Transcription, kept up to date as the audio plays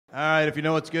All right, if you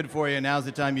know what's good for you, now's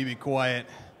the time you be quiet.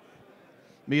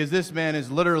 Because this man is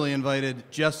literally invited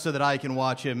just so that I can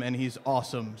watch him, and he's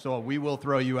awesome. So we will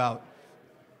throw you out.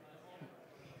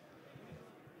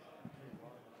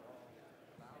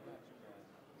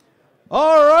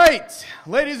 All right,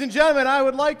 ladies and gentlemen, I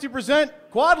would like to present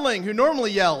Quadling, who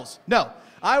normally yells. No,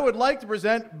 I would like to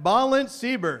present Balint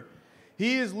Seeber.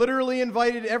 He is literally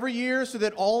invited every year so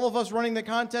that all of us running the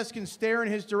contest can stare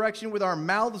in his direction with our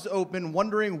mouths open,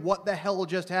 wondering what the hell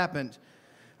just happened.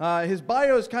 His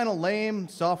bio is kind of lame.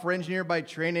 Software engineer by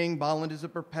training. Balint is a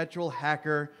perpetual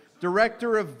hacker,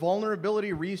 director of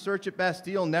vulnerability research at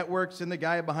Bastille Networks, and the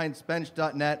guy behind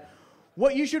Spench.net.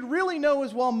 What you should really know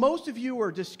is while most of you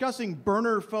are discussing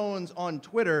burner phones on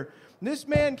Twitter, this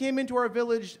man came into our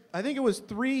village, I think it was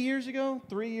 3 years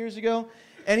ago,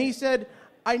 and he said,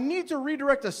 I need to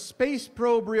redirect a space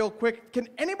probe real quick. Can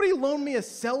anybody loan me a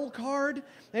cell card?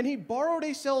 And he borrowed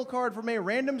a cell card from a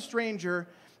random stranger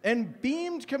and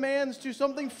beamed commands to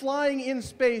something flying in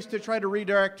space to try to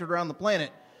redirect it around the planet.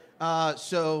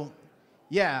 So,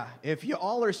 yeah, if you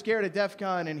all are scared of DEF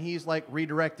CON and he's like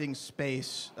redirecting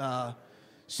space,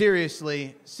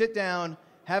 seriously, sit down,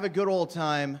 have a good old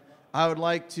time. I would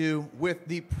like to, with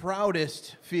the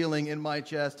proudest feeling in my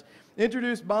chest,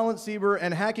 introduce Balint Seeber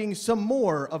and hacking some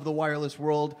more of the wireless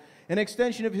world, an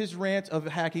extension of his rant of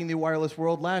hacking the wireless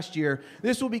world last year.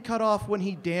 This will be cut off when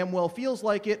he damn well feels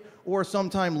like it or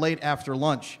sometime late after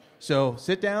lunch. So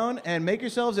sit down and make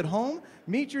yourselves at home,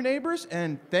 meet your neighbors,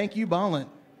 and thank you, Balint.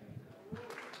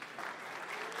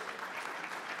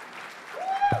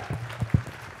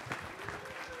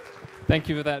 Thank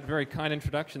you for that very kind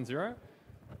introduction, Zero.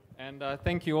 And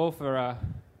thank you all for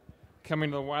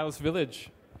coming to the Wireless Village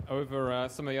over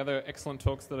some of the other excellent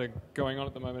talks that are going on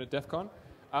at the moment at DEF CON.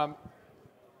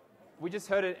 We just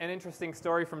heard an interesting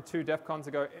story from 2 DEF CONs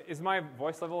ago. Is my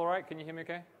voice level all right? Can you hear me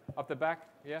okay? Up the back?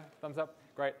 Yeah? Thumbs up?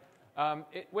 Great.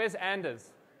 Where's Anders?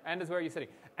 Anders, where are you sitting?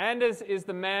 Anders is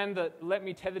the man that let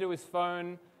me tether to his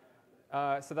phone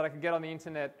so that I could get on the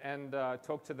internet and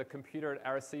talk to the computer at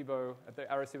Arecibo, at the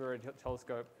Arecibo Radio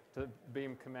Telescope, to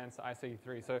beam commands to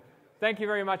IC3. So thank you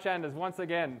very much, Anders, once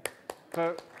again,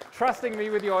 for trusting me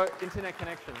with your internet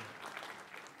connection.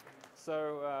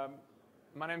 So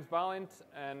my name's Balint,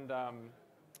 and I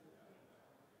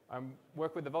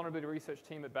work with the vulnerability research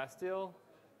team at Bastille,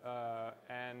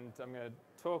 and I'm going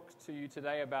to talk to you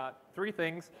today about 3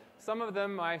 things. Some of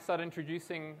them I started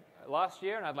introducing last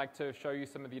year, and I'd like to show you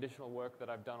some of the additional work that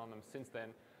I've done on them since then.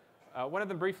 One of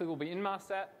them briefly will be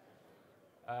INMARSAT.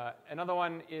 Another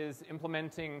one is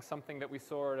implementing something that we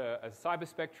saw at a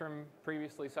Cyberspectrum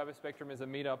previously. Cyberspectrum is a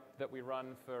meetup that we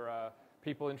run for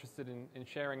people interested in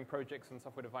sharing projects on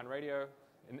software-defined radio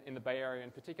in the Bay Area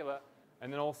in particular,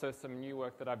 and then also some new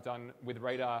work that I've done with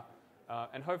radar.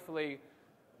 And hopefully,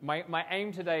 my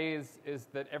aim today is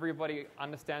that everybody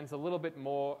understands a little bit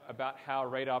more about how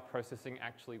radar processing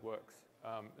actually works.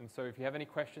 And so if you have any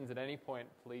questions at any point,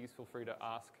 please feel free to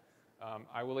ask.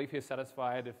 I will leave here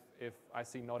satisfied if I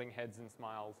see nodding heads and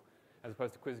smiles as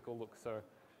opposed to quizzical looks. So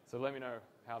let me know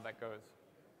how that goes.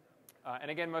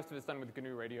 And again, most of it's done with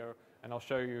GNU Radio, and I'll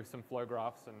show you some flow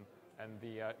graphs and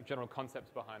the general concepts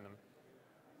behind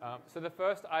them. So the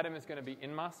first item is going to be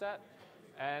INMARSAT.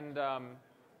 And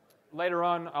later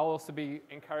on, I'll also be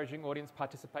encouraging audience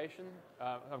participation.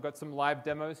 I've got some live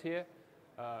demos here,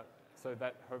 so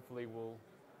that hopefully will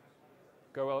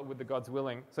go well with the gods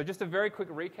willing. So just a very quick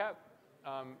recap.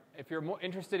 If you're more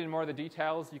interested in more of the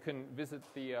details, you can visit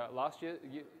the last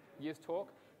year's talk.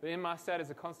 The INMARSAT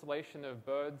is a constellation of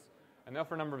birds, and they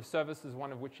offer a number of services,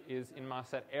 one of which is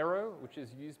INMARSAT Aero, which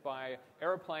is used by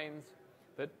aeroplanes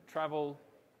that travel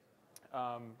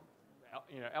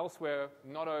elsewhere,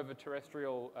 not over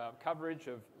terrestrial coverage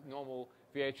of normal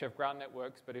VHF ground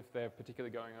networks, but if they're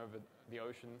particularly going over the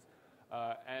oceans.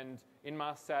 And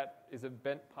INMARSAT is a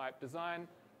bent pipe design,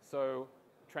 so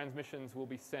transmissions will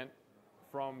be sent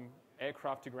from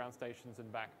aircraft to ground stations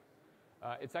and back.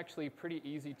 It's actually pretty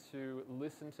easy to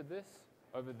listen to this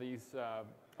over these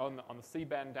on the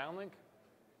C-band downlink.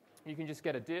 You can just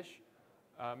get a dish,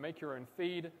 make your own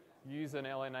feed, use an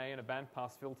LNA and a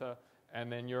bandpass filter, and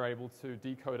then you're able to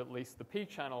decode at least the P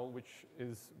channel, which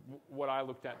is what I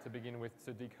looked at to begin with,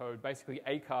 to decode basically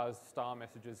ACARS star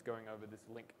messages going over this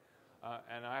link.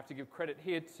 And I have to give credit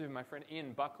here to my friend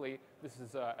Ian Buckley. This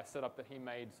is a setup that he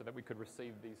made so that we could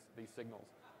receive these signals.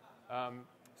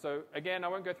 So again, I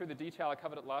won't go through the detail. I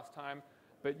covered it last time.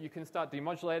 But you can start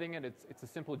demodulating it. It's a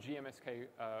simple GMSK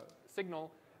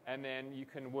signal. And then you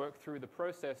can work through the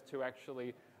process to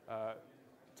actually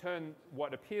turn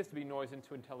what appears to be noise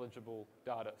into intelligible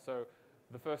data. So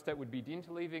The first step would be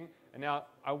deinterleaving. And now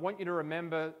I want you to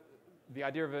remember the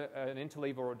idea of an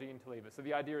interleaver or a deinterleaver. So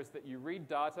the idea is that you read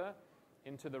data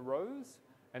into the rows,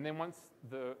 and then once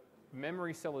the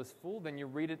memory cell is full, then you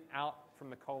read it out from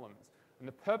the columns. And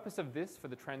the purpose of this for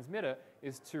the transmitter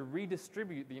is to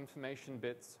redistribute the information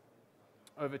bits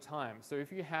over time. So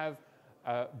if you have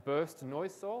a burst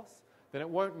noise source, then it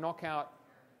won't knock out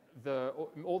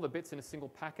all the bits in a single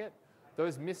packet.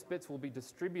 Those missed bits will be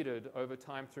distributed over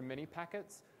time through many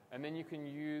packets, and then you can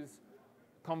use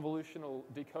convolutional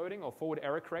decoding or forward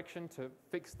error correction to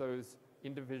fix those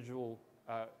individual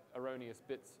erroneous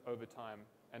bits over time,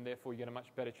 and therefore you get a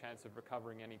much better chance of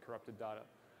recovering any corrupted data.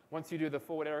 Once you do the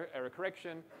forward error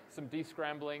correction, some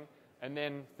descrambling, and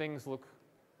then things look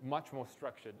much more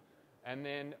structured. And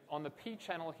then on the P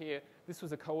channel here, this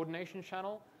was a coordination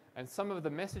channel, and some of the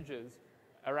messages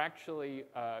are actually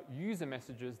user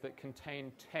messages that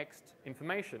contain text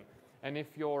information. And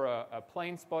if you're a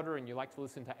plane spotter and you like to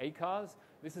listen to ACARS,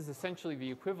 this is essentially the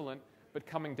equivalent, but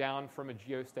coming down from a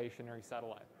geostationary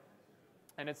satellite.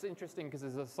 And it's interesting because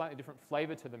there's a slightly different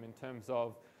flavor to them in terms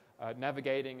of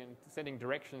navigating and sending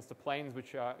directions to planes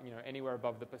which are anywhere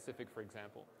above the Pacific, for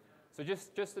example. So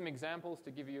just some examples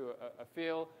to give you a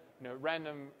feel.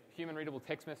 Random human-readable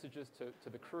text messages to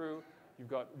the crew. You've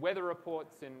got weather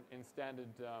reports in standard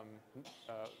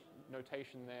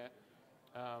notation there.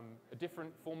 A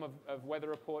different form of weather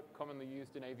report commonly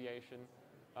used in aviation.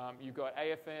 You've got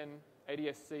AFN,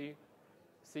 ATSC,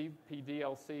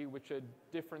 CPDLC, which are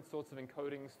different sorts of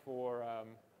encodings for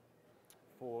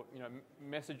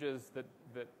messages that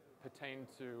pertain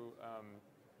to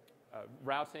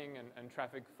routing and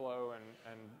traffic flow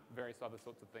and various other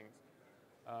sorts of things.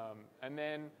 And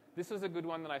then this was a good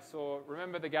one that I saw.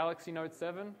 Remember the Galaxy Note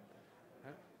 7?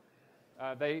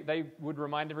 They would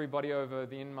remind everybody over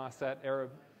the INMARSAT Aero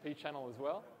P channel as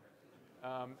well.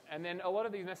 And then a lot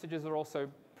of these messages are also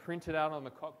printed out on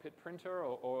the cockpit printer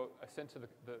or sent to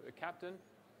the captain.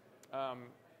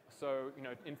 So,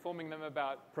 informing them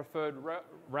about preferred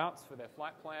routes for their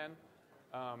flight plan.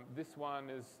 This one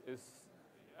is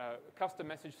a custom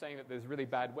message saying that there's really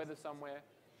bad weather somewhere.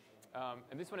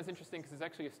 And this one is interesting because it's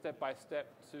actually a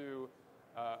step-by-step to,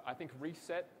 I think,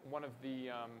 reset one of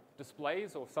the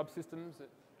displays or subsystems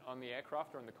on the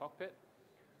aircraft or in the cockpit.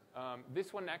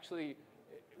 This one actually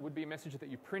would be a message that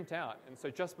you print out. And so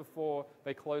just before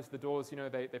they close the doors,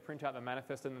 they print out the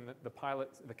manifest and then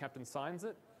the captain signs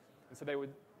it. And so they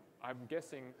would, I'm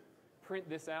guessing, print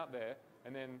this out there,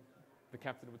 and then the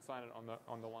captain would sign it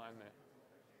on the line there.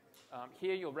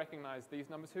 Here you'll recognize these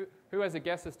numbers. Who has a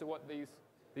guess as to what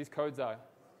these codes are?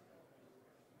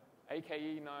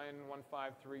 AKE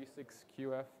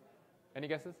 91536QF. Any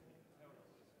guesses?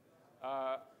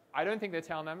 I don't think they're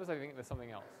tail numbers. I think they're something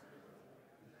else.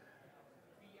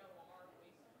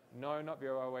 No, not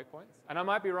VOR waypoints. And I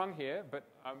might be wrong here, but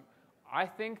I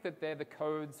think that they're the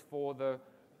codes for the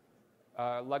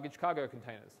luggage cargo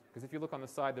containers. Because if you look on the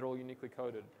side, they're all uniquely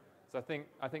coded. So I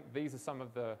think these are some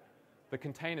of the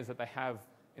containers that they have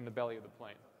in the belly of the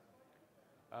plane.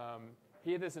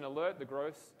 Here there's an alert. The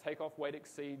gross takeoff weight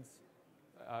exceeds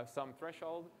some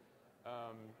threshold.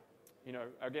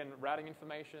 Again, routing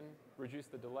information, reduce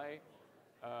the delay.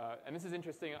 And this is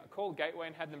interesting. I called Gateway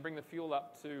and had them bring the fuel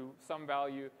up to some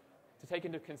value to take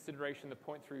into consideration the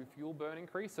point through fuel burn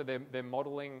increase. So they're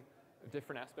modeling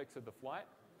different aspects of the flight.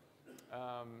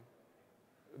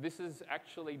 This is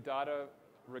actually data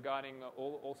regarding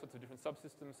all sorts of different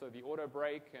subsystems. So the auto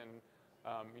brake and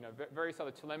various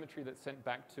other telemetry that's sent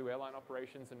back to airline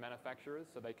operations and manufacturers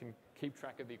so they can keep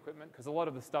track of the equipment. Because a lot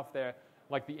of the stuff there,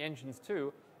 like the engines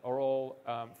too, are all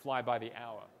fly by the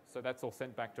hour. So that's all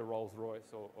sent back to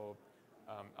Rolls-Royce or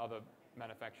other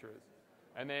manufacturers.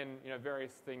 And then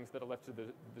various things that are left to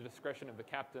the discretion of the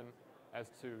captain as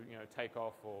to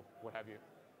takeoff or what have you.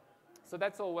 So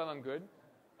that's all well and good.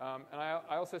 And I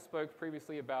also spoke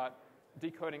previously about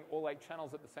decoding all 8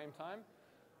 channels at the same time.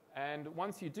 And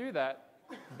once you do that,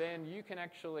 then you can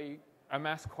actually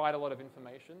amass quite a lot of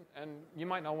information. And you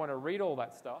might not want to read all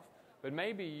that stuff, but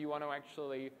maybe you want to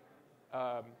actually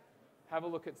have a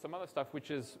look at some other stuff, which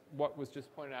is what was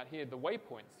just pointed out here, the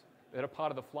waypoints that are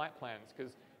part of the flight plans.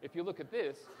 Because if you look at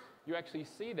this, you actually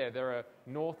see there are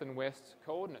north and west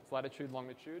coordinates, latitude,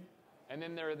 longitude, and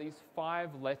then there are these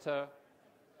 5-letter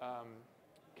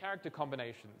character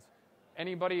combinations.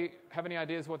 Anybody have any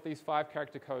ideas what these 5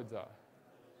 character codes are?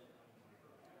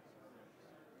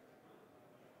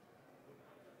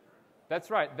 That's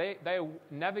right. They are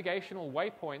navigational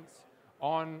waypoints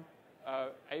on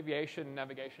aviation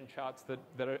navigation charts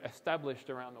that are established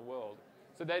around the world.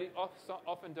 So they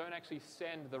often don't actually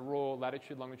send the raw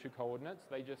latitude, longitude coordinates.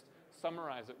 They just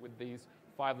summarize it with these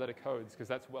 5-letter codes because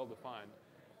that's well defined.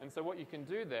 And so what you can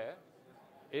do there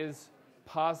is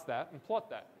parse that and plot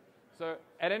that. So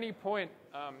at any point,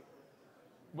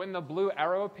 when the blue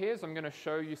arrow appears, I'm going to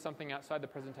show you something outside the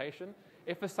presentation.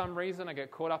 If for some reason I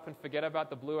get caught up and forget about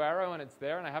the blue arrow and it's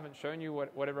there and I haven't shown you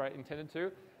whatever I intended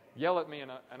to, yell at me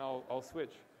and I'll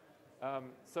switch.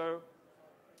 So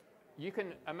you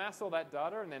can amass all that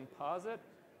data and then parse it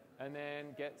and then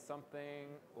get something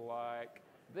like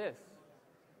this.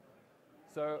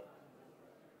 So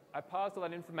I parsed all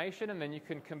that information and then you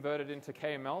can convert it into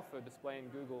KML for display in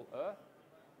Google Earth.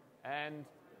 And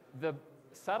the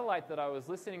satellite that I was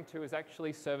listening to is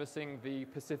actually servicing the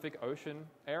Pacific Ocean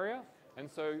area. And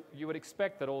so you would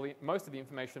expect that most of the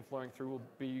information flowing through will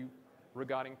be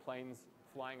regarding planes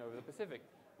flying over the Pacific.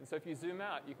 And so if you zoom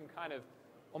out, you can kind of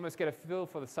almost get a feel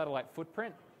for the satellite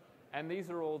footprint. And these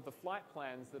are all the flight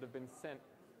plans that have been sent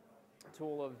to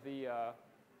all of the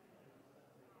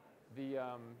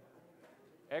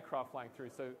aircraft flying through.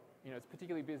 So it's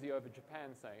particularly busy over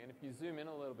Japan, say. And if you zoom in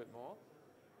a little bit more,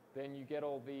 then you get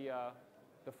all the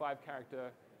 5-character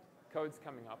codes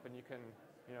coming up, and you can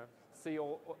see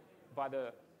all by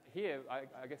here.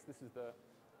 I guess this is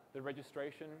the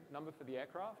registration number for the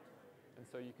aircraft, and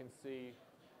so you can see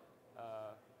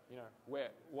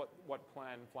what flight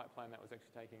plan that was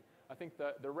actually taking. I think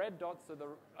the red dots are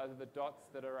the dots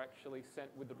that are actually sent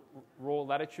with the raw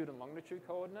latitude and longitude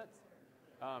coordinates,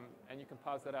 and you can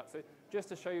parse that out. So just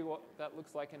to show you what that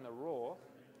looks like in the raw.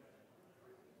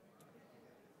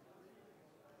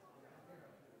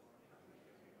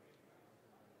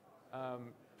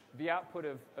 The output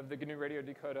of the GNU radio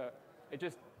decoder, it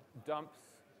just dumps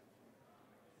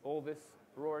all this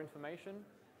raw information,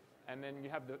 and then you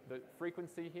have the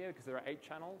frequency here because there are 8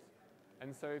 channels.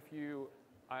 And so if you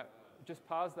just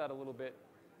parse that a little bit,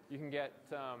 you can get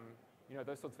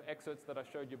those sorts of excerpts that I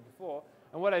showed you before.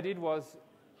 And what I did was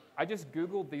I just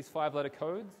Googled these 5-letter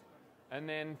codes, and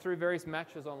then through various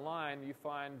matches online, you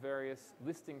find various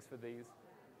listings for these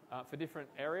for different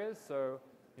areas. So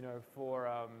for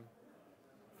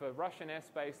Russian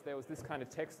airspace, there was this kind of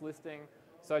text listing.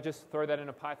 So I just throw that in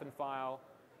a Python file,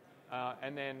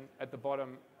 and then at the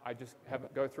bottom, I just have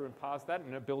it go through and parse that,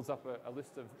 and it builds up a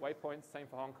list of waypoints. Same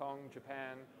for Hong Kong,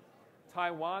 Japan.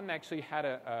 Taiwan actually had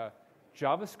a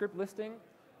JavaScript listing.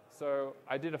 So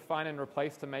I did a find and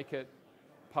replace to make it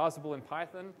parsable in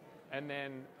Python, and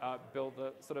then build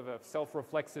a sort of a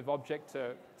self-reflexive object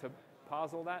to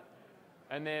parse all that.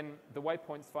 And then the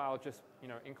waypoints file just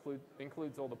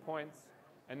includes all the points,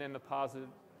 and then the parser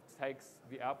takes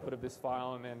the output of this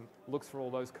file and then looks for all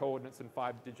those coordinates and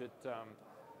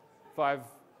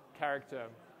 5-character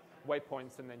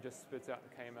waypoints, and then just spits out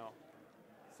the KML.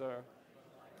 So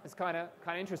it's kind of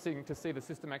interesting to see the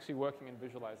system actually working and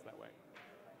visualized that way.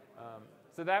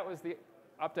 So that was the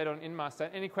update on INMARSAT.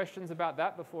 Any questions about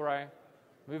that before I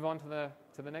move on to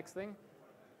the next thing?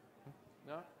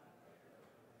 No?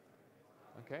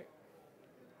 Okay.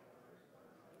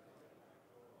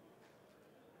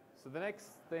 So the next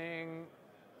thing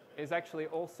is actually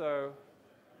also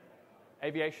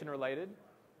aviation related.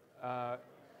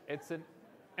 It's an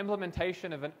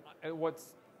implementation of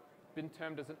what's been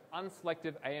termed as an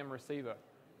un-selective AM receiver.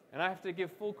 And I have to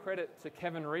give full credit to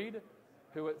Kevin Reid,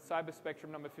 who at Cyberspectrum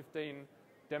number 15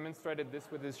 demonstrated this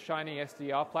with his shiny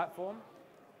SDR platform,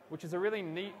 which is a really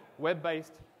neat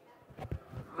web-based,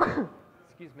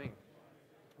 excuse me,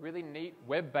 really neat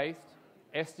web-based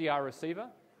SDR receiver,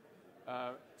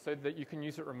 so that you can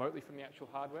use it remotely from the actual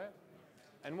hardware.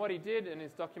 And what he did, and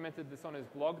he's documented this on his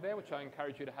blog there, which I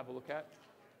encourage you to have a look at,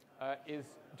 is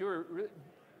do a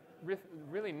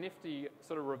really nifty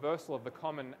sort of reversal of the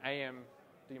common AM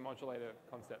demodulator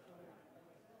concept.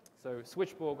 So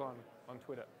Switchborg on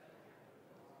Twitter.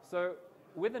 So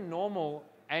with a normal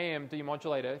AM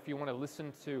demodulator, if you want to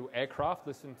listen to aircraft,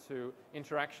 listen to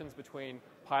interactions between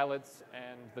pilots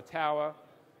and the tower,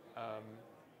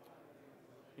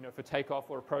 for takeoff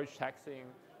or approach taxiing,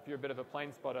 if you're a bit of a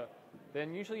plane spotter,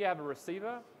 then usually you have a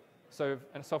receiver, and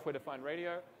a software-defined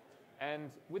radio, and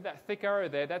with that thick arrow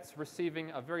there, that's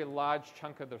receiving a very large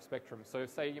chunk of the spectrum. So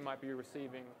say you might be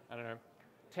receiving,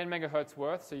 10 megahertz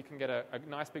worth, so you can get a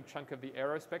nice big chunk of the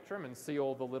aero spectrum and see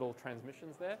all the little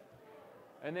transmissions there.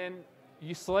 And then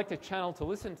you select a channel to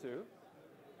listen to,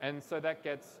 and so that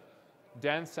gets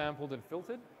downsampled and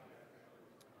filtered.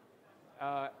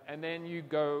 And then you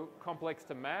go complex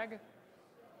to mag.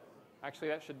 Actually,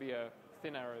 that should be a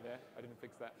thin arrow there. I didn't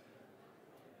fix that.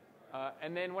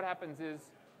 And then what happens is,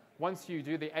 once you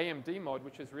do the AM demod,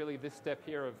 which is really this step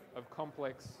here of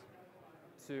complex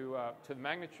to the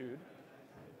magnitude,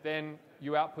 then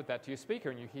you output that to your speaker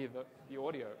and you hear the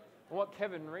audio. And what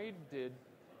Kevin Reid did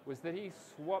was that he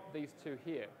swapped these two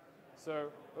here. So,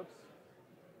 oops.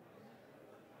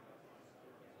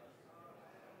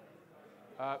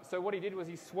 So what he did was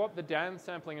he swapped the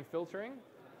downsampling and filtering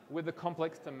with the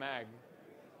complex to mag.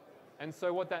 And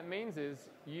so what that means is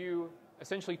you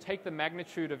essentially take the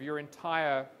magnitude of your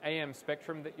entire AM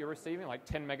spectrum that you're receiving, like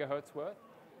 10 megahertz worth,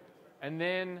 and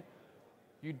then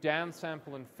you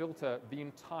downsample and filter the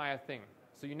entire thing.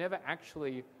 So you never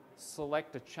actually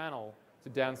select a channel to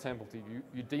downsample to.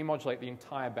 You demodulate the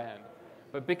entire band.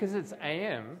 But because it's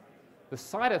AM, the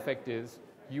side effect is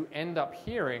you end up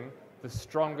hearing the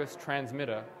strongest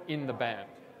transmitter in the band,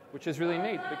 which is really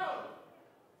neat.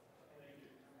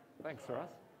 Thanks, Ross.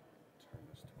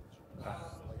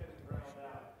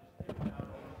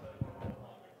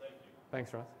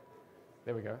 Thanks, Ross.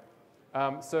 There we go.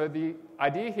 So the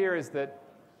idea here is that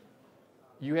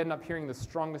you end up hearing the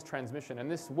strongest transmission, and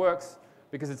this works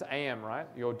because it's AM, right?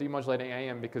 You're demodulating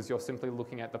AM because you're simply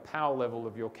looking at the power level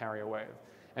of your carrier wave.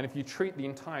 And if you treat the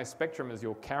entire spectrum as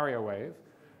your carrier wave,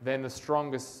 then the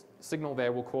strongest signal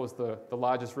there will cause the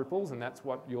largest ripples, and that's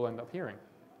what you'll end up hearing.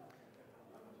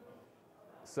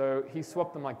 So he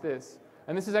swapped them like this.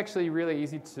 And this is actually really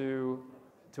easy to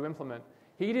implement.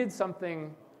 He did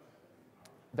something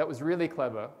that was really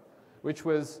clever, which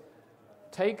was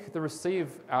take the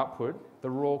receive output, the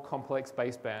raw complex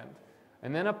baseband,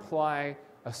 and then apply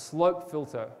a slope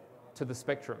filter to the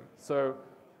spectrum. So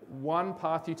one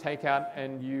path you take out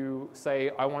and you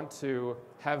say, I want to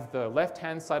have the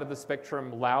left-hand side of the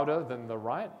spectrum louder than the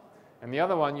right, and the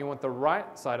other one, you want the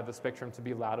right side of the spectrum to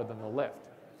be louder than the left.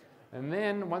 And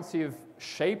then once you've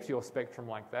shaped your spectrum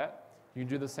like that, you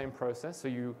do the same process. So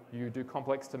you do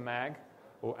complex to mag,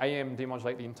 or AM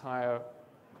demodulate the entire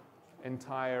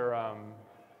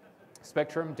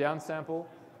spectrum, downsample,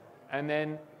 and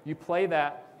then you play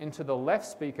that into the left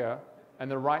speaker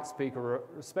and the right speaker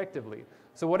respectively.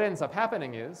 So what ends up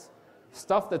happening is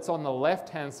stuff that's on the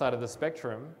left-hand side of the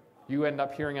spectrum, you end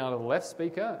up hearing out of the left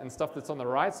speaker, and stuff that's on the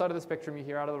right side of the spectrum, you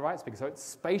hear out of the right speaker. So it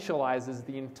spatializes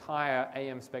the entire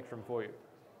AM spectrum for you.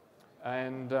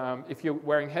 And if you're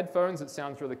wearing headphones, it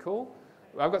sounds really cool.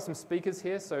 I've got some speakers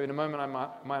here, so in a moment I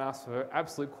might ask for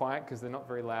absolute quiet because they're not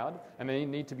very loud, and they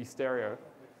need to be stereo.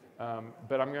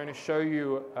 But I'm going to show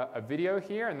you a video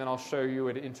here, and then I'll show you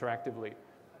it interactively.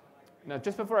 Now,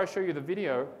 just before I show you the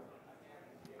video,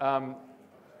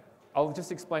 I'll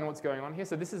just explain what's going on here.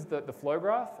 So this is the flow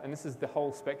graph, and this is the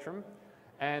whole spectrum.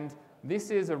 And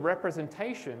this is a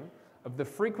representation of the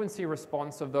frequency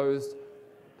response of those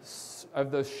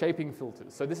shaping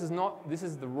filters. So this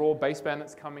is the raw baseband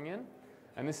that's coming in,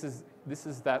 and this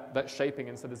is that shaping.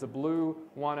 And so there's a blue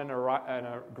one and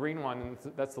a green one, and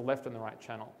that's the left and the right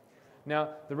channel. Now,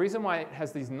 the reason why it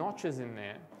has these notches in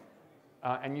there,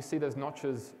 and you see those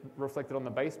notches reflected on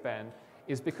the baseband,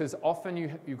 is because often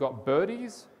you've got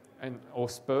birdies or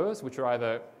spurs, which are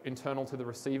either internal to the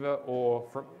receiver or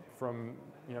from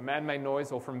man-made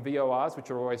noise, or from VORs, which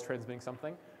are always transmitting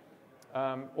something,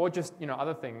 or just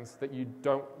other things that you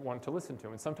don't want to listen to.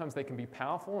 And sometimes they can be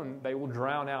powerful, and they will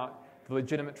drown out the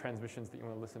legitimate transmissions that you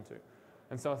want to listen to.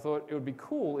 And so I thought it would be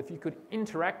cool if you could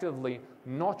interactively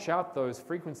notch out those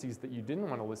frequencies that you didn't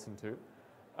want to listen to.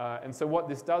 And so what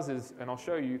this does is, and I'll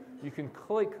show you, you can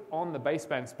click on the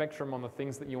baseband spectrum on the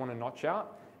things that you want to notch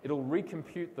out. It'll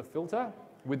recompute the filter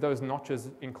with those notches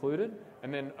included,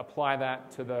 and then apply that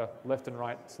to the left and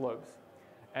right slopes.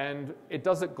 And it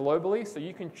does it globally, so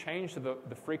you can change the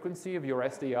frequency of your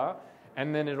SDR,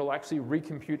 and then it'll actually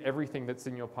recompute everything that's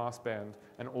in your passband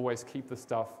and always keep the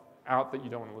stuff out that you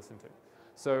don't want to listen to.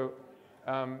 So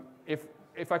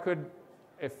if I could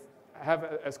have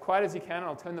as quiet as you can,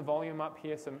 I'll turn the volume up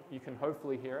here so you can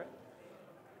hopefully hear it.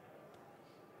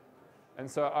 And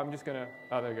so I'm just going to,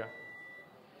 oh, there we go.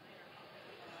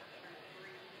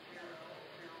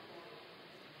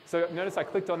 So notice I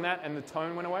clicked on that and the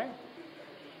tone went away.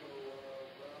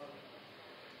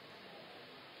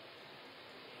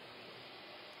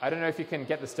 I don't know if you can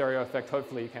get the stereo effect.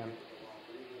 Hopefully you can.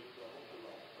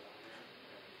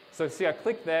 So see, I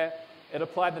clicked there, it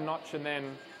applied the notch, and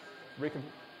then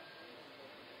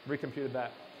recomputed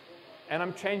that. And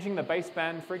I'm changing the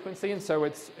baseband frequency, and so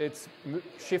it's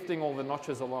shifting all the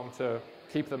notches along to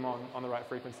keep them on the right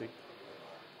frequency.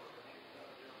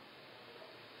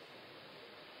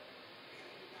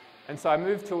 And so I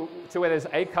moved to where there's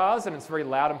ACARs, and it's very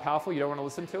loud and powerful. You don't want to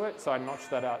listen to it, so I notched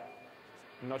that out.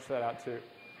 Notched that out too.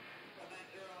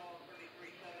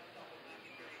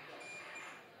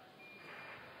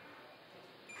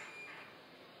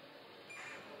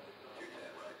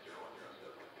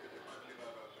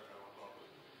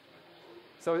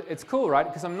 So it's cool, right?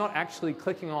 Because I'm not actually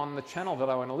clicking on the channel that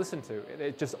I want to listen to.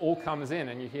 It just all comes in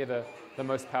and you hear the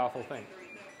most powerful thing.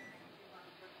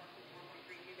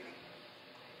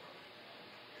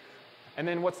 And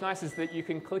then what's nice is that you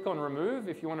can click on remove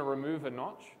if you want to remove a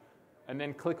notch, and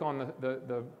then click on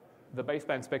the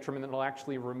baseband spectrum, and then it'll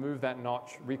actually remove that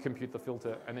notch, recompute the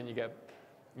filter, and then you get,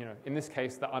 in this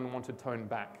case, the unwanted tone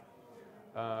back.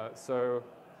 So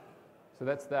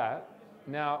that's that.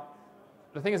 Now,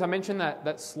 the thing is, I mentioned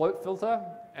that slope filter,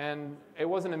 and it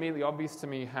wasn't immediately obvious to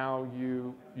me how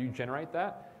you generate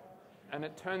that. And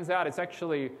it turns out it's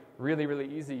actually really, really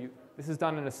easy. This is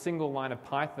done in a single line of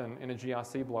Python in a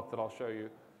GRC block that I'll show you.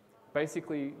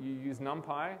 Basically, you use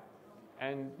NumPy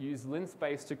and use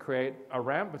linspace to create a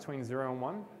ramp between 0 and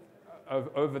 1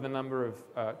 over the number of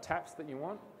taps that you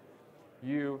want.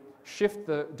 You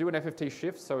do an FFT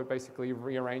shift, so it basically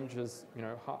rearranges,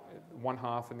 one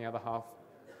half and the other half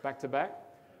back to back.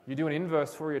 You do an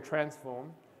inverse Fourier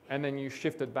transform, and then you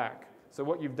shift it back. So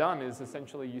what you've done is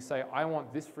essentially you say, I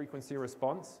want this frequency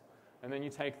response, and then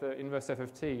you take the inverse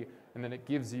FFT, and then it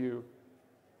gives you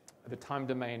the time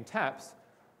domain taps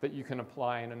that you can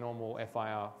apply in a normal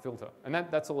FIR filter. And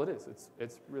that's all it is.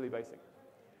 It's really basic.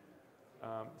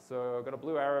 So I've got a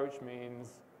blue arrow, which means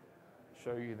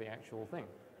show you the actual thing.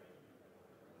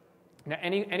 Now,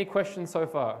 any questions so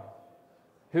far?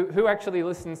 Who actually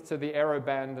listens to the aero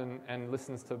band and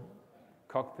listens to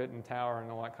cockpit and tower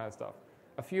and all that kind of stuff?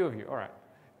 A few of you, all right.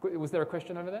 Was there a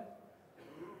question over there?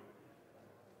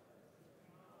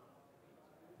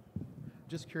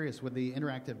 Just curious, with the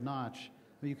interactive notch,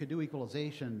 you could do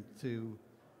equalization to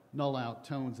null out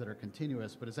tones that are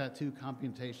continuous, but is that too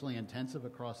computationally intensive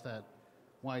across that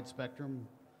wide spectrum?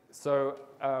 So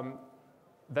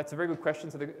that's a very good question.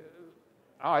 So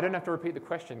I don't have to repeat the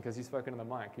question because you've spoken to the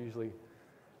mic usually.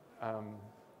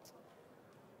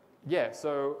 Yeah,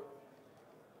 so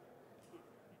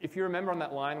if you remember on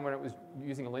that line when it was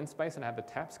using a linspace and I had the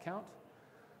taps count,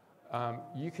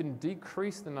 you can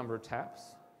decrease the number of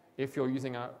taps if you're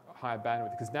using a higher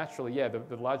bandwidth, because naturally, yeah,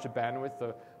 the larger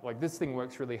bandwidth, like this thing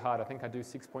works really hard. I think I do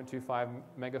 6.25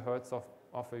 megahertz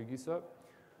off a USERP,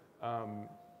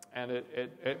 and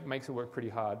it makes it work pretty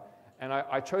hard. And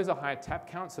I chose a higher tap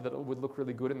count so that it would look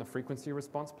really good in the frequency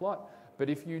response plot. But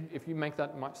if you make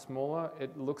that much smaller,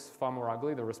 it looks far more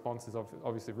ugly. The response is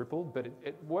obviously rippled, but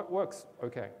it works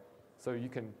okay. So you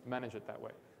can manage it that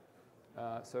way.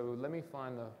 So let me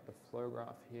find the flow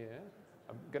graph here.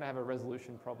 I'm going to have a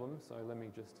resolution problem, so let me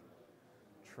just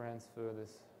transfer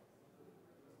this,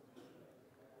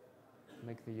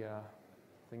 make the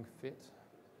thing fit.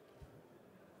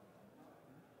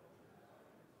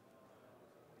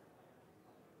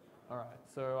 All right,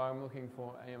 so I'm looking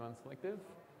for AM unselective,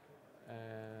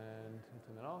 and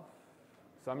turn that off.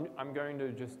 So I'm going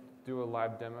to just do a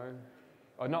live demo,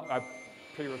 or not a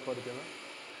pre-recorded demo.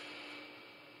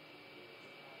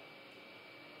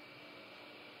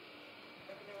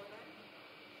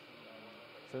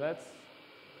 So that's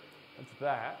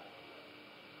that,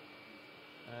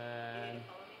 and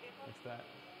that's that.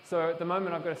 So at the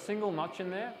moment I've got a single notch in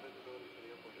there,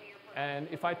 and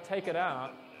if I take it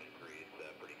out,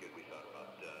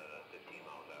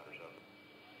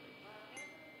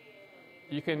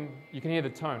 you can hear the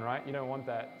tone, right? You don't want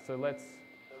that. So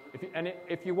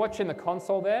if you watch in the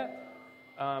console there,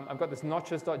 I've got this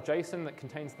notches.json that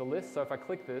contains the list. So if I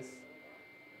click this,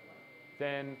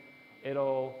 then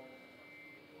it'll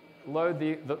load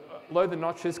the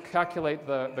notches, calculate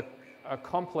a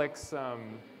complex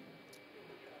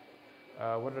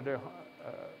what did I do?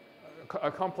 A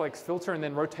complex filter, and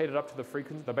then rotate it up to the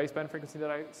frequency, the baseband frequency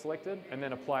that I selected, and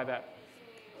then apply that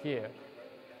here.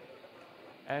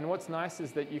 And what's nice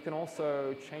is that you can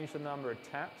also change the number of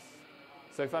taps.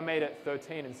 So if I made it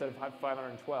 13 instead of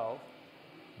 512,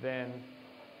 then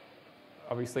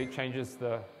obviously it changes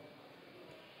the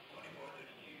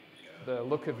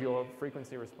look of your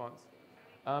frequency response.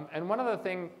 And one other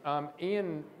thing,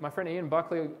 my friend Ian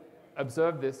Buckley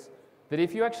observed this, that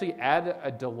if you actually add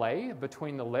a delay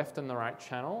between the left and the right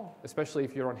channel, especially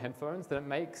if you're on headphones,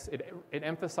 then it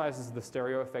emphasizes the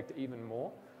stereo effect even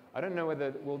more. I don't know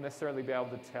whether we'll necessarily be able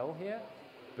to tell here,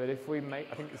 but if we make,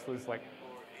 I think this was like,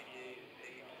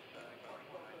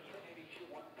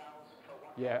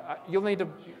 yeah, you'll need to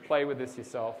play with this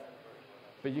yourself.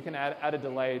 But you can add a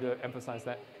delay to emphasize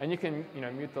that. And you can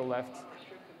mute the left,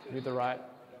 mute the right.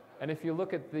 And if you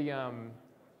look at the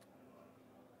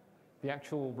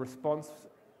actual response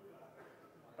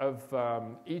of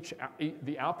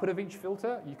the output of each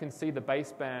filter, you can see the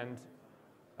baseband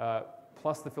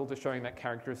plus the filter showing that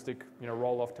characteristic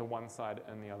roll off to one side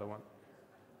and the other one.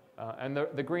 And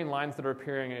the green lines that are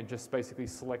appearing are just basically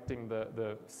selecting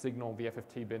the signal, the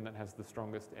FFT bin that has the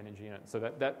strongest energy in it. So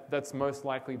that's most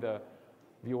likely the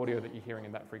audio that you're hearing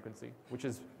in that frequency, which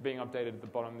is being updated at the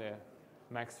bottom there,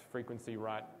 max frequency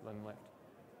right and left.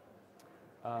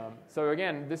 So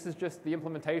again, this is just the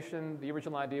implementation. The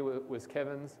original idea was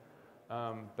Kevin's,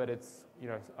 but it's,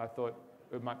 I thought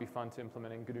it might be fun to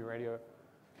implement in GNU Radio.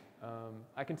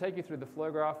 I can take you through the flow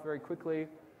graph very quickly.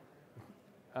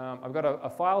 I've got a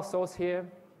file source here,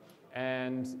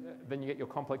 and then you get your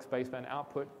complex baseband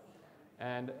output.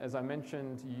 And as I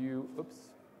mentioned, you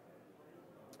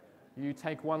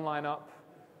take one line up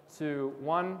to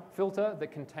one filter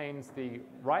that contains the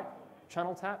right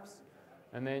channel taps,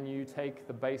 and then you take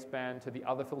the baseband to the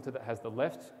other filter that has the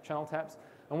left channel taps.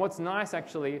 And what's nice,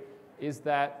 actually, is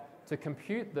that to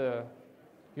compute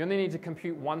you only need to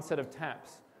compute one set of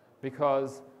taps,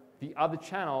 because the other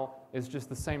channel is just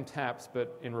the same taps,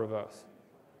 but in reverse,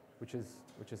 which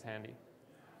is handy.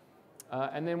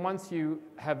 And then once you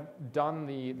have done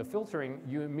the filtering,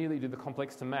 you immediately do the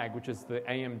complex to mag, which is the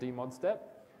AM demod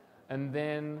step. And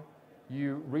then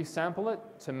you resample it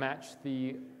to match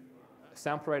the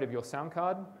sample rate of your sound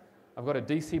card. I've got a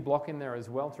DC block in there as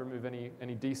well to remove any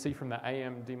DC from the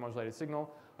AM demodulated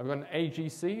signal. I've got an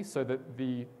AGC so that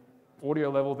the audio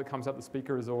level that comes out the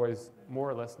speaker is always more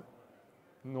or less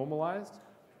normalized.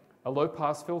 A low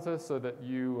pass filter so that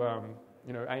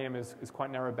AM is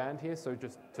quite narrow band here, so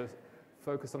just to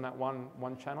focus on that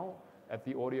one channel at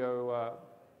the audio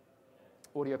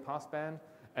pass band,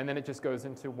 and then it just goes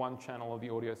into one channel of the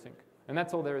audio sync. And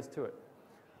that's all there is to it.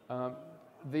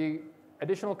 The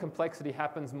additional complexity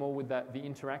happens more with the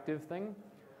interactive thing.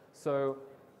 So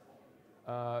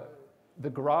the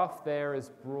graph there is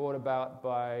brought about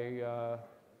by,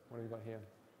 what have we got here?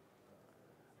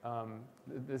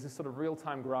 There's this sort of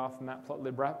real-time graph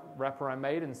matplotlib wrapper I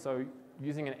made, and so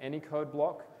using an AnyCode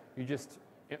block, you just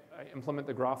implement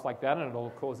the graph like that, and it'll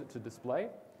cause it to display.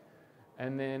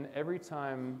 And then every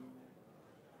time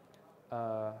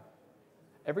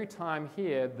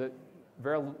here the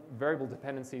variable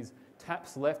dependencies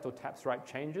taps left or taps right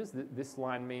changes, this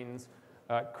line means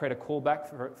create a callback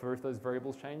for if those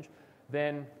variables change.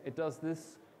 Then it does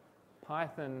this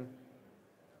Python.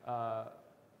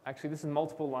 Actually, this is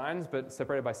multiple lines, but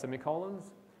separated by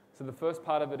semicolons. So the first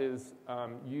part of it is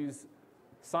use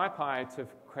SciPy to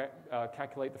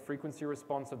calculate the frequency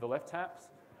response of the left taps,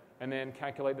 and then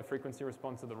calculate the frequency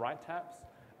response of the right taps,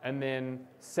 and then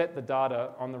set the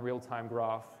data on the real-time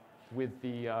graph with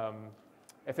the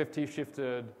FFT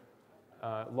shifted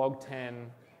log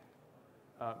 10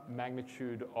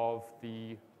 magnitude of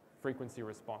the frequency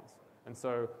response. And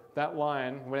so that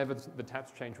line, whenever the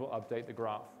taps change, will update the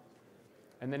graph.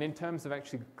 And then in terms of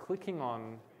actually clicking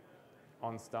on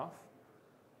stuff,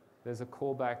 there's a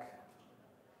callback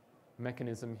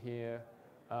mechanism here.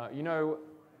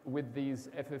 With these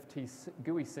FFT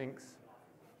GUI syncs,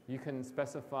 you can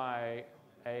specify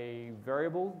a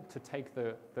variable to take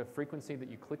the frequency that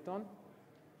you clicked on.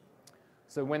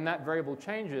 So when that variable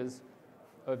changes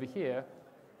over here,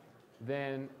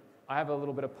 then I have a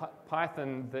little bit of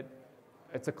Python that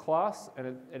it's a class,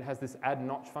 and it has this add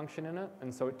notch function in it,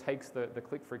 and so it takes the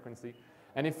click frequency.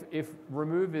 And if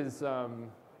remove is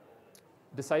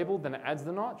disabled, then it adds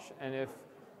the notch, and if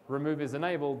remove is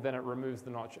enabled, then it removes the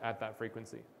notch at that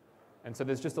frequency. And so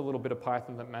there's just a little bit of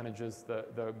Python that manages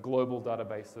the global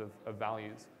database of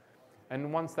values.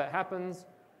 And once that happens,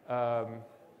 I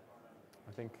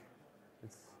think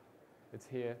it's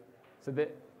here. So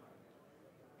that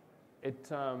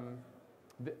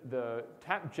the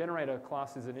tap generator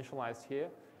class is initialized here,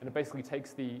 and it basically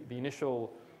takes the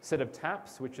initial set of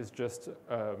taps, which is just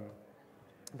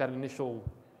that initial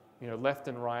left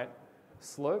and right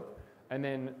slope, and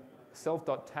then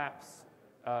self.taps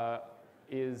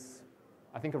is,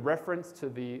 I think, a reference to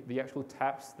the actual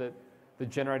taps that the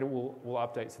generator will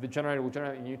update. So the generator will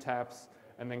generate new taps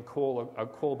and then call a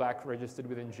callback registered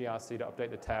within GRC to update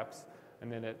the taps,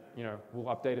 and then it will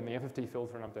update in the FFT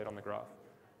filter and update on the graph.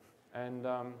 And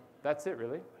that's it,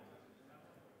 really.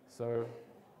 So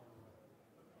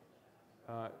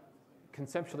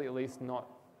conceptually, at least, not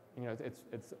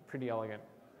it's pretty elegant.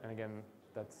 And again,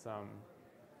 that's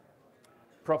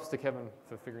props to Kevin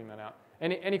for figuring that out.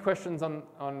 Any questions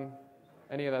on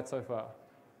any of that so far?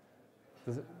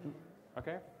 Does it?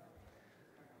 Okay.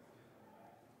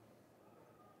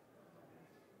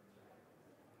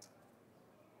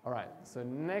 All right. So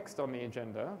next on the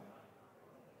agenda,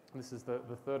 this is the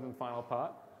third and final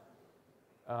part,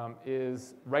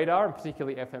 is radar, and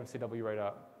particularly FMCW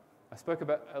radar. I spoke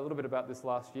a little bit about this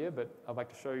last year, but I'd like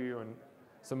to show you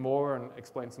some more and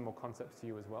explain some more concepts to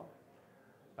you as well.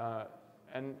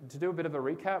 And to do a bit of a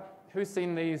recap, who's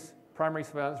seen these primary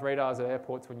surveillance radars at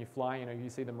airports when you fly? You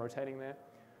see them rotating there.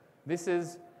 This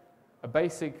is a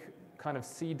basic kind of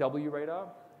CW radar.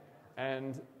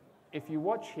 And if you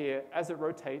watch here, as it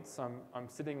rotates, I'm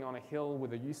sitting on a hill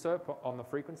with a usurp on the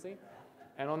frequency.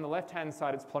 And on the left-hand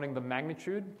side, it's plotting the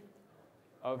magnitude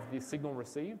of the signal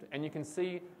received. And you can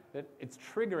see that it's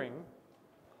triggering,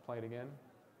 play it again,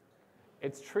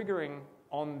 it's triggering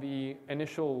on the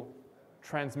initial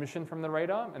transmission from the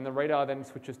radar, and the radar then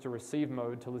switches to receive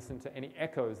mode to listen to any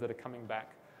echoes that are coming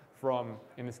back from,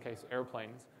 in this case,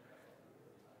 airplanes.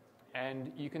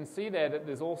 And you can see there that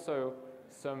there's also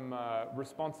some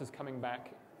responses coming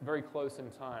back very close in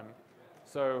time.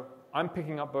 So I'm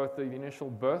picking up both the initial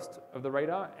burst of the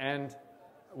radar and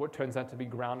what turns out to be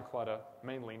ground clutter,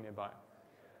 mainly nearby.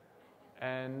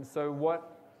 And so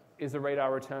what is a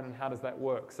radar return and how does that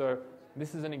work? So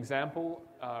this is an example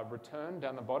return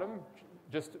down the bottom,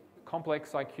 just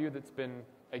complex IQ that's been,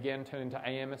 again, turned into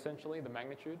AM essentially, the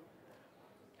magnitude.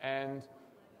 And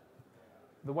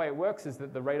the way it works is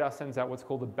that the radar sends out what's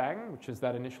called a bang, which is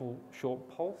that initial short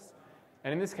pulse.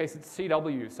 And in this case, it's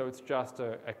CW, so it's just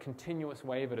a continuous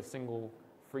wave at a single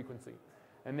frequency.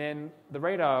 And then the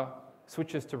radar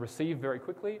switches to receive very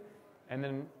quickly, and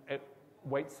then it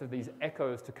waits for these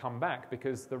echoes to come back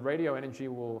because the radio energy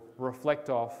will reflect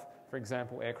off, for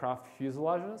example, aircraft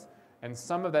fuselages, and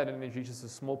some of that energy, just a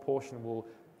small portion, will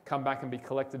come back and be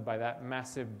collected by that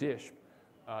massive dish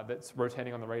that's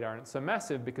rotating on the radar. And it's so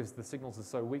massive because the signals are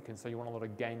so weak, and so you want a lot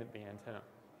of gain at the antenna.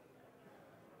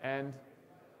 And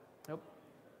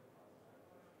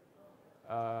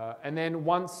then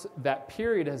once that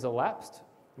period has elapsed,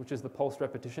 which is the pulse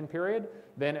repetition period,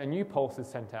 then a new pulse is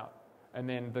sent out, and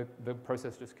then the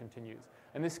process just continues.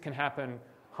 And this can happen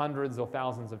hundreds or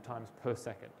thousands of times per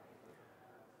second.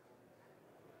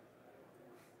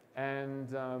 And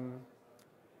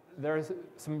there are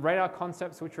some radar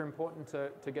concepts which are important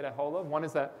to get a hold of. One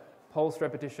is that pulse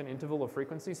repetition interval or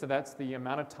frequency. So that's the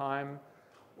amount of time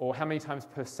or how many times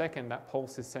per second that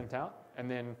pulse is sent out, and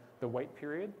then the wait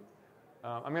period.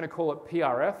 I'm going to call it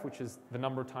PRF, which is the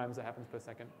number of times it happens per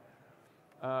second.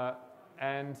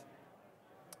 And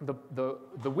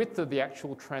the width of the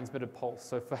actual transmitted pulse,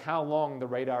 so for how long the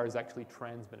radar is actually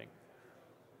transmitting.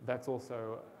 That's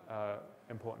also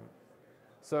important.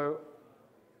 So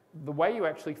the way you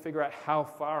actually figure out how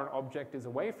far an object is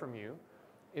away from you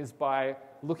is by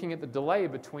looking at the delay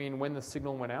between when the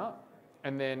signal went out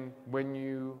and then when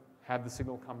you had the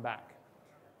signal come back.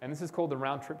 And this is called the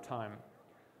round-trip time.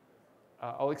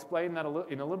 I'll explain that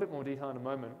in a little bit more detail in a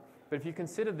moment. But if you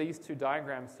consider these two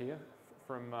diagrams here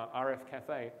from RF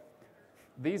Cafe,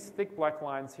 these thick black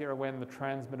lines here are when the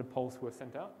transmitted pulse were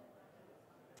sent out.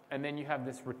 And then you have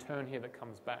this return here that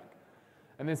comes back.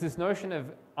 And there's this notion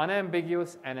of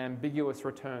unambiguous and ambiguous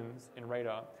returns in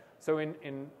radar. So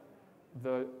in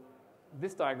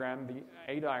this diagram, the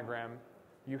A diagram,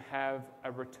 you have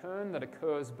a return that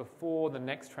occurs before the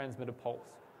next transmitted pulse.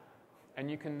 And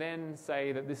you can then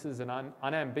say that this is an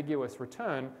unambiguous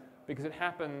return because it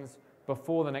happens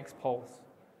before the next pulse.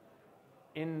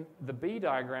 In the B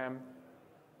diagram,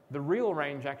 the real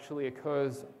range actually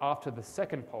occurs after the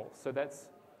second pulse. So that's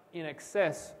in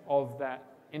excess of that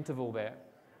interval there.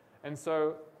 And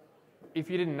so if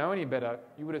you didn't know any better,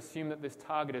 you would assume that this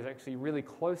target is actually really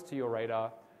close to your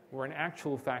radar, where in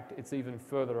actual fact it's even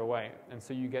further away. And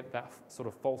so you get that sort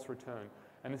of false return.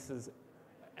 And this is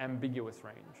ambiguous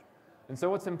range. And so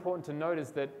what's important to note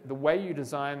is that the way you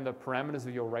design the parameters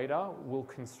of your radar will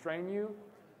constrain you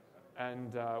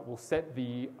and will set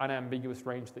the unambiguous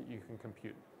range that you can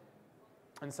compute.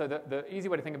 And so the easy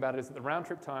way to think about it is that the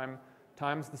round-trip time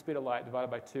times the speed of light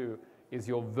divided by 2 is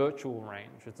your virtual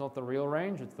range. It's not the real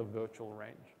range, it's the virtual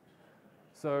range.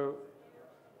 So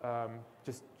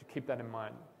just keep that in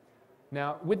mind.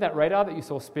 Now, with that radar that you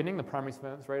saw spinning, the primary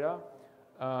surveillance radar,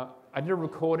 I did a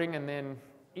recording, and then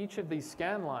each of these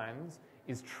scan lines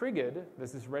is triggered,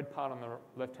 there's this red part on the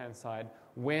left-hand side,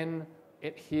 when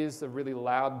it hears a really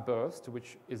loud burst,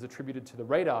 which is attributed to the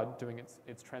radar doing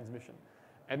its transmission.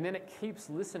 And then it keeps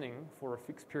listening for a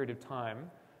fixed period of time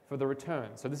for the return.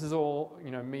 So this is all,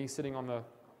 me sitting on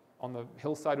the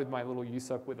hillside with my little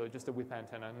USUP with just a whip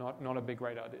antenna, not a big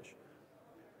radar dish.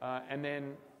 And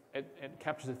then it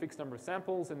captures a fixed number of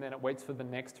samples, and then it waits for the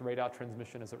next radar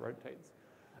transmission as it rotates.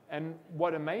 And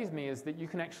what amazed me is that you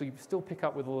can actually still pick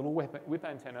up with a little whip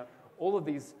antenna all of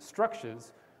these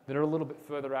structures that are a little bit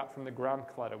further out from the ground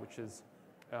clutter, which is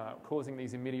causing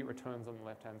these immediate returns on the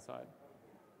left-hand side.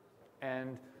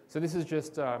 And so this is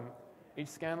just each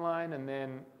scan line, and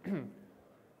then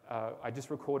I just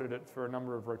recorded it for a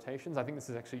number of rotations. I think this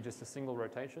is actually just a single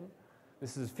rotation.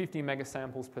 This is 50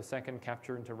 megasamples per second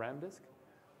capture into RAM disk.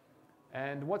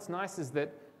 And what's nice is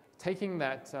that taking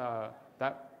that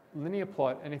linear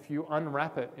plot, and if you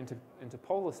unwrap it into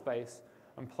polar space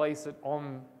and place it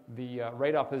on the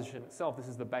radar position itself, this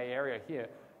is the Bay Area here,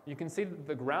 you can see that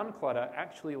the ground clutter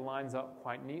actually lines up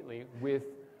quite neatly with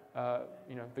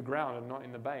the ground and not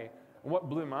in the bay. And what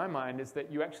blew my mind is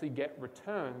that you actually get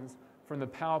returns from the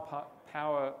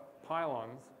power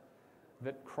pylons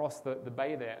that cross the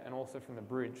bay there, and also from the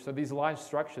bridge. So these large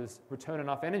structures return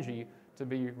enough energy to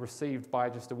be received by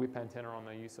just a whip antenna on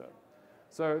the USERV.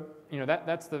 So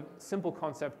that's the simple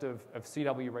concept of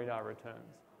CW radar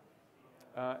returns.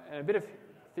 And a bit of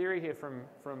theory here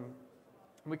from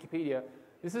Wikipedia.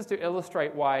 This is to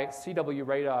illustrate why CW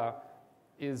radar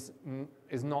is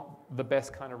not the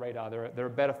best kind of radar. There are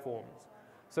better forms.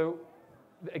 So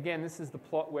again, this is the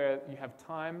plot where you have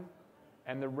time,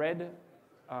 and the red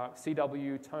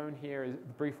CW tone here,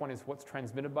 the brief one, is what's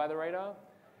transmitted by the radar,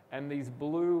 and these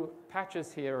blue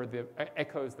patches here are the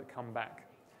echoes that come back.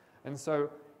 And so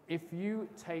if you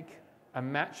take a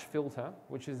match filter,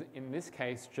 which is in this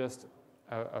case just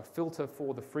a filter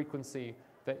for the frequency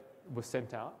that was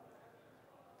sent out,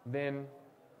 then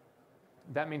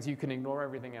that means you can ignore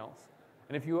everything else.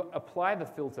 And if you apply the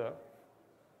filter,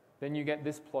 then you get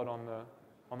this plot on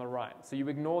the right. So you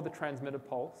ignore the transmitted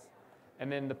pulse,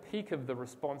 and then the peak of the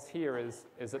response here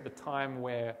is at the time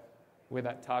where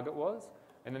that target was,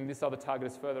 and then this other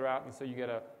target is further out, and so you get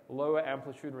a lower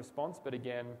amplitude response, but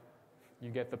again, you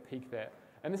get the peak there.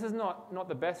 And this is not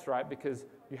the best, right, because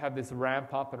you have this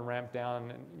ramp up and ramp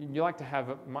down, and you like to have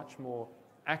a much more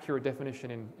accurate definition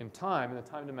in time, in the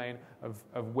time domain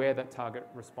of where that target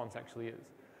response actually is.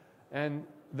 And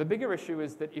the bigger issue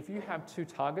is that if you have two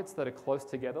targets that are close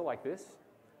together like this,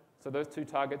 so those two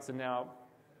targets are now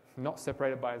not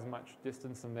separated by as much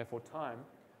distance and therefore time,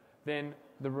 then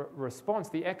the response,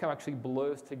 the echo, actually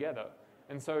blurs together.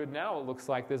 And so now it looks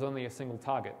like there's only a single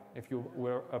target if you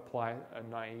were to apply a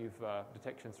naive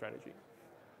detection strategy.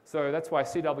 So that's why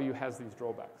CW has these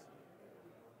drawbacks.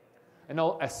 And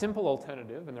a simple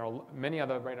alternative, and there are many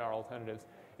other radar alternatives,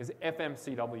 is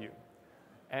FMCW.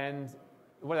 And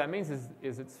what that means is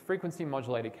it's frequency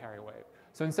modulated carrier wave.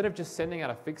 So instead of just sending out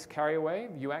a fixed carrier wave,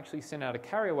 you actually send out a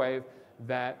carrier wave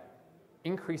that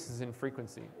increases in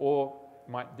frequency or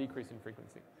might decrease in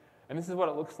frequency. And this is what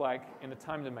it looks like in the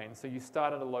time domain. So you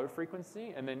start at a low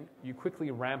frequency, and then you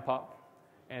quickly ramp up.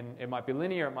 And it might be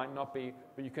linear, it might not be,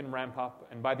 but you can ramp up.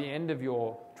 And by the end of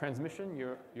your transmission,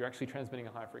 you're actually transmitting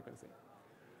a high frequency.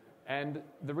 And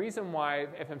the reason why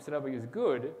FMCW is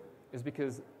good is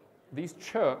because these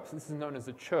chirps, this is known as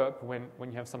a chirp when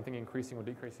you have something increasing or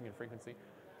decreasing in frequency,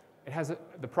 it has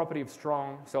the property of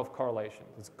strong self-correlation.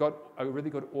 It's got a really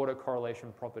good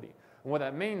autocorrelation property. And what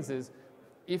that means is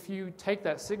if you take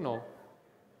that signal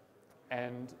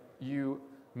and you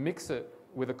mix it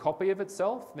with a copy of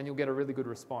itself, then you'll get a really good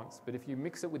response. But if you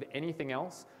mix it with anything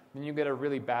else, then you get a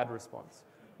really bad response,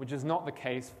 which is not the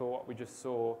case for what we just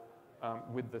saw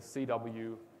with the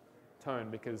CW tone,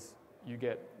 because you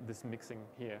get this mixing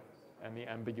here and the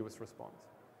ambiguous response.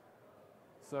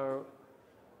 So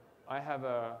I have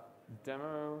a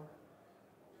demo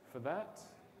for that.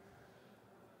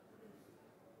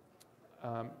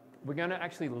 We're going to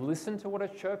actually listen to what a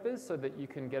chirp is so that you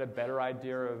can get a better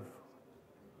idea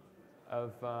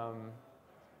of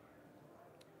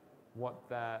what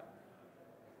that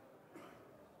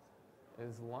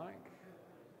is like.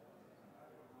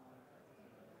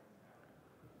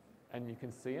 And you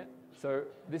can see it. So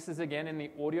this is, again, in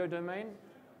the audio domain.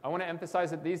 I want to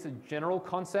emphasize that these are general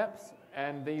concepts,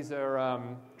 and these are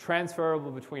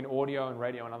transferable between audio and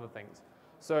radio and other things.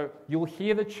 So you'll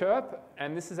hear the chirp,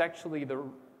 and this is actually the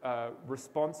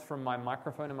response from my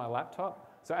microphone in my laptop.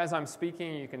 So as I'm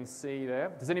speaking, you can see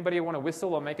there. Does anybody want to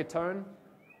whistle or make a tone?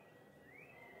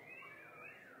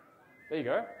 There you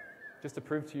go. Just to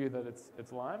prove to you that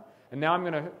it's live. And now I'm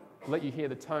going to let you hear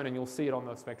the tone, and you'll see it on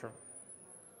the spectrum.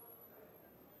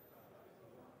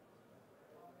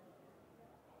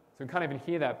 So we can't even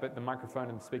hear that, but the microphone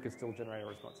and the speakers still generate a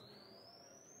response.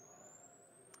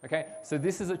 Okay, so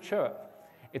this is a chirp.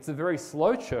 It's a very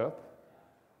slow chirp,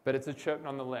 but it's a chirp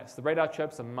nonetheless. The radar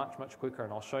chirps are much, much quicker,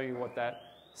 and I'll show you what that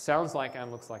sounds like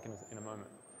and looks like in a moment.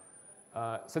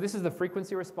 So this is the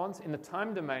frequency response. In the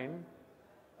time domain,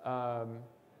 a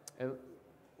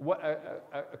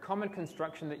common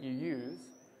construction that you use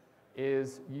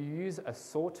is you use a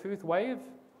sawtooth wave.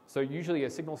 So usually a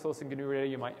signal source in GNU Radio,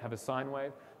 you might have a sine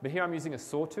wave. But here I'm using a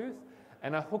sawtooth,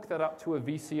 and I hook that up to a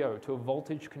VCO, to a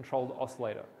voltage-controlled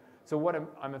oscillator. So what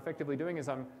I'm effectively doing is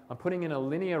I'm putting in a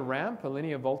linear ramp, a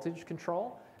linear voltage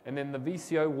control, And then the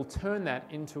VCO will turn that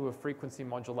into a frequency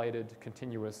modulated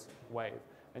continuous wave.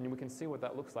 And we can see what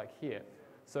that looks like here.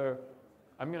 So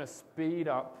I'm going to speed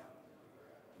up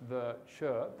the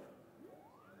chirp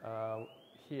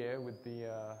here with the,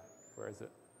 where is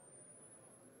it?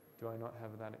 Do I not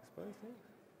have that exposed here?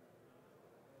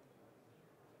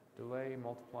 Delay,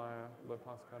 multiplier, low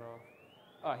pass cutoff.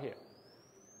 Ah, here.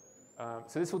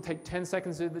 So this will take 10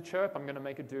 seconds to do the chirp. I'm going to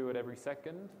make it do it every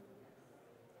second.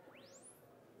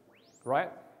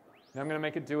 Right? Now I'm going to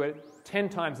make it do it 10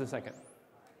 times a second.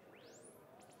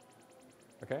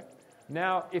 Okay?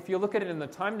 Now, if you look at it in the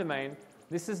time domain,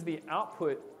 this is the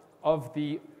output of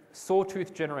the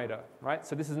sawtooth generator, right?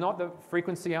 So this is not the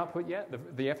frequency output yet,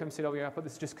 the FMCW output.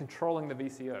 This is just controlling the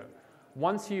VCO.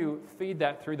 Once you feed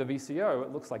that through the VCO,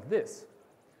 it looks like this.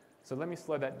 So let me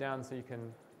slow that down so you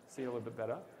can see it a little bit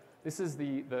better. This is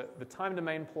the time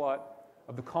domain plot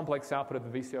of the complex output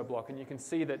of the VCO block, and you can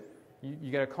see that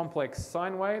you get a complex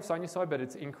sine wave, sinusoid, but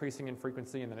it's increasing in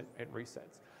frequency and then it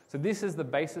resets. So this is the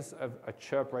basis of a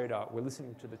chirp radar. We're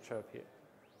listening to the chirp here.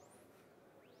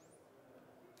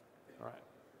 All right.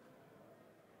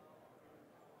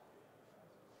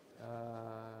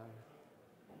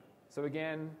 So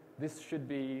again, this should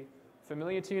be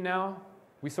familiar to you now.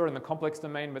 We saw it in the complex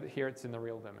domain, but here it's in the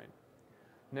real domain.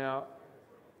 Now,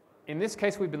 in this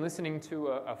case, we've been listening to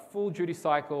a full duty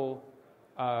cycle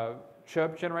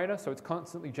chirp generator, so it's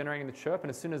constantly generating the chirp, and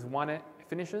as soon as one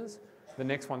finishes, the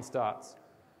next one starts.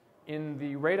 In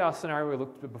the radar scenario we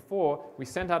looked at before, we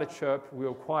sent out a chirp, we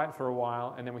were quiet for a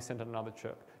while, and then we sent out another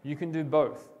chirp. You can do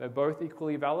both. They're both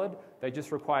equally valid. They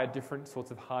just require different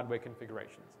sorts of hardware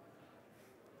configurations.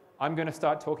 I'm going to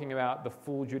start talking about the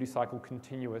full duty cycle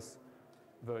continuous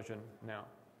version now.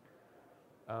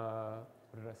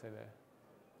 What did I say there?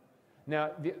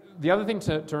 Now, the other thing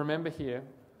to remember here,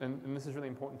 and this is really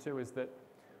important too, is that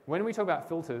when we talk about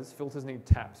filters, filters need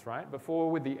taps, right?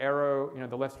 Before with the Aero,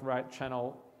 the left-right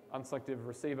channel unselective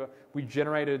receiver, we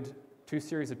generated two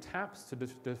series of taps to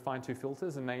define two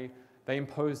filters, and they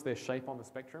impose their shape on the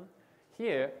spectrum.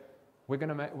 Here,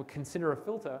 we'll consider a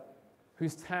filter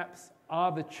whose taps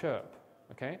are the chirp,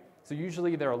 okay? So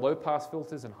usually there are low-pass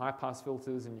filters and high-pass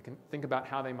filters, and you can think about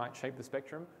how they might shape the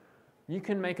spectrum. You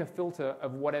can make a filter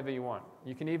of whatever you want.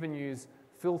 You can even use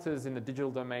filters in the digital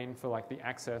domain for like the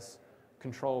access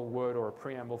control word or a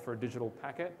preamble for a digital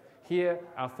packet. Here,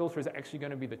 our filter is actually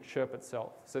going to be the chirp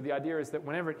itself. So the idea is that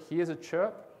whenever it hears a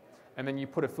chirp, and then you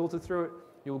put a filter through it,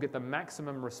 you'll get the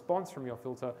maximum response from your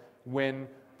filter when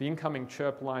the incoming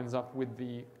chirp lines up with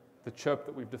the chirp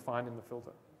that we've defined in the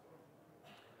filter.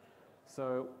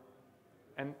 So,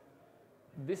 and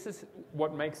this is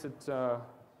what makes it, I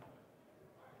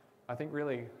think,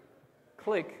 really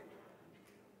click.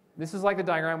 This is like the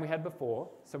diagram we had before.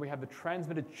 So we have the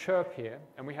transmitted chirp here,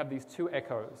 and we have these two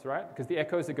echoes, right? Because the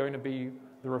echoes are going to be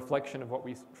the reflection of what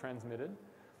we transmitted.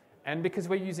 And because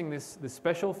we're using this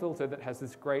special filter that has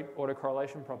this great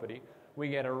autocorrelation property, we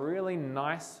get a really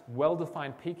nice,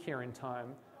 well-defined peak here in time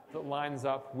that lines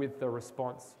up with the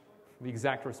response, the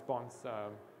exact response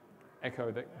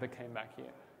echo that came back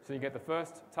here. So you get the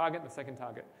first target and the second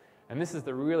target. And this is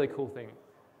the really cool thing.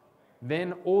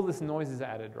 Then all this noise is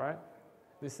added, right?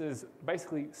 This is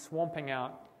basically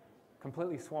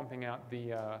completely swamping out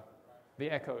the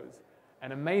echoes.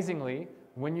 And amazingly,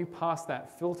 when you pass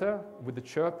that filter with the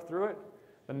chirp through it,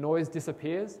 the noise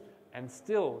disappears, and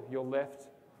still you're left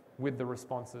with the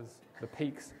responses, the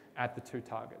peaks at the two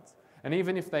targets. And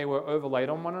even if they were overlaid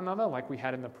on one another, like we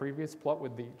had in the previous plot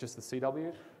with just the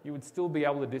CW, you would still be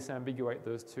able to disambiguate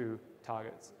those two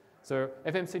targets. So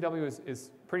FMCW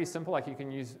is pretty simple. Like you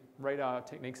can use radar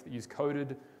techniques that use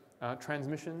coded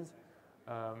transmissions,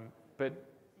 but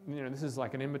this is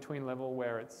like an in-between level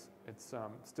where it's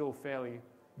still fairly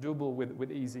doable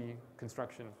with easy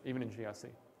construction, even in GRC.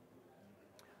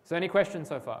 So any questions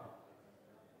so far?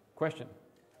 Question?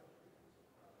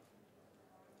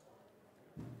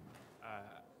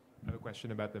 I have a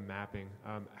question about the mapping.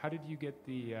 How did you get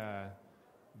the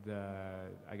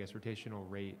I guess rotational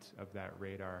rate of that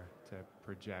radar to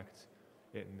project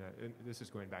it this is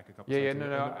going back a couple seconds.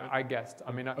 No, I guessed.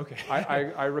 I mean, okay.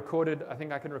 I recorded, I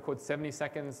think I can record 70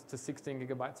 seconds to 16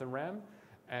 gigabytes of RAM,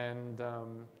 and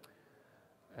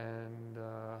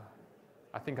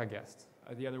I think I guessed.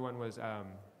 The other one was,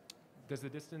 does the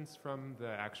distance from the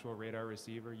actual radar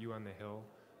receiver, you on the hill,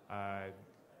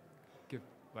 give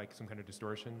like some kind of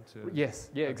distortion to? Yes,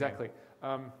 yeah, okay. Exactly.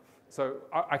 So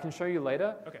I can show you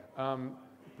later. Okay.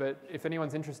 But if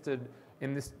anyone's interested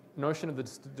in this notion of the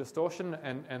distortion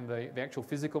and the actual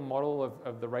physical model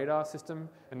of the radar system,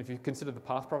 and if you consider the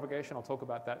path propagation, I'll talk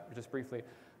about that just briefly.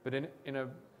 But in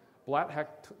Black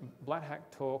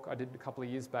Hack talk I did a couple of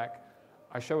years back,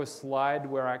 I show a slide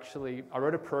where I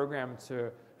wrote a program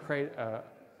to create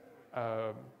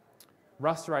a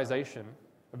rasterization,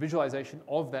 a visualization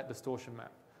of that distortion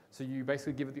map. So you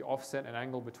basically give it the offset and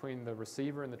angle between the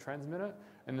receiver and the transmitter,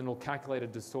 and then it'll calculate a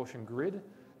distortion grid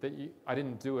that I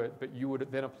didn't do it, but you would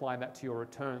then apply that to your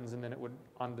returns, and then it would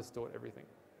undistort everything.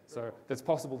 So that's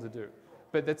possible to do.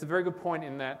 But that's a very good point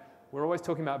in that we're always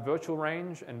talking about virtual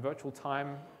range and virtual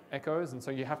time echoes, and so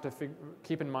you have to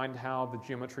keep in mind how the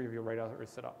geometry of your radar is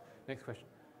set up. Next question.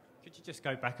 Could you just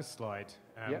go back a slide?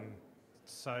 Yep.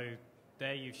 So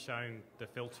there you've shown the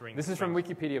filtering. This is from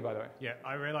Wikipedia, by the way. Yeah,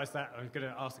 I realised that. I was going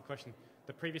to ask the question.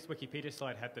 The previous Wikipedia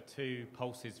slide had the two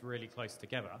pulses really close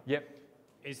together. Yep.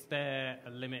 Is there a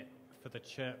limit for the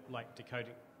chirp, like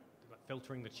decoding, like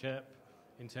filtering the chirp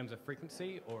in terms of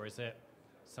frequency, or is it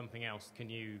something else? Can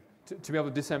you... To be able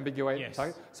to disambiguate yes. the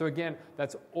target? So again,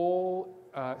 that's all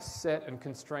set and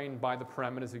constrained by the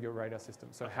parameters of your radar system.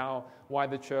 So how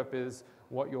wide the chirp is,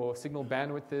 what your signal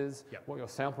bandwidth is, yep. what your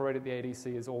sample rate at the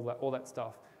ADC is, all that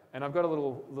stuff. And I've got a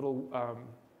little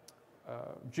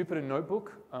Jupyter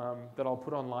notebook that I'll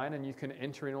put online, and you can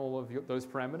enter in all of those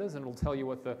parameters, and it'll tell you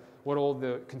what all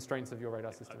the constraints of your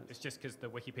radar system is. It's just because the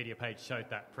Wikipedia page showed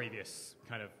that previous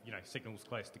kind of signals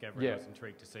close together. Yeah. And I was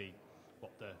intrigued to see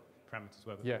what the parameters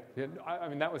were. Yeah. I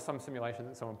mean that was some simulation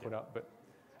that someone put up, but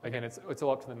again, it's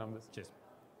all up to the numbers. Cheers.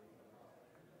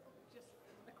 Just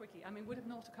a quickie. I mean, would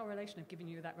an autocorrelation have given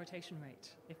you that rotation rate?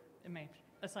 If it may,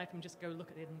 aside from just go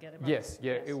look at it and get it right? Yes.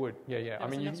 It would. Yeah. I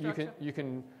mean, you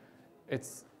can.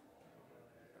 It's,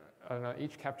 I don't know,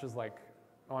 each capture's like,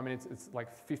 it's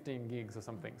like 15 gigs or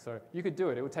something. So you could do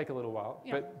it. It would take a little while.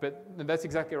 Yeah. But that's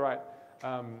exactly right.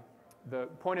 The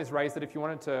point is raised that if you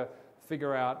wanted to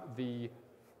figure out the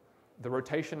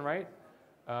rotation rate,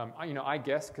 I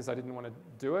guess because I didn't want to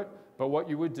do it, but what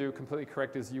you would do, completely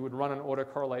correct, is you would run an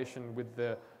autocorrelation with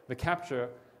the capture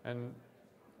and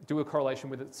do a correlation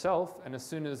with itself, and as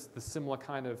soon as the similar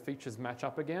kind of features match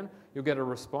up again, you'll get a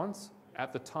response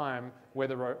at the time where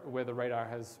the radar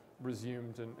has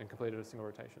resumed and completed a single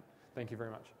rotation. Thank you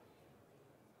very much.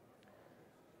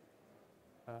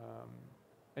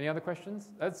 Any other questions?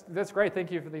 That's great.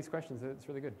 Thank you for these questions. It's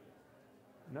really good.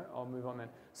 No, I'll move on then.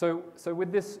 So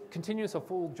with this continuous or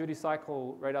full duty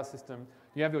cycle radar system,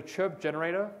 you have your chirp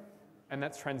generator, and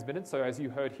that's transmitted. So as you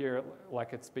heard here,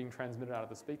 like it's being transmitted out of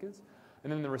the speakers.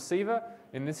 And then the receiver,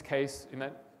 in this case, in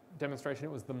that demonstration,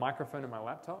 it was the microphone in my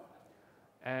laptop.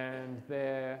 And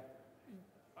there,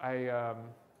 I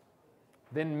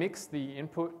then mix the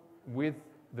input with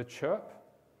the chirp,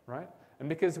 right? And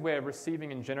because we're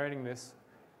receiving and generating this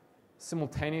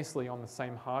simultaneously on the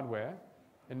same hardware,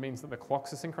 it means that the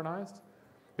clocks are synchronized.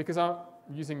 Because I'm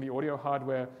using the audio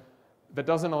hardware, that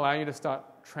doesn't allow you to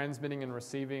start transmitting and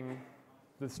receiving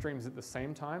the streams at the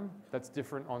same time. That's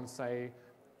different on, say,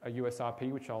 a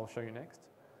USRP, which I'll show you next.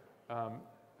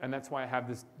 And that's why I have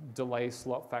this delay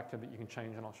slot factor that you can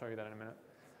change, and I'll show you that in a minute.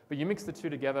 But you mix the two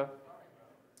together,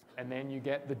 and then you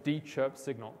get the D-chirp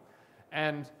signal.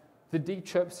 And the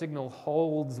D-chirp signal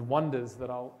holds wonders that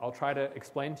I'll try to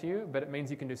explain to you, but it means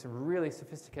you can do some really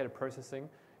sophisticated processing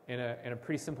in a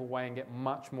pretty simple way and get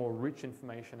much more rich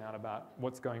information out about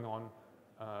what's going on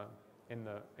in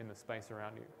the space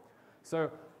around you.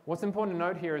 So what's important to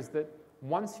note here is that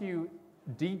once you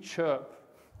de-chirp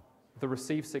the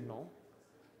receive signal,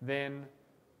 then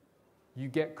you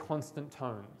get constant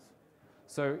tones.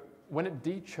 So when it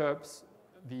de-chirps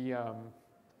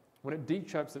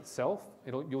itself,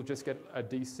 you'll just get a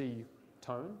DC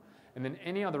tone, and then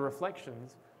any other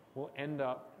reflections will end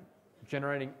up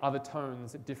generating other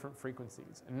tones at different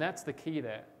frequencies. And that's the key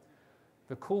there.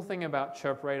 The cool thing about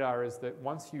chirp radar is that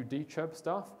once you de-chirp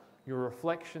stuff, your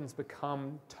reflections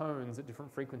become tones at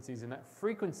different frequencies, and that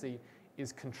frequency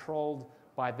is controlled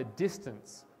by the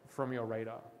distance from your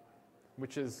radar,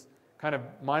 which is kind of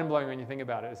mind-blowing when you think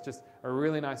about it. It's just a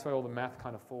really nice way all the math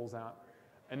kind of falls out.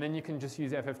 And then you can just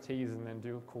use FFTs and then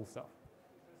do cool stuff.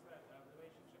 Does that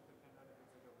relationship depend on if it's like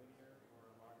a linear or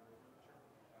a logarithmic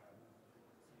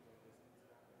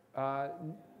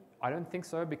chirp? I don't think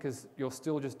so, because you're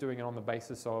still just doing it on the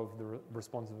basis of the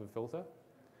response of a filter.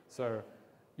 So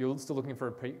you're still looking for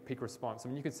a peak response. I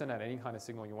mean, you could send out any kind of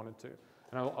signal you wanted to.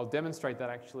 And I'll demonstrate that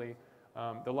actually.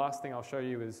 The last thing I'll show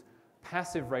you is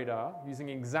passive radar using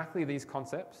exactly these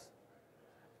concepts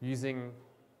using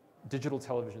digital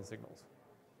television signals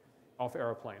off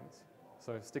aeroplanes.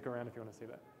 So stick around if you want to see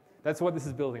that. That's what this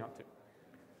is building up to.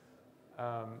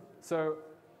 So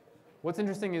what's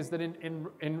interesting is that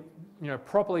in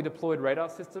properly deployed radar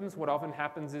systems, what often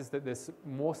happens is that there's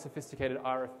more sophisticated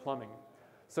RF plumbing.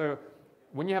 So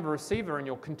when you have a receiver and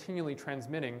you're continually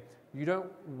transmitting, you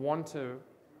don't want to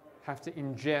have to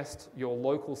ingest your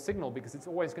local signal because it's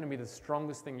always going to be the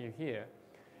strongest thing you hear.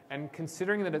 And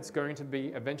considering that it's going to be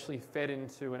eventually fed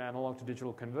into an analog to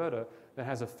digital converter that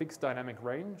has a fixed dynamic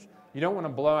range, you don't want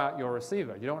to blow out your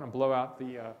receiver. You don't want to blow out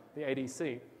the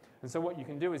ADC. And so what you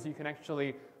can do is you can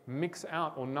actually mix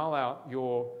out or null out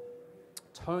your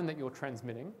tone that you're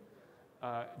transmitting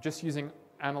just using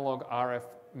analog RF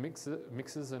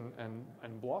mixers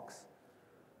and blocks,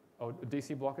 or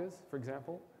DC blockers, for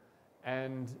example.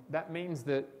 And that means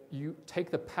that you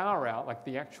take the power out, like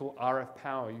the actual RF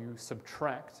power, you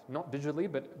subtract, not digitally,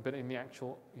 but in the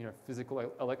actual physical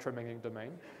electromagnetic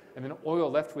domain. And then all you're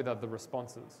left with are the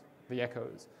responses, the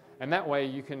echoes. And that way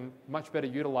you can much better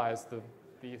utilize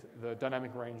the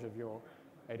dynamic range of your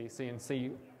ADC and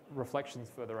see reflections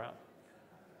further out.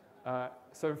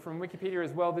 So from Wikipedia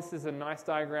as well, this is a nice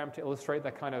diagram to illustrate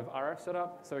that kind of RF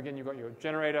setup. So again, you've got your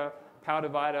generator, power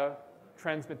divider,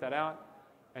 transmit that out,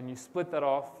 and you split that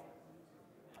off,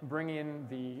 bring in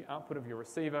the output of your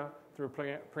receiver through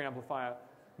a preamplifier,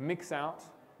 mix out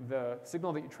the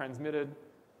signal that you transmitted,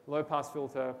 low pass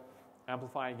filter,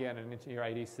 amplify again and into your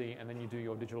ADC, and then you do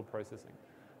your digital processing.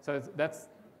 So that's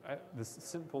this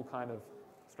simple kind of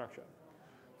structure.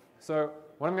 So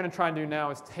what I'm going to try and do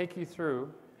now is take you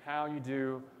through how you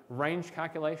do range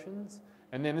calculations,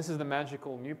 and then this is the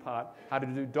magical new part, how to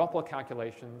do Doppler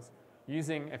calculations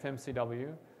using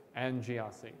FMCW and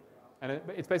GRC. And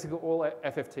it's basically all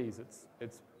FFTs.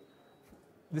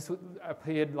 This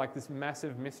appeared like this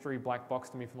massive mystery black box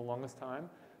to me for the longest time.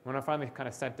 When I finally kind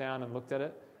of sat down and looked at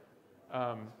it,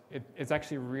 it's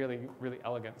actually really, really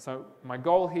elegant. So my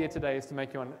goal here today is to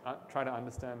make you try to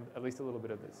understand at least a little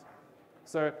bit of this.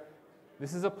 So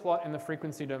this is a plot in the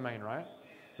frequency domain, right?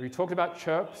 We talked about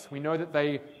chirps. We know that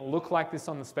they look like this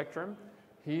on the spectrum.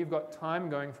 Here you've got time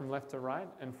going from left to right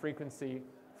and frequency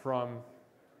from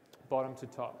bottom to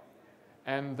top.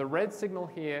 And the red signal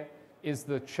here is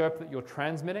the chirp that you're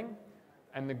transmitting,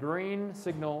 and the green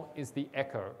signal is the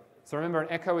echo. So remember, an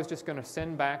echo is just going to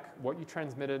send back what you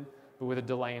transmitted, but with a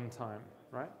delay in time,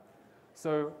 right?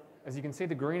 So as you can see,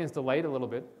 the green is delayed a little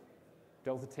bit,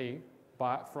 delta t,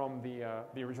 from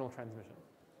the original transmission.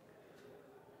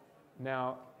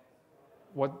 Now,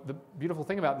 what the beautiful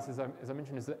thing about this is, as I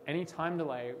mentioned, is that any time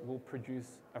delay will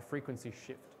produce a frequency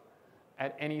shift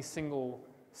at any single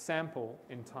sample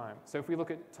in time. So if we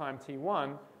look at time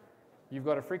t1, you've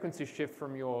got a frequency shift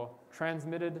from your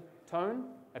transmitted tone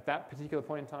at that particular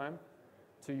point in time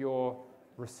to your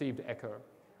received echo.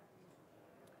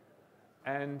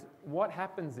 And what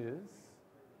happens is,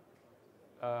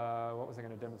 what was I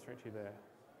going to demonstrate to you there?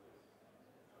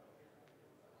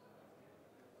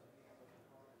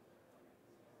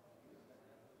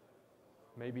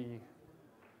 Maybe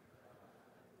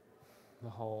the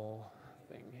whole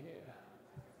thing here.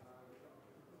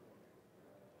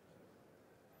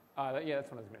 Yeah, that's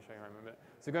what I was going to show you. I remember.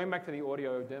 So going back to the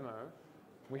audio demo,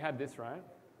 we had this, right?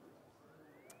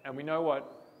 And we know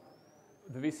what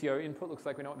the VCO input looks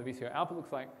like. We know what the VCO output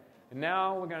looks like. And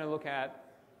now we're going to look at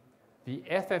the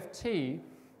FFT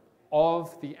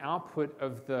of the output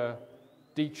of the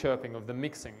de-chirping, of the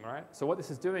mixing, right? So what this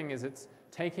is doing is it's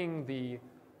taking the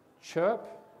chirp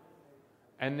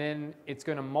and then it's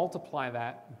going to multiply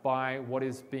that by what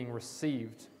is being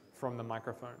received from the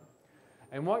microphone.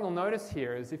 And what you'll notice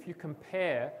here is if you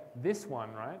compare this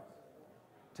one, right,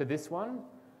 to this one,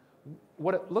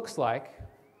 what it looks like,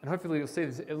 and hopefully you'll see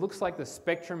this, it looks like the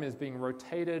spectrum is being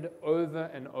rotated over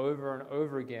and over and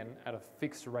over again at a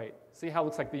fixed rate. See how it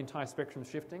looks like the entire spectrum is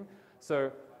shifting?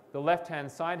 So the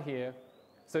left-hand side here,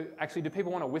 so actually do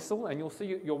people want to whistle? And you'll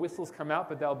see your whistles come out,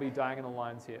 but there'll be diagonal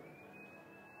lines here.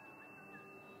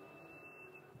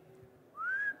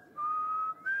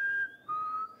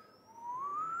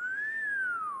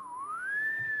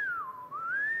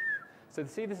 So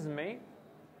see, this is me.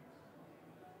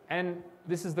 And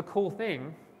this is the cool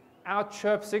thing. Our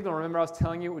chirp signal, remember I was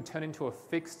telling you it would turn into a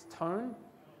fixed tone?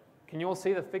 Can you all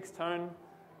see the fixed tone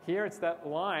here? It's that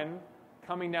line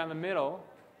coming down the middle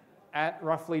at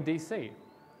roughly DC,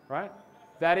 right?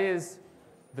 That is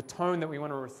the tone that we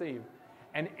want to receive.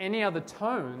 And any other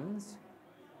tones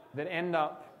that end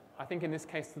up, I think in this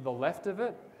case to the left of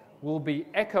it, will be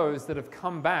echoes that have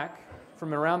come back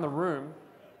from around the room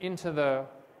into the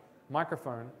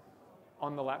microphone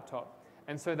on the laptop.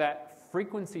 And so that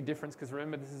frequency difference, because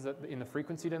remember this is in the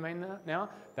frequency domain now,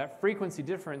 that frequency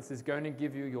difference is going to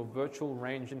give you your virtual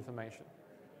range information,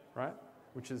 right?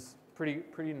 Which is pretty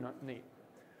neat.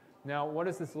 Now, what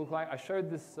does this look like? I showed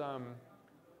this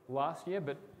last year,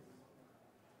 but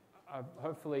I've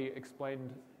hopefully explained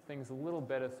things a little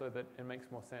better so that it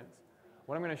makes more sense.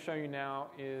 what I'm going to show you now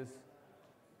is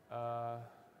the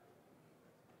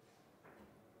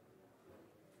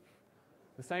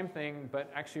same thing,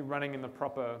 but actually running in the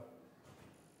proper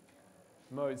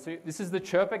mode. So this is the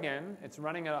chirp again. It's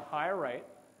running at a higher rate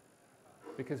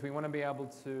because we want to be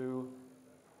able to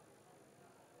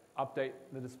update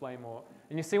the display more.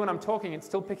 And you see when I'm talking, it's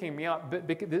still picking me up, but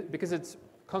because it's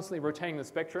constantly rotating the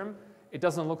spectrum, it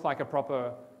doesn't look like a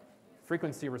proper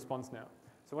frequency response now.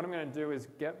 So what I'm going to do is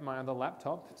get my other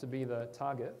laptop to be the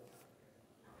target.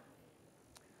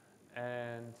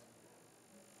 And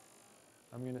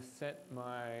I'm going to set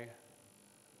my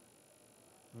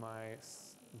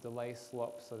delay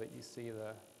slop so that you see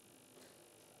the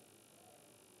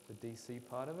DC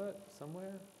part of it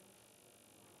somewhere.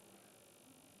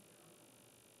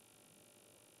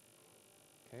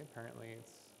 Okay, apparently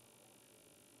it's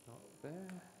not there.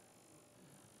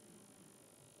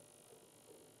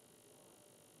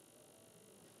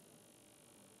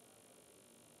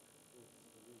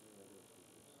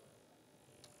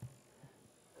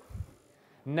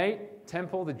 Nate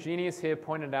Temple, the genius here,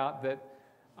 pointed out that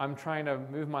I'm trying to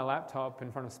move my laptop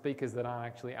in front of speakers that aren't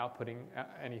actually outputting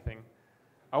anything.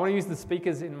 I want to use the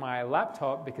speakers in my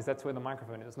laptop because that's where the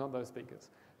microphone is, not those speakers.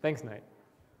 Thanks, Nate.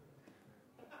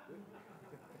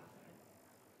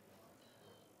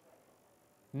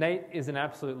 Nate is an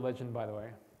absolute legend, by the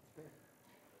way.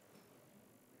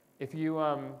 If you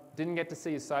didn't get to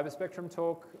see his Cyberspectrum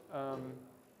talk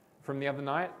from the other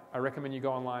night, I recommend you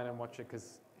go online and watch it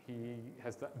because he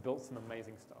has built some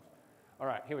amazing stuff. All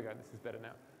right, here we go. This is better now.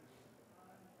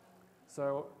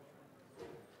 So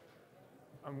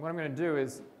what I'm going to do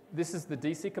is, this is the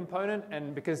DC component,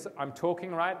 and because I'm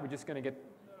talking right, we're just going to get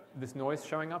this noise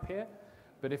showing up here.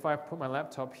 But if I put my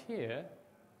laptop here,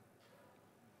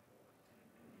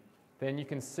 then you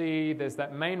can see there's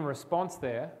that main response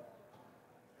there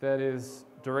that is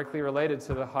directly related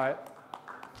to the height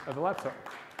of the laptop.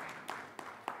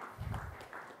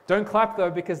 Don't clap,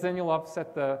 though, because then you'll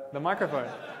upset the microphone.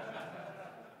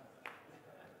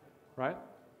 Right?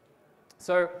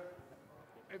 So,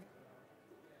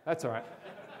 that's all right.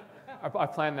 I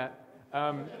planned that.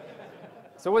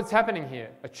 So what's happening here?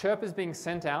 A chirp is being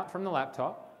sent out from the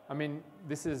laptop. I mean,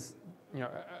 this is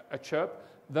a chirp.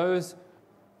 Those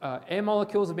air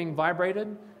molecules are being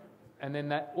vibrated, and then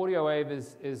that audio wave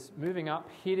is moving up,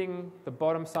 hitting the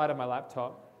bottom side of my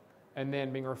laptop, and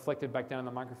then being reflected back down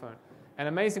the microphone. And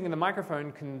amazingly, the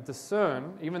microphone can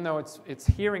discern, even though it's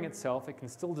hearing itself, it can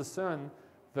still discern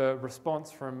the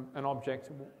response from an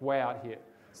object way out here.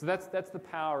 So that's the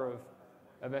power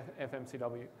of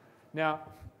FMCW. Now,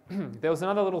 there was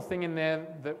another little thing in there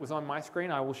that was on my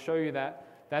screen. I will show you that.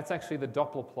 That's actually the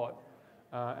Doppler plot.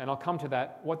 And I'll come to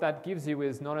that. What that gives you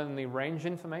is not only range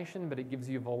information, but it gives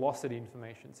you velocity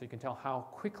information. So you can tell how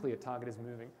quickly a target is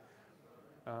moving.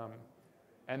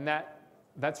 And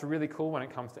that's really cool when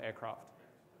it comes to aircraft.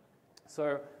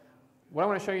 So what I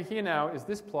want to show you here now is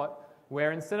this plot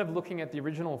where instead of looking at the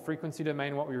original frequency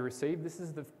domain, what we received, this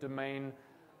is the domain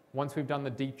once we've done the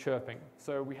de-chirping.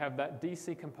 So we have that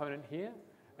DC component here,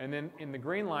 and then in the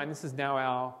green line, this is now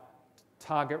our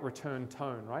target return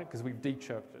tone, right? Because we've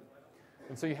de-chirped it.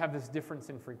 And so you have this difference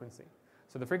in frequency.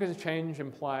 So the frequency change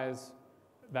implies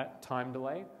that time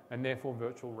delay, and therefore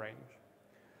virtual range.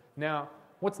 Now,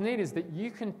 what's neat is that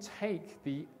you can take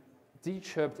the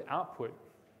de-chirped output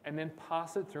and then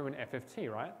pass it through an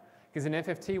FFT, right? Because an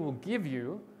FFT will give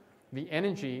you the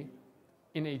energy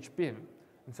in each bin.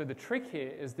 And so the trick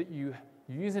here is that you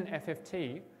use an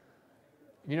FFT.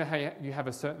 You know how you have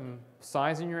a certain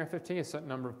size in your FFT, a certain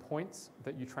number of points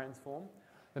that you transform?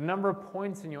 The number of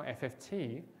points in your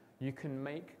FFT, you can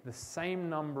make the same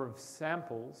number of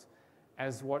samples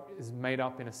as what is made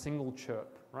up in a single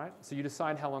chirp, right? So you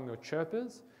decide how long your chirp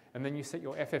is, and then you set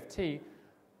your FFT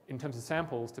in terms of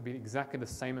samples to be exactly the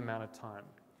same amount of time.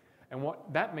 And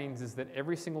what that means is that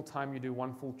every single time you do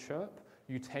one full chirp,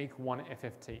 you take one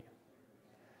FFT.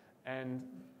 And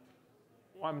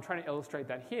I'm trying to illustrate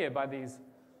that here by these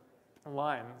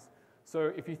lines.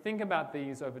 So if you think about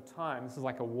these over time, this is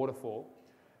like a waterfall.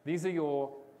 These are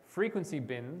your frequency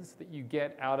bins that you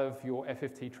get out of your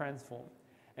FFT transform.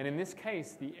 And in this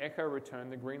case, the echo return,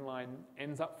 the green line,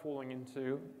 ends up falling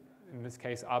into, in this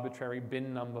case, arbitrary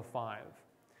bin number 5.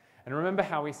 And remember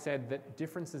how we said that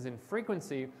differences in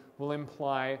frequency will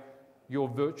imply your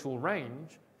virtual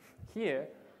range? Here,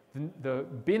 the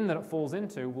bin that it falls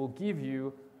into will give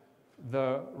you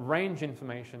the range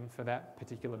information for that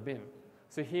particular bin.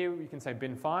 So here we can say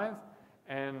bin 5,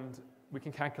 and we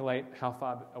can calculate how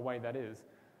far away that is.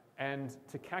 And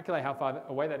to calculate how far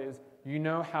away that is, you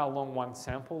know how long one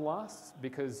sample lasts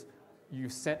because you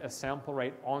set a sample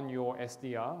rate on your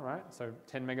SDR, right? So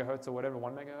 10 megahertz or whatever,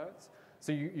 1 megahertz.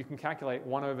 So you can calculate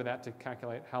 1 over that to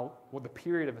calculate what the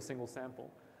period of a single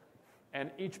sample.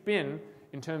 And each bin,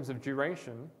 in terms of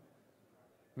duration,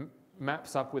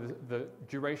 maps up with the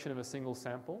duration of a single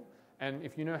sample. And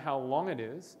if you know how long it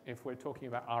is, if we're talking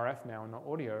about RF now and not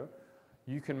audio,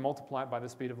 you can multiply it by the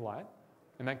speed of light,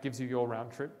 and that gives you your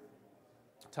round trip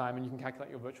time, and you can calculate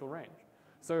your virtual range.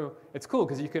 So it's cool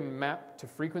because you can map to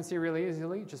frequency really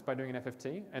easily just by doing an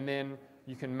FFT, and then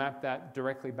you can map that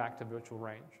directly back to virtual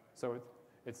range. So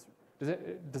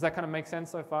does that kind of make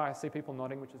sense so far? I see people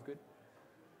nodding, which is good.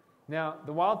 Now,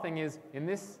 the wild thing is, in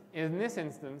this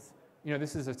instance,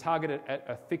 this is a target at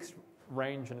a fixed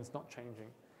range and it's not changing.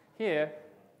 Here,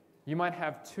 you might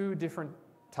have two different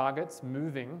targets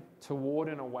moving toward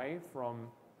and away from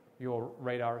your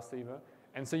radar receiver,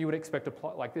 and so you would expect a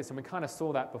plot like this, and we kind of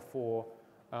saw that before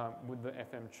with the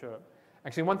FM chirp.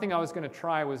 Actually, one thing I was going to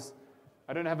try was,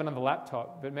 I don't have another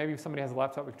laptop, but maybe if somebody has a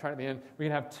laptop, we can try it at the end. We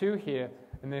can have two here,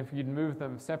 and then if you'd move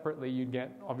them separately, you'd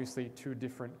get obviously two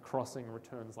different crossing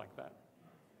returns like that.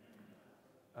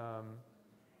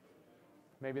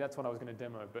 Maybe that's what I was going to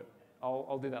demo, but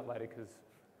I'll do that later because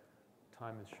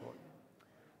time is short.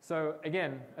 So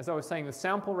again, as I was saying, the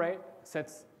sample rate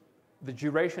sets the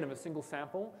duration of a single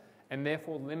sample and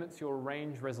therefore limits your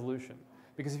range resolution.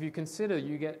 Because if you consider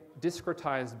you get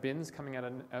discretized bins coming out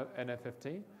of an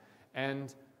FFT,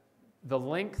 and the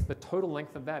total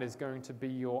length of that is going to be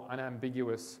your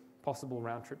unambiguous possible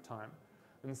round trip time.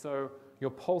 And so your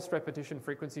pulse repetition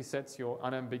frequency sets your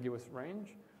unambiguous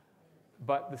range,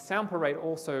 but the sample rate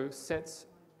also sets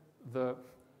the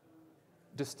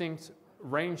distinct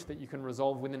range that you can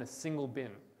resolve within a single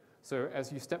bin. So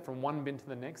as you step from one bin to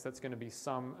the next, that's going to be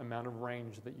some amount of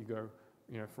range that you go,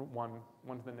 from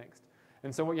one to the next.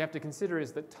 And so what you have to consider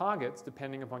is that targets,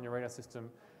 depending upon your radar system,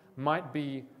 might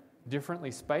be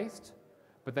differently spaced,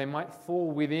 but they might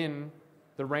fall within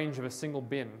the range of a single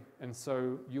bin. And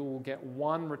so you'll get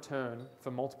one return for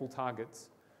multiple targets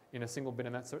in a single bin,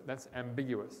 and that's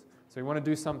ambiguous. So you want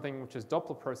to do something which is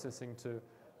Doppler processing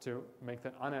to make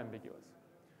that unambiguous.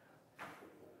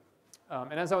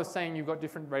 And as I was saying, you've got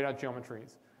different radar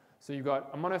geometries. So you've got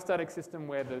a monostatic system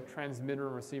where the transmitter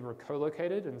and receiver are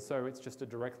co-located, and so it's just a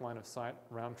direct line of sight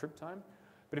round trip time.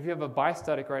 But if you have a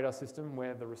bistatic radar system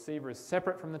where the receiver is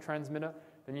separate from the transmitter,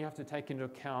 then you have to take into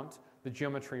account the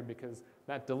geometry because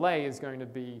that delay is going to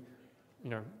be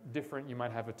different. You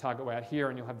might have a target way out here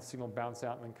and you'll have the signal bounce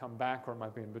out and then come back, or it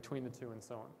might be in between the two and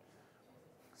so on.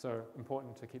 So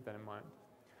important to keep that in mind.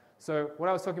 So what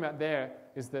I was talking about there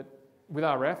is that with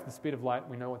RF, the speed of light,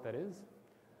 we know what that is.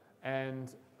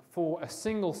 And for a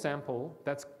single sample,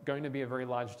 that's going to be a very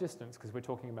large distance because we're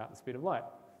talking about the speed of light,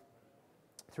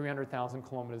 300,000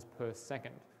 kilometers per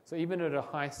second. So even at a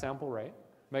high sample rate,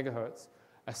 megahertz,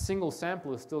 a single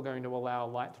sample is still going to allow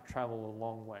light to travel a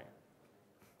long way,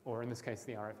 or in this case,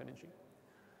 the RF energy.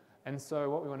 And so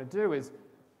what we want to do is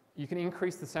you can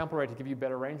increase the sample rate to give you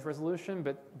better range resolution,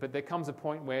 but there comes a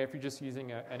point where if you're just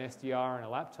using an SDR and a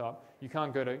laptop, you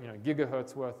can't go to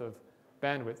gigahertz worth of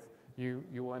bandwidth. You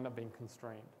will end up being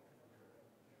constrained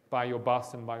by your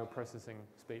bus and by your processing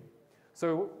speed.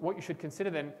 So what you should consider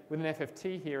then with an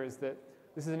FFT here is that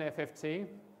this is an FFT,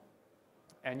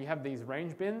 and you have these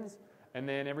range bins, and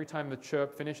then every time the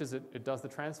chirp finishes, it does the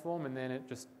transform, and then it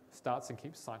just starts and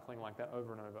keeps cycling like that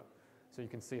over and over. So you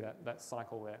can see that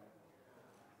cycle there.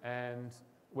 And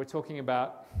we're talking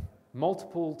about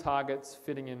multiple targets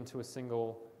fitting into a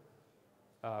single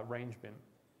range bin.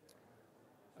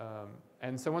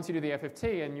 And so once you do the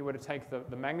FFT and you were to take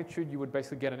the magnitude, you would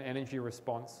basically get an energy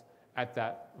response at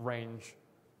that range.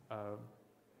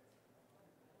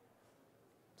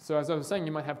 So as I was saying,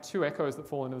 you might have two echoes that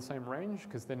fall into the same range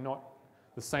because they're not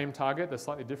the same target, they're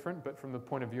slightly different, but from the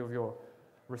point of view of your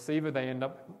receiver, they end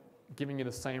up giving you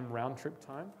the same round trip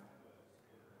time.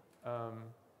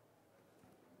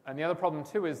 And the other problem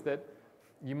too is that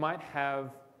you might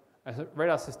have a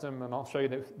radar system, and I'll show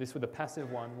you this with a passive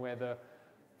one, where the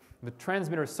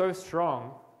transmitter is so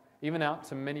strong, even out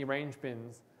to many range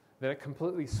bins, that it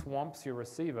completely swamps your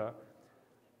receiver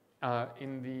if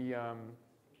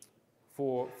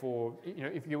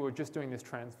you were just doing this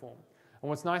transform. And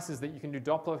what's nice is that you can do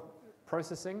Doppler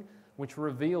processing, which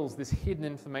reveals this hidden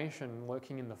information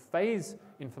lurking in the phase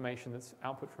information that's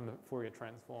output from the Fourier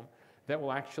transform that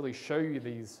will actually show you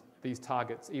these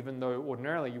targets, even though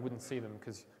ordinarily you wouldn't see them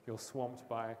because you're swamped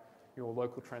by your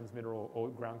local transmitter or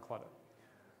ground clutter.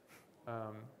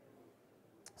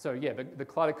 So yeah, the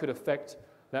clutter could affect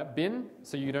that bin,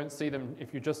 so you don't see them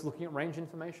if you're just looking at range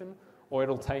information, or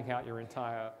it'll take out your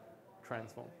entire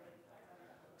transform.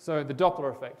 So the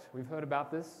Doppler effect, we've heard about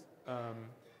this.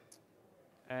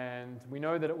 And we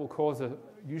know that it will cause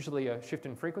usually a shift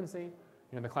in frequency.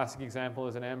 You know, the classic example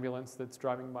is an ambulance that's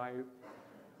driving by you.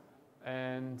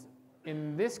 And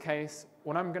in this case,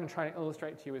 what I'm going to try to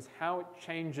illustrate to you is how it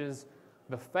changes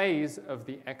the phase of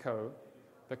the echo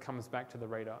that comes back to the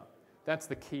radar. That's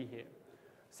the key here.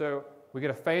 So we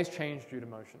get a phase change due to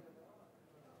motion.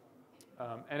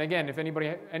 And again, if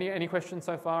anybody, any questions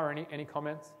so far, or any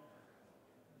comments?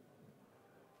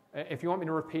 If you want me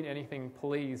to repeat anything,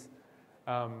 please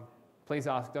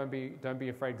ask. Don't be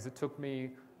afraid, because it took me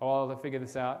a while to figure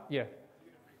this out. Yeah.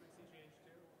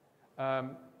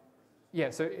 Yeah.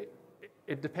 So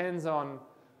it depends on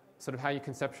sort of how you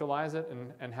conceptualize it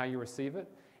and how you receive it.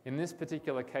 In this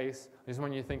particular case, I just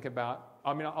want you to think about.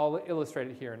 I mean, I'll illustrate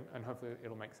it here, and hopefully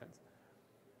it'll make sense.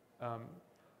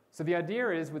 So the idea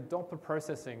is with Doppler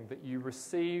processing that you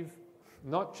receive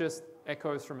not just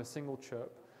echoes from a single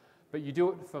chirp, but you do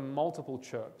it for multiple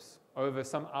chirps over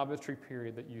some arbitrary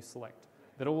period that you select.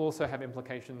 That will also have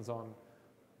implications on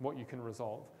what you can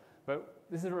resolve. But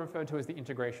this is referred to as the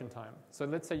integration time. So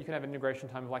let's say you can have an integration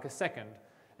time of like a second,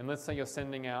 and let's say you're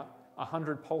sending out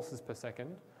 100 pulses per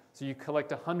second. So you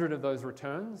collect 100 of those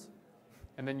returns,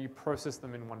 and then you process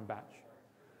them in one batch.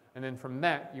 And then from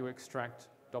that, you extract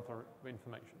Doppler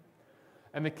information.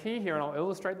 And the key here, and I'll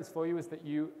illustrate this for you, is that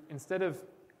you, instead of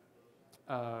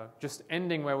just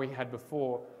ending where we had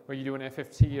before, where you do an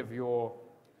FFT of your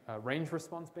range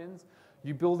response bins,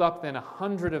 you build up then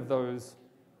 100 of those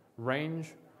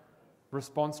range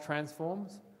response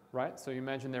transforms, right? So you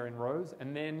imagine they're in rows,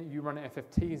 and then you run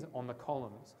FFTs on the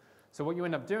columns. So what you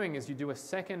end up doing is you do a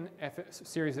second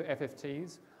series of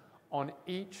FFTs on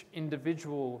each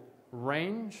individual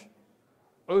range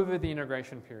over the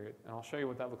integration period. And I'll show you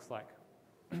what that looks like.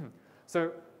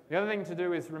 So the other thing to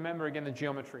do is remember again the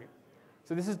geometry.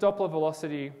 So this is Doppler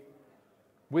velocity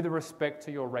with respect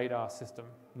to your radar system,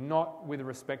 not with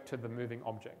respect to the moving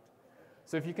object.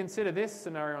 So if you consider this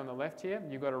scenario on the left here,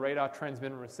 you've got a radar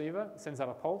transmitter and receiver, it sends out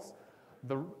a pulse.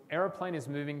 The aeroplane is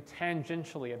moving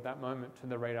tangentially at that moment to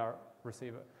the radar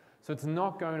receiver. So it's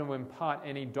not going to impart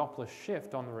any Doppler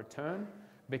shift on the return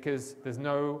because there's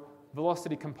no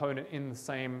velocity component in the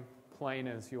same plane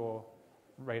as your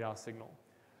radar signal.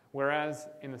 Whereas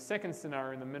in the second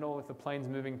scenario in the middle, if the plane's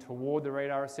moving toward the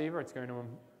radar receiver, it's going to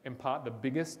impart the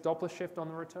biggest Doppler shift on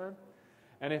the return.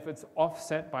 And if it's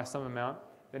offset by some amount,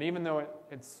 then even though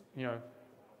it's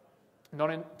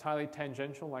not entirely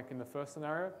tangential like in the first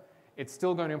scenario, it's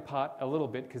still going to impart a little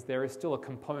bit because there is still a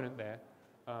component there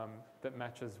that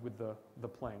matches with the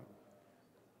plane.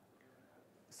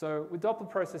 So with Doppler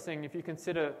processing, if you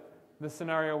consider the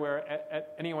scenario where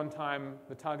at any one time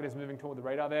the target is moving toward the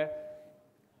radar there,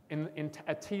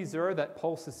 at T0 that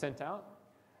pulse is sent out.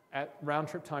 At round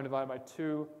trip time divided by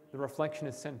 2, the reflection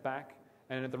is sent back,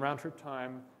 and at the round trip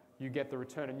time you get the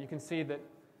return. And you can see that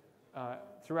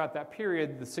throughout that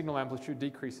period the signal amplitude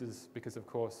decreases because of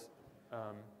course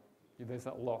there's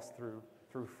that loss through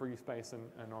free space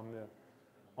and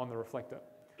on the reflector.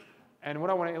 And what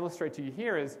I want to illustrate to you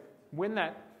here is when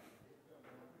that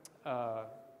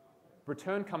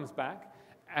return comes back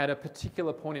at a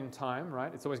particular point in time, right?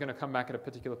 It's always going to come back at a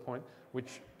particular point,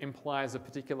 which implies a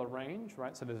particular range,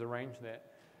 right? So there's a range there.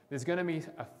 There's going to be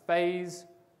a phase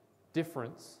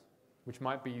difference, which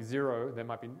might be 0. There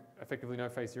might be effectively no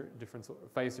phase difference or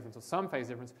some phase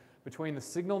difference between the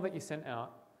signal that you sent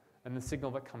out and the signal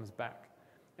that comes back.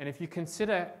 And if you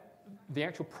consider the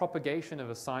actual propagation of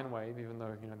a sine wave, even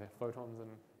though they're photons and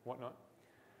whatnot,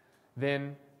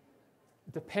 then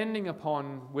depending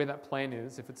upon where that plane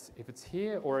is, if it's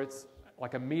here or it's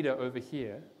like a meter over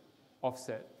here,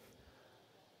 offset,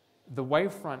 the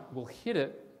wavefront will hit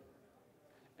it,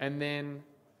 and then,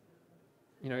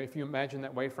 if you imagine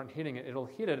that wavefront hitting it, it'll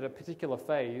hit it at a particular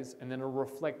phase, and then it'll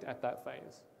reflect at that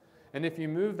phase. And if you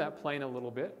move that plane a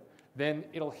little bit, then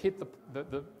it'll hit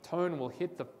the tone will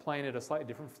hit the plane at a slightly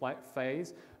different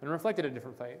phase and reflect at a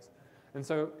different phase. And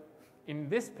so in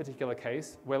this particular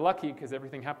case, we're lucky because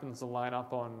everything happens to line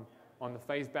up on the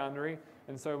phase boundary.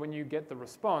 And so when you get the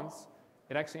response,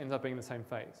 it actually ends up being the same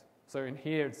phase. So in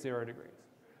here, it's 0 degrees.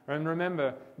 And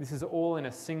remember, this is all in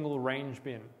a single range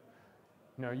bin.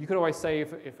 You could always say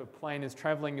if a plane is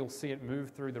traveling, you'll see it move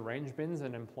through the range bins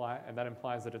and that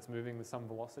implies that it's moving with some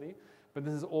velocity. But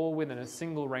this is all within a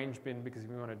single range bin because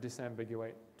we want to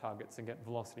disambiguate targets and get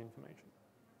velocity information.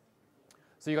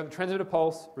 So you've got the transmitted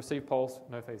pulse, received pulse,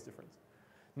 no phase difference.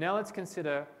 Now let's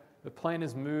consider the plane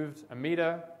has moved a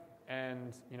meter,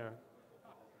 and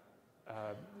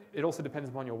it also depends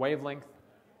upon your wavelength.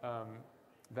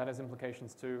 That has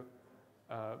implications too.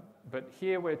 But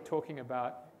here we're talking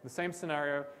about the same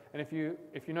scenario, and if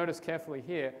you notice carefully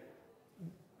here,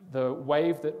 the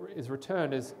wave that is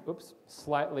returned is,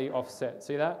 slightly offset.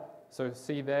 See that? So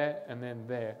see there and then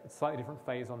there. It's slightly different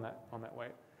phase on that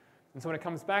wave. And so when it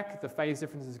comes back, the phase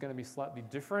difference is going to be slightly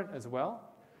different as well.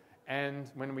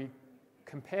 And when we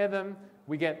compare them,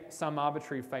 we get some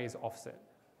arbitrary phase offset.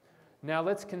 Now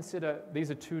let's consider,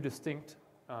 these are two distinct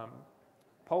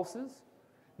pulses.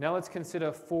 Now let's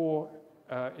consider 4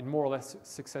 in more or less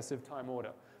successive time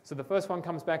order. So the first one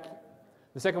comes back,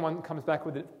 the second one comes back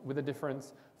with a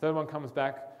difference, third one comes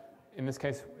back, in this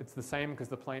case it's the same because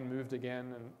the plane moved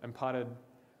again and imparted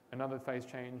another phase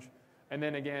change. And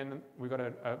then again, we've got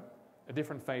a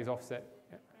different phase offset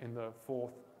in the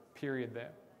 4th period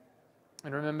there.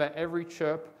 And remember, every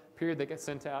chirp period that gets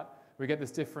sent out, we get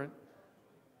this different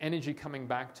energy coming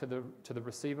back to the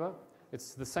receiver.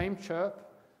 It's the same chirp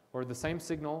or the same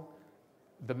signal.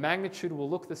 The magnitude will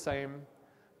look the same,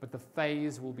 but the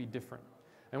phase will be different.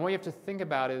 And what you have to think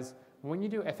about is when you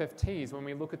do FFTs, when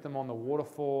we look at them on the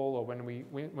waterfall or when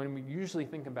we usually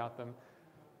think about them,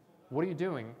 what are you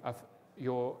doing?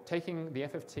 You're taking the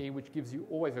FFT, which gives you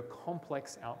always a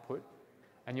complex output,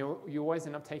 and you always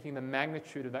end up taking the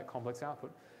magnitude of that complex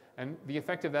output. And the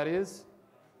effect of that is,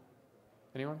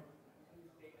 anyone?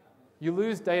 You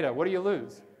lose data. What do you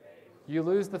lose? You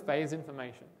lose the phase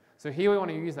information. So here we want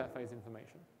to use that phase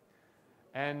information.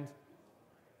 And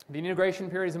the integration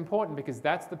period is important because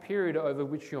that's the period over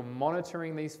which you're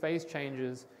monitoring these phase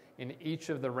changes in each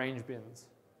of the range bins.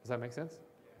 Does that make sense?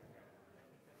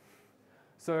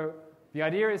 So the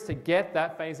idea is to get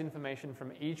that phase information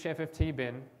from each FFT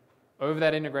bin over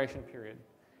that integration period.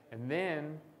 And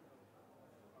then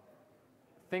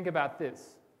think about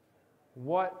this.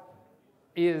 What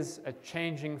is a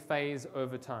changing phase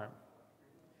over time?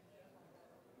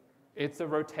 It's a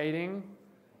rotating,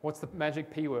 what's the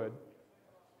magic P word?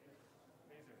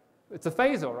 Phasor. It's a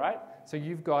phasor, right? So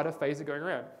you've got a phasor going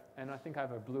around. And I think I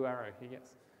have a blue arrow here,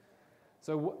 yes.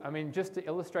 So, I mean, just to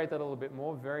illustrate that a little bit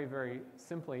more, very, very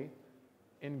simply,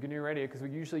 in GNU Radio, because we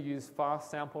usually use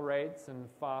fast sample rates and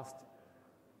fast,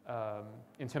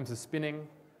 in terms of spinning,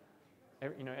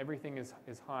 everything is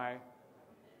high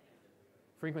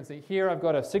frequency. Here I've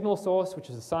got a signal source, which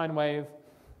is a sine wave.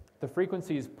 The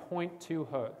frequency is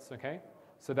 0.2 hertz, okay?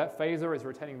 So that phasor is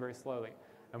rotating very slowly.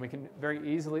 And we can very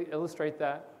easily illustrate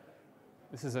that.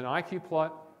 This is an IQ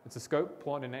plot. It's a scope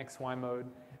plot in XY mode.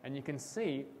 And you can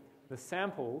see the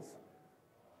samples.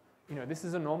 This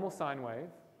is a normal sine wave,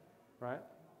 right?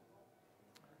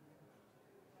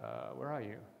 Where are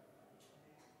you?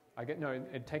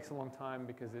 It takes a long time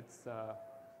because it's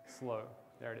slow.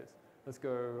 There it is. Let's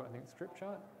go, I think, strip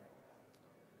chart.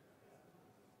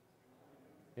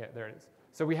 Yeah, there it is.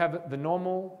 So we have the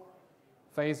normal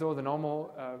phasor, the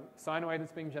normal sine wave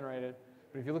that's being generated.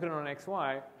 But if you look at it on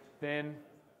XY, then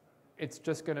it's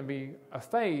just going to be a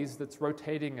phase that's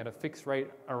rotating at a fixed rate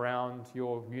around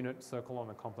your unit circle on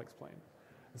the complex plane.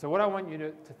 And so what I want you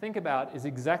to think about is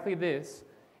exactly this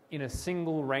in a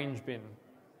single range bin.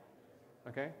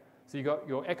 Okay? So you got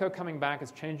your echo coming back,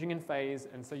 it's changing in phase,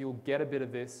 and so you'll get a bit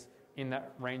of this in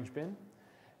that range bin.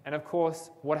 And of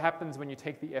course, what happens when you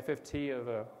take the FFT of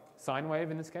a sine wave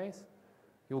in this case?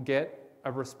 You'll get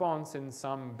a response in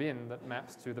some bin that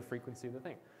maps to the frequency of the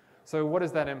thing. So what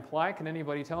does that imply? Can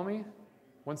anybody tell me?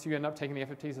 Once you end up taking the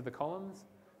FFTs of the columns,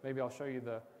 maybe I'll show you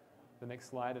the next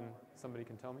slide and somebody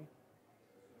can tell me.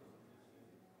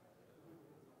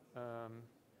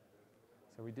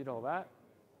 So we did all that.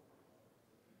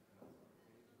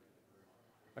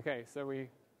 Okay, so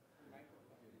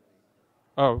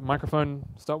microphone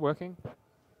stopped working.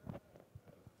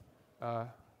 Hello?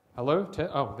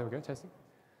 Oh, there we go, testing.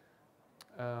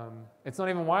 It's not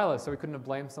even wireless, so we couldn't have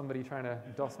blamed somebody trying to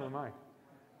DOS my mic.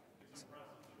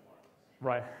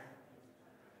 Right.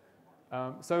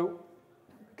 So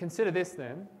consider this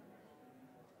then.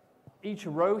 Each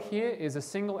row here is a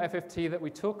single FFT that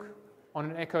we took on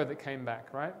an echo that came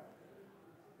back, right?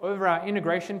 Over our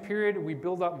integration period, we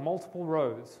build up multiple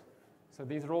rows. So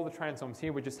these are all the transforms.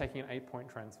 Here we're just taking an 8-point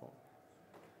transform.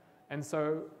 And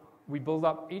so we build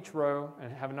up each row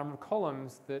and have a number of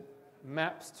columns that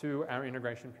maps to our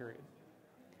integration period.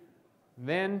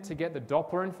 Then to get the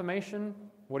Doppler information,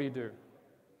 what do?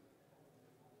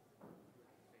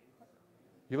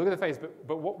 You look at the phase,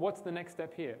 but what's the next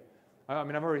step here? I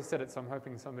mean, I've already said it, so I'm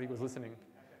hoping somebody was listening.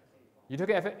 You take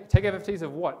FFTs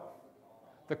of what?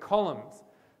 The columns.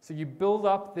 So you build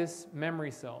up this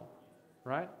memory cell,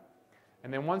 right?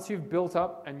 And then once you've built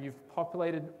up and you've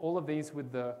populated all of these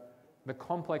with the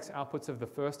complex outputs of the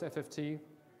first FFT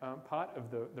part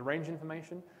of the range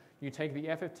information, you take the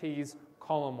FFTs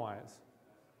column-wise,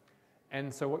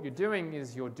 And so what you're doing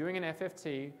is you're doing an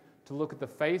FFT to look at the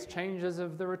phase changes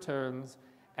of the returns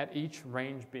at each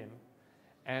range bin.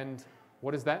 And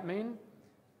what does that mean?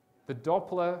 The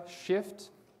Doppler shift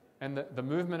and the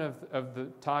movement of the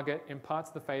target imparts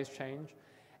the phase change,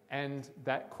 and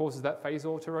that causes that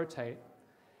phasor to rotate.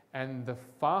 And the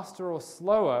faster or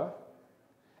slower,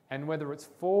 and whether it's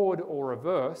forward or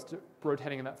reversed,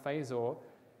 rotating in that phasor,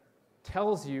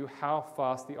 tells you how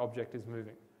fast the object is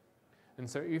moving. And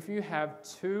so if you have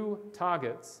two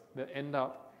targets that end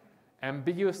up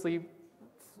ambiguously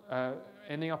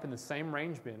ending up in the same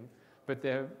range bin, but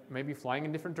they're maybe flying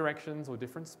in different directions or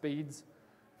different speeds,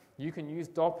 you can use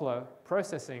Doppler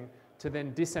processing to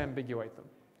then disambiguate them.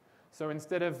 So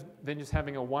instead of then just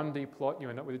having a 1D plot, you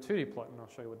end up with a 2D plot, and I'll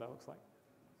show you what that looks like.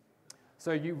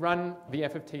 So you run the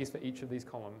FFTs for each of these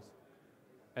columns,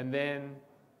 and then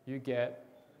you get,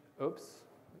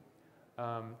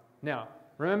 now,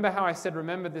 remember how I said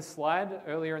remember this slide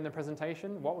earlier in the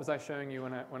presentation? What was I showing you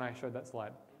when I showed that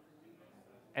slide?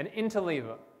 An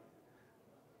interleaver.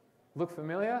 Look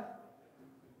familiar?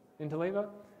 Interleaver?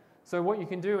 So what you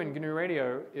can do in GNU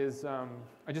Radio is,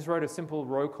 I just wrote a simple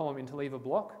row column interleaver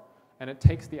block, and it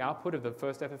takes the output of the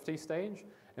first FFT stage,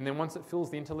 and then once it fills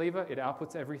the interleaver, it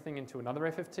outputs everything into another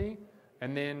FFT,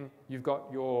 and then you've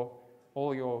got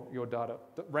all your data,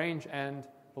 the range and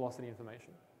velocity information.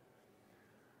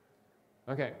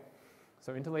 Okay,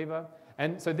 so interleaver.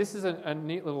 And so this is a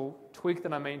neat little tweak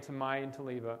that I made to my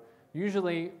interleaver.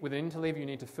 Usually with an interleaver, you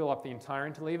need to fill up the entire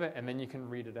interleaver, and then you can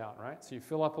read it out, right? So you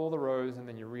fill up all the rows, and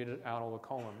then you read it out all the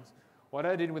columns. What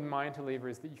I did with my interleaver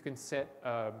is that you can set,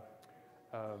 I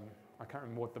can't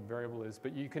remember what the variable is,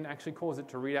 but you can actually cause it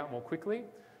to read out more quickly.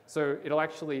 So it'll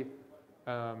actually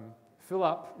fill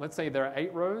up, let's say there are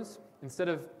 8 rows. Instead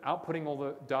of outputting all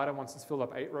the data once it's filled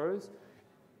up 8 rows,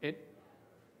 it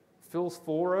fills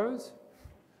 4 rows,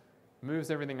 moves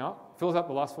everything up, fills up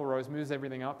the last 4 rows, moves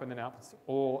everything up, and then outputs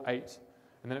all 8.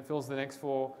 And then it fills the next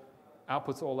 4,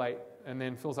 outputs all 8, and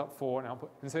then fills up 4 and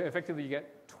output. And so effectively you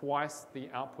get twice the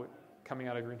output coming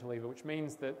out of your interleaver, which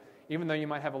means that even though you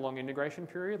might have a long integration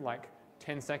period, like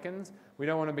 10 seconds, we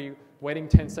don't want to be waiting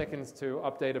 10 seconds to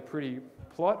update a pretty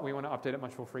plot. We want to update it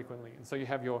much more frequently. And so you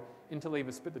have your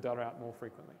interleaver spit the data out more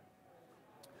frequently.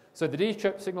 So the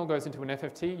D-chirp signal goes into an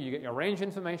FFT. You get your range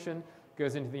information,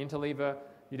 goes into the interleaver.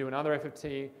 You do another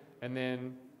FFT, and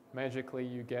then magically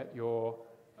you get your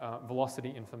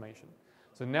velocity information.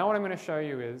 So now what I'm going to show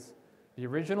you is the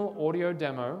original audio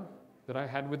demo that I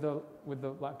had with the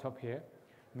laptop here.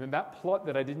 And then that plot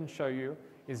that I didn't show you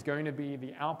is going to be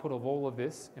the output of all of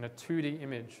this in a 2D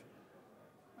image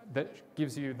that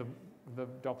gives you the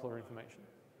Doppler information.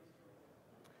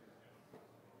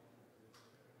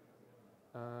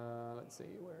 Let's see,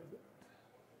 where is it?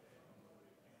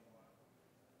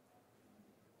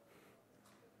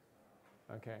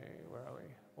 Okay, where are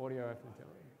we? Audio FMCW.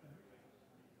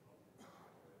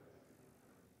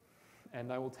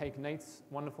 And I will take Nate's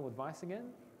wonderful advice again.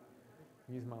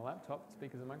 Use my laptop to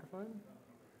speak as a microphone.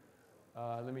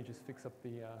 Let me just fix up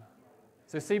the...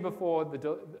 So see before,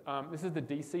 this is the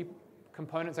DC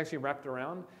component. It's actually wrapped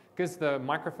around. Because the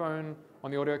microphone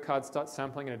on the audio card starts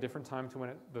sampling at a different time to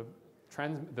when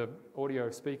the audio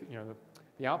speak,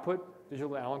 the output,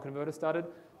 digital to analog converter started.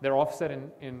 They're offset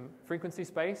in frequency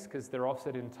space because they're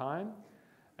offset in time.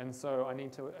 And so I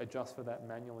need to adjust for that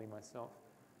manually myself.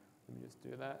 Let me just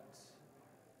do that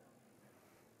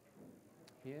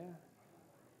here.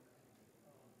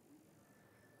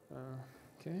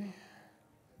 Okay.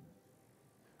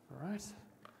 All right.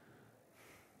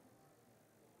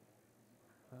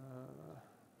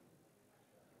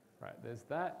 Right, there's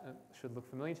that. It should look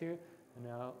familiar to you. And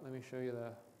now let me show you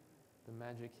the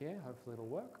magic here. Hopefully it'll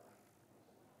work.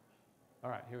 All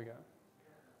right, here we go.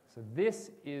 So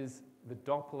this is the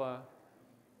Doppler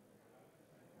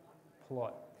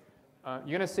plot.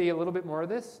 You're going to see a little bit more of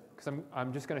this because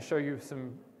I'm just going to show you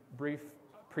some brief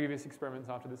previous experiments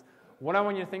after this. What I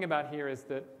want you to think about here is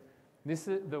that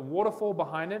the waterfall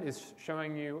behind it is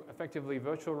showing you effectively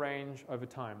virtual range over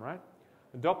time, right?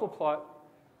 The Doppler plot,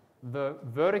 the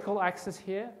vertical axis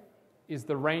here is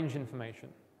the range information.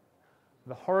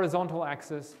 The horizontal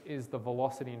axis is the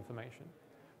velocity information.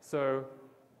 So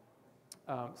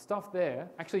stuff there,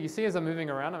 actually you see as I'm moving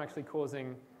around, I'm actually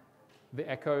causing the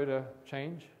echo to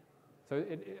change. So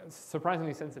it's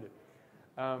surprisingly sensitive.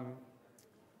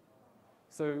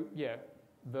 So yeah,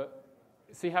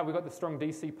 see how we've got the strong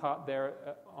DC part there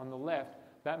on the left?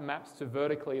 That maps to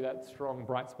vertically that strong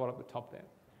bright spot at the top there.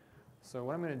 So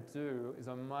what I'm going to do is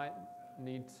I might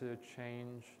need to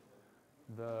change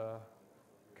the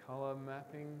color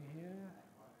mapping here.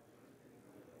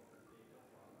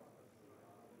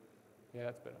 Yeah,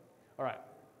 that's better. All right,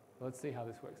 let's see how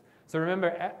this works. So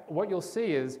remember, what you'll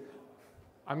see is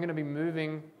I'm going to be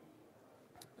moving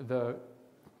the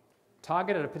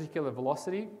target at a particular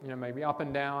velocity, maybe up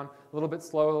and down, a little bit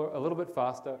slower, a little bit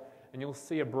faster, and you'll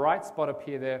see a bright spot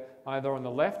appear there either on the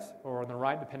left or on the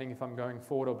right, depending if I'm going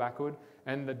forward or backward.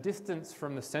 And the distance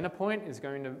from the center point is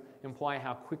going to imply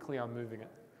how quickly I'm moving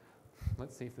it.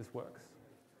 Let's see if this works.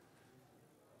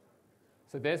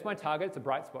 So there's my target. It's a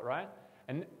bright spot, right?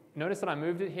 And notice that I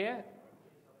moved it here,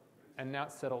 and now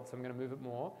it's settled, so I'm going to move it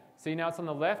more. See, now it's on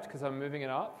the left because I'm moving it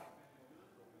up.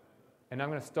 And I'm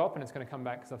going to stop, and it's going to come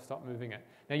back because I've stopped moving it.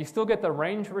 Now, you still get the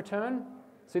range return.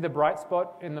 See the bright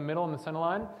spot in the middle in the center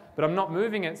line? But I'm not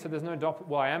moving it, so there's no Doppler.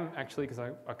 Well, I am actually, because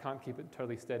I can't keep it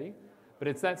totally steady. But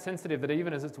it's that sensitive that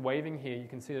even as it's waving here, you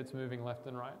can see that it's moving left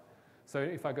and right. So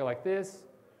if I go like this,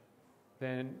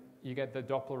 then you get the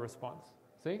Doppler response.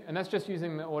 See? And that's just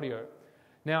using the audio.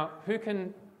 Now, who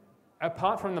can,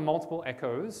 apart from the multiple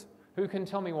echoes, who can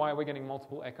tell me why we're getting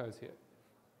multiple echoes here?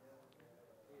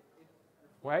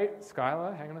 Wait,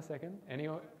 Skylar, hang on a second.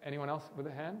 Anyone else with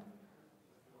a hand?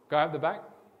 Guy up the back?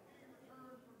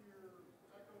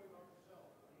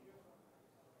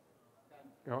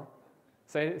 Go.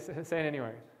 Say it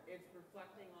anyway. It's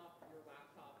reflecting off your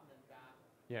laptop and then back.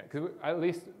 Yeah,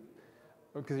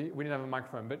 because we didn't have a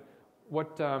microphone. But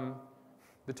what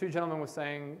the two gentlemen were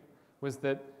saying was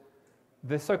that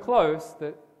they're so close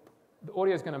that the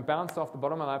audio is going to bounce off the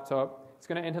bottom of my laptop. It's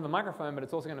going to enter the microphone, but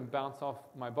it's also going to bounce off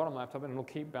my bottom laptop, and it'll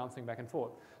keep bouncing back and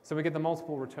forth. So we get the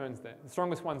multiple returns there. The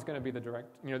strongest one's going to be the direct,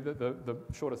 the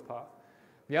shortest path.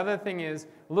 The other thing is,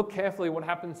 look carefully what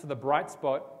happens to the bright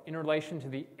spot in relation to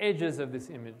the edges of this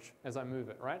image as I move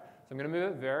it, right? So I'm going to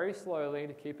move it very slowly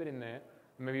to keep it in there,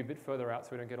 and maybe a bit further out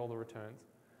so we don't get all the returns,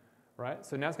 right?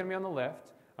 So now it's going to be on the left.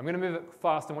 I'm going to move it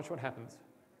fast and watch what happens.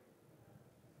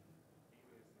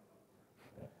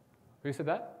 Who said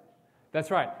that? That's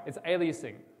right. It's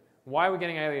aliasing. Why are we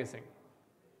getting aliasing?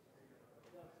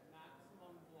 The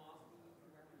maximum velocity you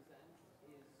can represent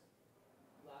is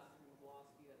less than the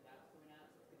velocity that that's going at,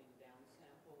 so it's getting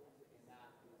downsampled, and that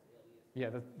is aliasing.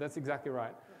 Yeah, that's exactly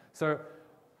right. So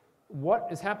what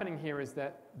is happening here is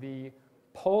that the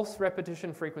pulse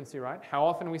repetition frequency, right, how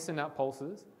often we send out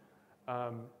pulses,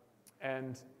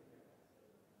 and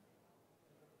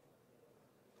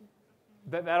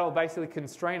that'll basically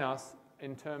constrain us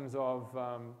in terms of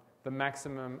the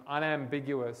maximum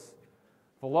unambiguous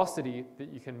velocity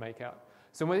that you can make out.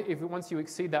 So once you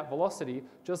exceed that velocity,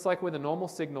 just like with a normal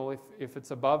signal, if it's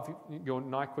above your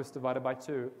Nyquist divided by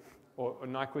 2, or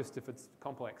Nyquist if it's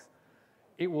complex,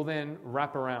 it will then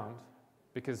wrap around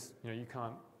because you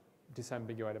can't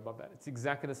disambiguate above that. It's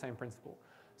exactly the same principle.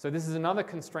 So this is another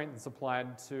constraint that's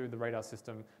applied to the radar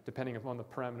system depending upon the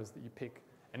parameters that you pick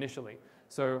initially.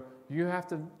 So you have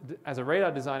to, as a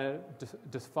radar designer,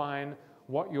 define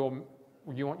what you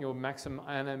want your maximum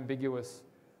unambiguous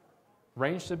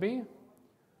range to be,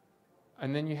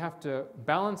 and then you have to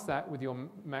balance that with your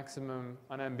maximum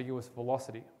unambiguous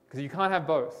velocity, because you can't have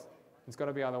both. It's got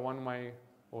to be either one way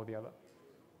or the other.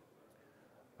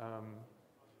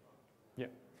 Yeah.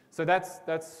 So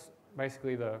that's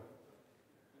basically the.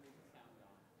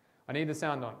 I need the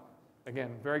sound on.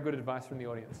 Again, very good advice from the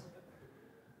audience.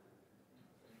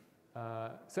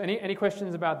 So any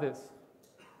questions about this?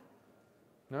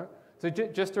 No? So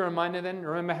just a reminder then,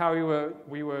 remember how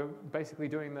we were basically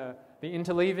doing the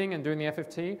interleaving and doing the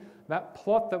FFT? That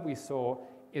plot that we saw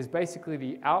is basically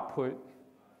the output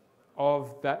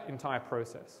of that entire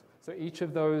process. So each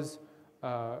of those,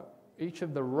 each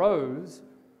of the rows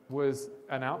was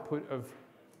an output of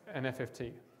an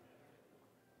FFT.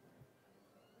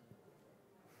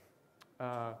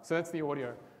 So that's the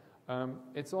audio.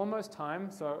 It's almost time,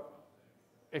 so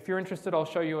if you're interested, I'll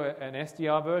show you an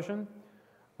SDR version.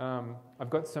 I've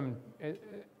got some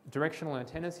directional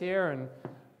antennas here, and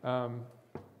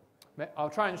I'll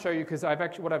try and show you because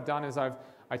what I've done is I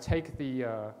take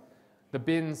the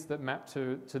bins that map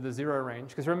to the zero range,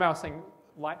 because remember I was saying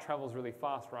light travels really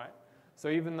fast, right? So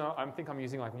even though I think I'm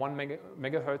using like 1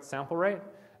 megahertz sample rate,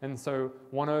 and so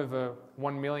 1 over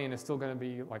 1 million is still going to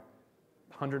be like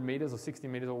 100 meters or 60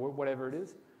 meters or whatever it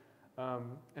is.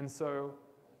 And so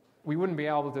we wouldn't be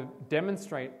able to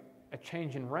demonstrate a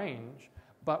change in range,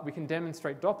 but we can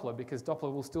demonstrate Doppler because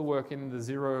Doppler will still work in the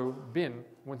zero bin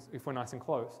if we're nice and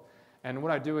close. And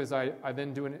what I do is I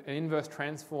then do an inverse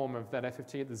transform of that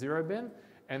FFT at the zero bin,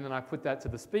 and then I put that to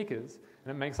the speakers,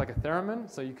 and it makes like a theremin,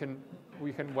 so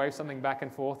we can wave something back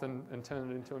and forth and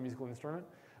turn it into a musical instrument.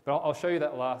 But I'll show you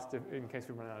that last in case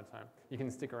we run out of time. You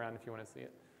can stick around if you want to see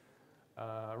it.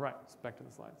 Right, back to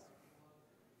the slides.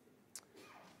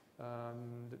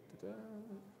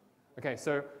 Okay,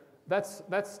 so that's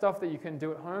stuff that you can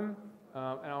do at home,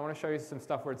 and I want to show you some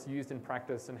stuff where it's used in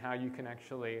practice and how you can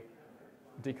actually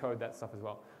decode that stuff as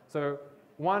well. So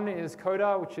one is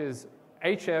CODAR, which is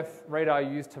HF radar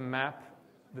used to map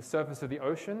the surface of the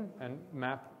ocean and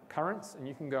map currents, and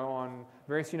you can go on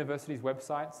various universities'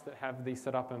 websites that have these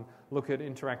set up and look at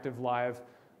interactive live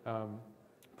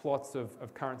plots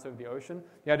of currents over the ocean.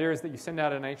 The idea is that you send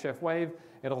out an HF wave,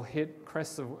 it'll hit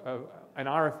crests of an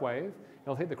RF wave,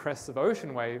 it'll hit the crests of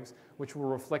ocean waves, which will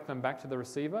reflect them back to the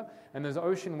receiver, and those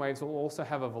ocean waves will also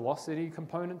have a velocity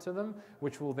component to them,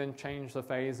 which will then change the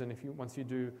phase, and once you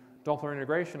do Doppler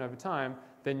integration over time,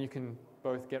 then you can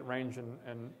both get range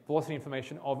and velocity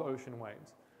information of ocean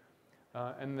waves.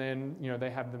 And then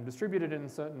they have them distributed in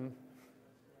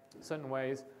certain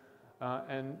ways.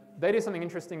 And they do something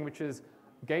interesting, which is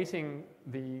gating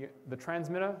the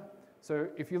transmitter. So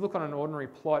if you look on an ordinary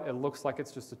plot, it looks like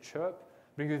it's just a chirp.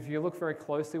 But if you look very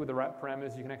closely with the right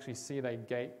parameters, you can actually see they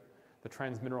gate the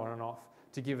transmitter on and off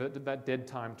to give it that dead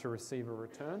time to receive a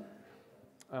return.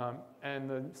 And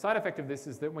the side effect of this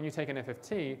is that when you take an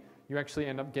FFT, you actually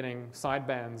end up getting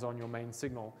sidebands on your main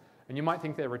signal. And you might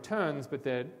think they're returns, but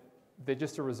they're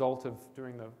just a result of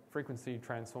doing the frequency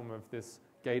transform of this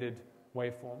gated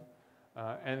waveform.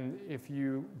 And if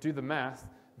you do the math,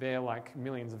 they're like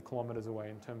millions of kilometers away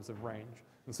in terms of range.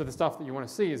 And so the stuff that you want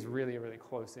to see is really, really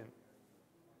close in.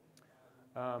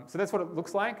 So that's what it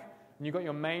looks like. And you've got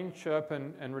your main chirp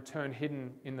and return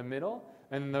hidden in the middle.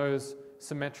 And those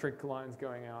symmetric lines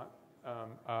going out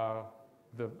are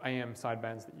the AM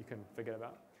sidebands that you can forget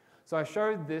about. So I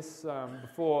showed this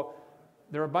before.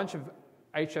 There are a bunch of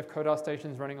HF CODAR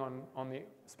stations running on the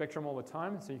spectrum all the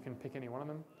time, so you can pick any one of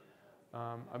them.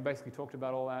 I basically talked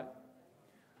about all that.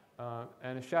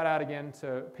 And a shout out again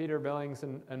to Peter Bellings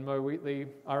and Mo Wheatley,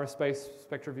 Aerospace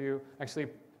SpectraView. Actually,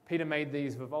 Peter made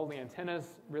these Vivaldi antennas,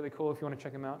 really cool if you want to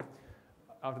check them out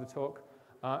after the talk.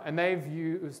 And they've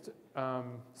used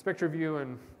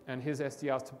SpectraView and his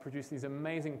SDRs to produce these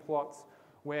amazing plots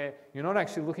where you're not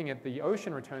actually looking at the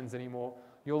ocean returns anymore,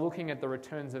 you're looking at the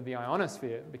returns of the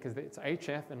ionosphere because it's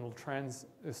HF and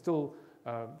it'll still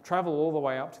travel all the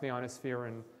way up to the ionosphere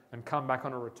and come back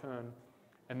on a return.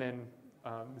 And then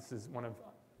this is one of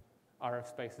RF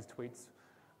Space's tweets.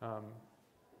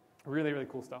 Really, really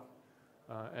cool stuff.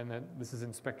 And then this is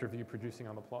in SpectraView producing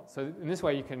on the plot. So in this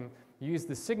way, you can use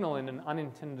the signal in an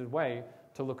unintended way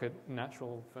to look at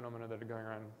natural phenomena that are going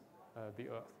around the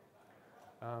Earth.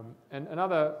 And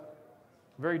another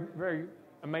very, very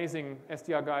amazing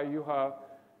SDR guy, Juha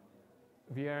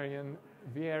Vieranen,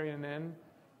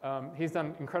 he's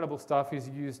done incredible stuff. He's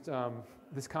used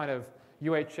this kind of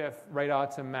UHF radar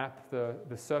to map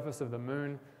the surface of the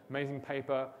moon. Amazing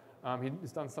paper.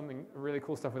 He's done something really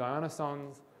cool stuff with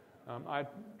ionosons. I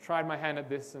tried my hand at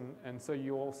this, and so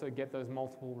you also get those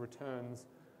multiple returns.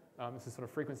 This is sort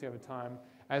of frequency over time.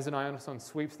 As an ionoson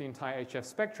sweeps the entire HF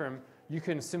spectrum, you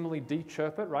can similarly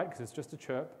de-chirp it, right, because it's just a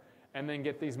chirp, and then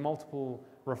get these multiple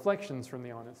reflections from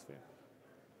the ionosphere.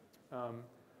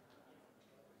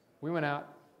 We went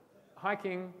out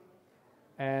hiking,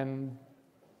 and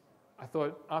I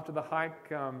thought after the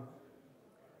hike,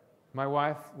 my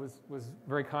wife was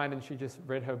very kind, and she just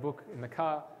read her book in the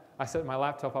car. I set my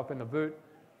laptop up in the boot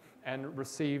and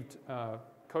received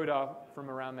CODAR from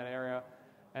around that area.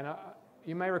 And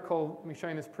you may recall me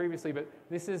showing this previously, but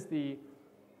this is the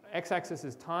x-axis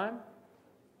is time,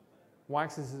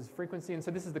 y-axis is frequency, and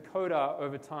so this is the CODAR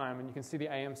over time, and you can see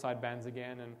the AM sidebands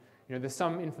again, and there's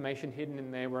some information hidden in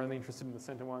there. We're only interested in the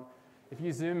center one. If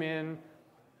you zoom in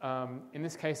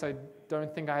this case, I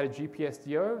don't think I had a GPS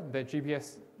DO. They're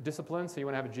GPS discipline, so you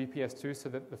want to have a GPS too so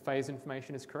that the phase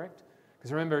information is correct.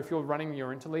 Because remember, if you're running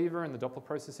your interleaver and the Doppler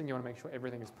processing, you want to make sure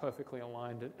everything is perfectly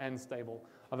aligned and stable.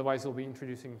 Otherwise, you'll be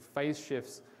introducing phase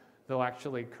shifts that will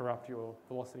actually corrupt your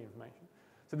velocity information.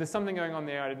 So there's something going on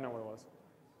there. I didn't know what it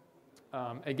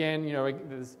was. Again,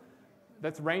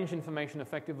 that's range information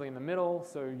effectively in the middle,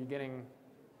 so you're getting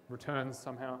returns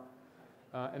somehow.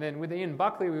 And then with Ian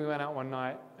Buckley, we went out one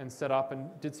night and set up and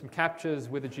did some captures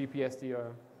with a GPS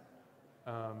DO.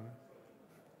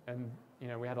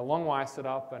 We had a long wire set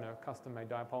up and a custom-made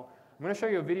dipole. I'm going to show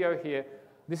you a video here.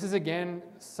 This is, again,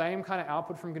 same kind of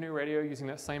output from GNU Radio using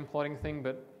that same plotting thing,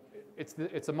 but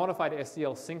it's a modified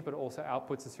SDL sync, but it also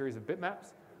outputs a series of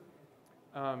bitmaps.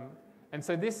 And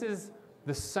so this is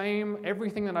the same,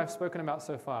 everything that I've spoken about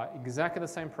so far, exactly the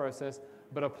same process,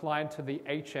 but applied to the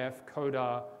HF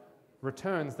CODAR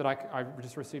returns that I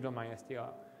just received on my SDR.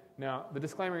 Now, the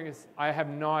disclaimer is I have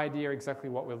no idea exactly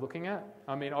what we're looking at.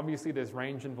 I mean, obviously there's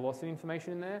range and velocity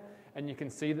information in there, and you can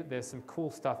see that there's some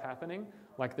cool stuff happening.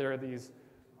 Like there are these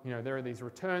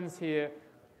returns here.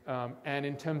 And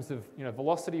in terms of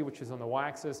velocity, which is on the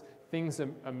y-axis, things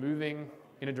are moving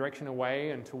in a direction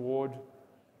away and toward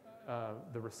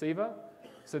the receiver.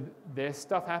 So there's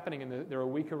stuff happening, and there are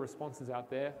weaker responses out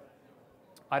there.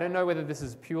 I don't know whether this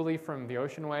is purely from the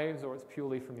ocean waves or it's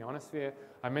purely from the ionosphere.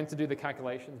 I meant to do the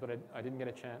calculations, but I didn't get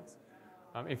a chance.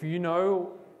 If you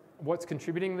know what's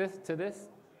contributing to this,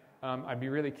 I'd be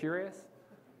really curious.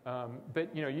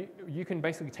 But you can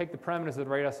basically take the parameters of the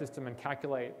radar system and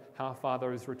calculate how far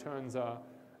those returns are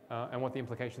and what the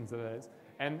implications of that is.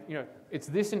 And it's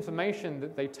this information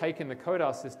that they take in the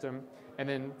CODAR system and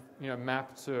then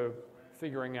map to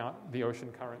figuring out the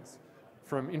ocean currents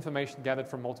from information gathered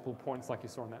from multiple points like you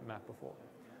saw on that map before.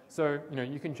 So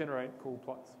you can generate cool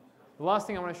plots. The last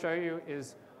thing I want to show you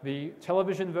is the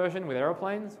television version with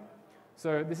aeroplanes.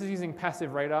 So this is using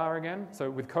passive radar again. So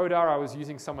with CODAR, I was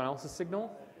using someone else's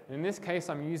signal. And in this case,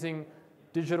 I'm using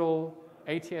digital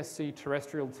ATSC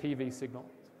terrestrial TV signal.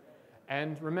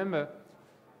 And remember,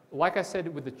 like I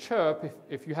said with the chirp,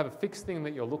 if you have a fixed thing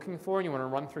that you're looking for and you want to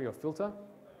run through your filter,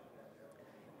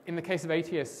 in the case of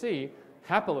ATSC,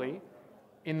 happily,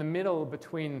 in the middle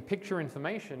between picture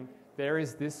information, there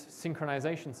is this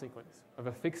synchronization sequence of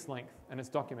a fixed length, and it's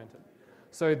documented.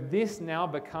 So this now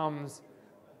becomes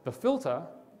the filter,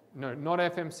 no, not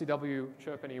FMCW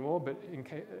chirp anymore, but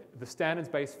the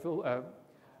standards-based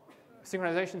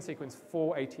synchronization sequence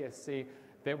for ATSC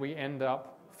that we end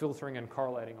up filtering and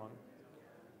correlating on.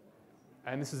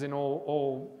 And this is in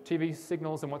all TV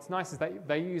signals, and what's nice is that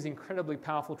they use incredibly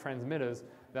powerful transmitters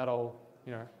that'll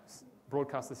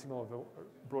broadcast the signal over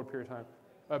a broad period of time,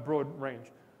 a broad range.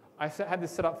 I had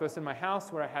this set up first in my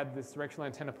house where I had this directional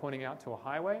antenna pointing out to a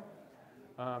highway.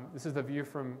 This is the view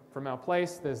from our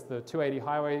place. There's the 280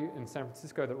 highway in San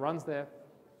Francisco that runs there.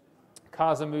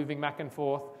 Cars are moving back and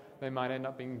forth. They might end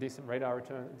up being decent radar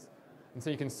returns. And so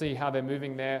you can see how they're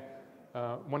moving there.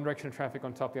 One direction of traffic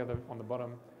on top, the other on the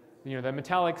bottom. They're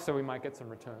metallic, so we might get some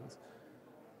returns.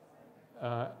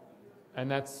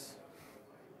 And that's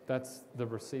the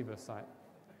receiver site.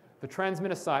 The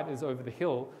transmitter site is over the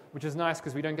hill, which is nice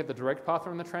because we don't get the direct path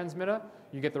from the transmitter.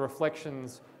 You get the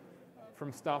reflections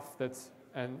from stuff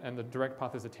and the direct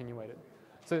path is attenuated.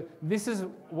 So this is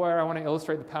where I want to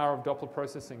illustrate the power of Doppler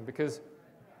processing, because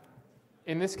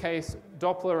in this case,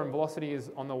 Doppler and velocity is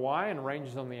on the y and range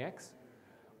is on the x.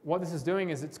 What this is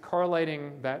doing is it's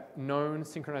correlating that known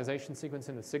synchronization sequence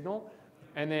in the signal,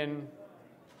 and then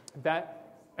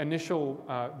that initial,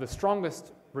 the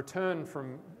strongest return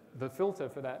from the filter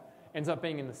for that ends up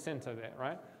being in the center there,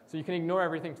 right? So you can ignore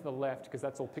everything to the left because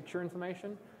that's all picture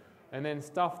information. And then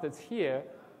stuff that's here,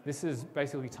 this is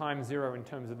basically time zero in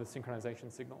terms of the synchronization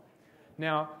signal.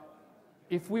 Now,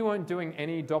 if we weren't doing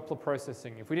any Doppler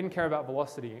processing, if we didn't care about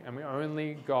velocity and we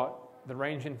only got the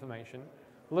range information,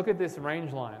 look at this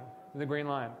range line, the green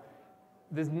line.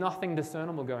 There's nothing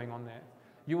discernible going on there.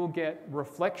 You will get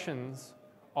reflections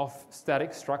of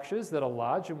static structures that are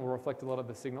large and will reflect a lot of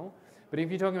the signal. But if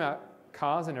you're talking about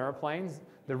cars and airplanes,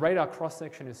 the radar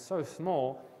cross-section is so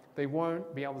small, they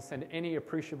won't be able to send any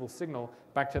appreciable signal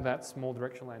back to that small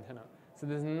directional antenna. So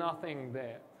there's nothing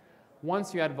there.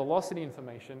 Once you add velocity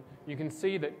information, you can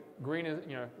see that green is,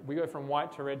 we go from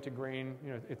white to red to green.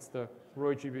 It's the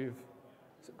Roy-Jubiv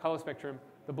color spectrum.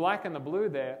 The black and the blue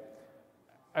there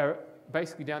are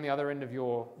basically down the other end of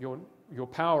your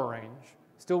power range,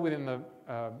 still within the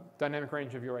dynamic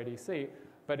range of your ADC,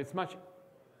 but it's much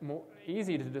more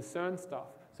easy to discern stuff.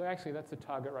 So actually, that's a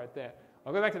target right there.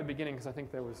 I'll go back to the beginning because I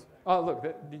think there was... Oh, look,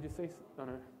 did you see? Oh,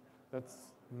 no, that's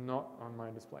not on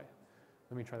my display.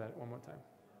 Let me try that one more time.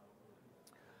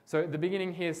 So at the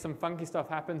beginning here, some funky stuff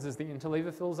happens as the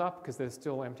interleaver fills up because there's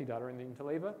still empty data in the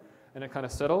interleaver, and it kind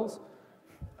of settles.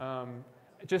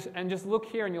 Just look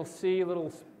here, and you'll see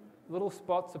little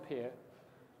spots appear.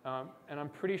 And I'm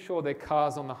pretty sure they're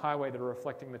cars on the highway that are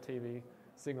reflecting the TV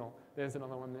signal. There's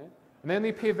another one there. And then they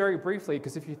appear very briefly,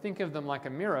 because if you think of them like a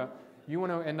mirror, you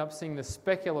want to end up seeing the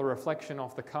specular reflection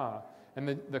off the car. And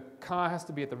the car has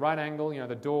to be at the right angle,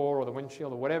 the door or the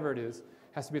windshield or whatever it is,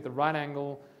 has to be at the right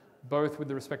angle, both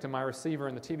with respect to my receiver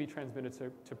and the TV transmitter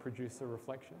to produce a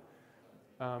reflection.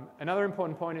 Another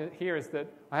important point here is that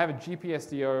I have a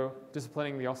GPSDO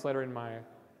disciplining the oscillator in my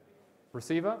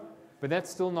receiver, but that's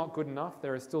still not good enough.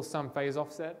 There is still some phase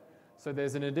offset. So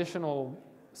there's an additional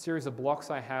series of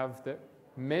blocks I have that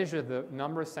measure the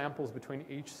number of samples between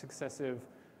each successive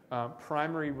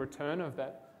primary return of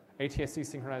that ATSC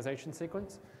synchronization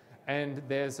sequence. And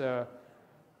there's a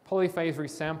polyphase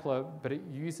resampler, but it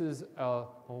uses a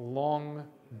long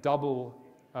double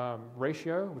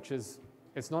ratio, which is,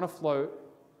 it's not a float,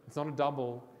 it's not a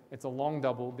double, it's a long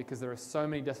double because there are so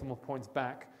many decimal points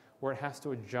back where it has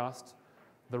to adjust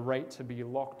the rate to be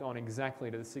locked on exactly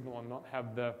to the signal and not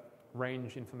have the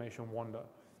range information wander.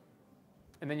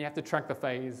 And then you have to track the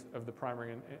phase of the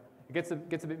primary, and it gets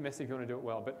a bit messy if you want to do it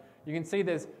well, but you can see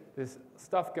there's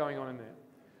stuff going on in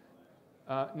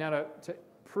there. Now to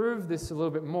prove this a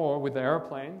little bit more with the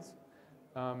aeroplanes,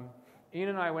 Ian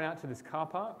and I went out to this car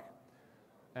park,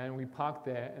 and we parked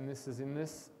there, and this is in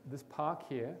this park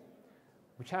here,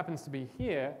 which happens to be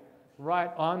here,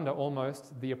 right under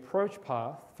almost the approach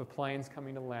path for planes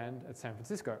coming to land at San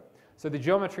Francisco. So the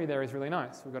geometry there is really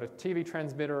nice. We've got a TV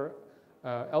transmitter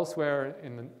elsewhere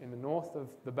in the north of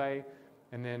the bay,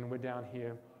 and then we're down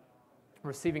here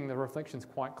receiving the reflections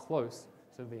quite close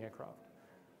to the aircraft.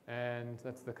 And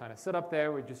that's the kind of setup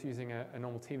there. We're just using a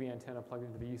normal TV antenna plugged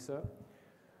into the USERP.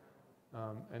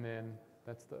 And then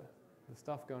that's the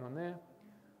stuff going on there.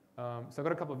 So I've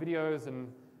got a couple of videos,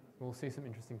 and we'll see some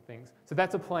interesting things. So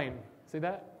that's a plane. See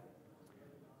that?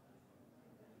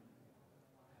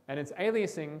 And it's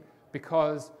aliasing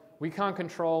because we can't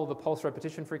control the pulse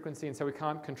repetition frequency, and so we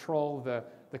can't control the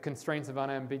constraints of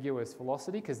unambiguous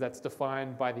velocity because that's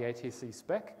defined by the ATSC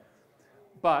spec.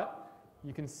 But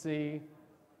you can see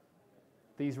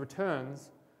these returns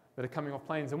that are coming off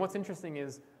planes. And what's interesting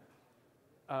is,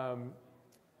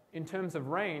 in terms of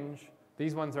range,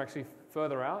 these ones are actually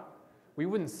further out. We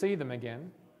wouldn't see them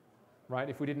again, right,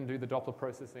 if we didn't do the Doppler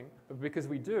processing. But because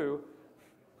we do,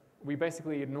 we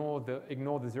basically ignore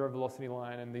the zero velocity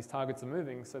line, and these targets are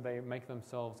moving, so they make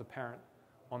themselves apparent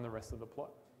on the rest of the plot.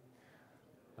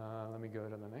 Let me go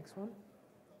to the next one.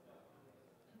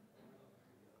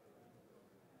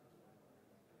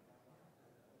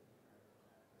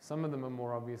 Some of them are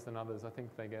more obvious than others. I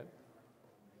think they get,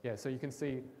 yeah, so you can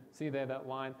see there that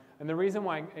line. And the reason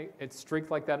why it's streaked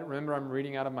like that, remember I'm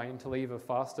reading out of my interleaver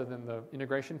faster than the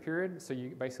integration period, so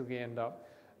you basically end up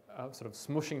sort of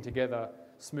smushing together,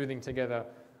 smoothing together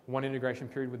one integration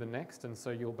period with the next, and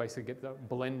so you'll basically get the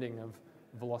blending of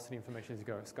velocity information as you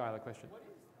go. Skylar, question? What is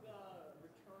the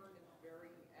return at the very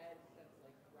edge that's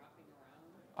like wrapping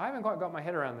around? I haven't quite got my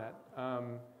head around that.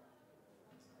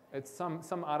 It's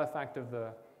some artifact of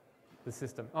the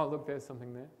system. Oh, look, there's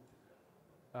something there.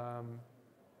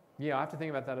 Yeah, I have to think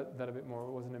about that a bit more.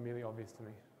 It wasn't immediately obvious to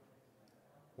me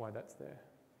why that's there.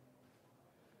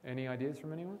 Any ideas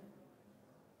from anyone?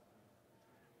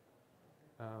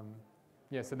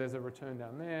 Yeah, so there's a return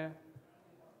down there.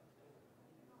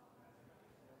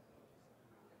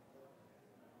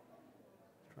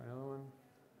 Let's try another one.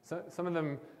 So some of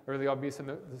them are really obvious. And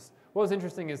what was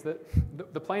interesting is that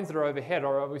the planes that are overhead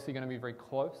are obviously going to be very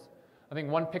close. I think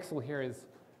one pixel here is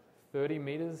 30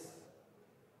 meters,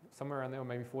 somewhere around there, or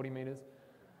maybe 40 meters.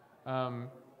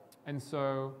 And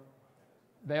so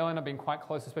they'll end up being quite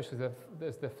close, especially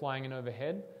as they're flying in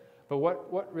overhead. But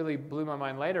what really blew my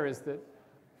mind later is that,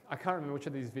 I can't remember which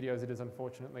of these videos it is,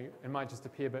 unfortunately. It might just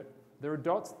appear, but there are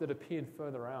dots that appeared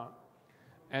further out.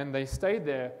 And they stayed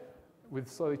there with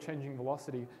slowly changing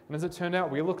velocity. And as it turned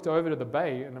out, we looked over to the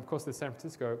bay, and of course there's San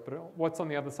Francisco, but what's on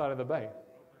the other side of the bay?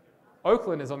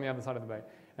 Oakland is on the other side of the bay.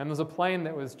 And there's a plane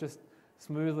that was just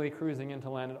smoothly cruising in to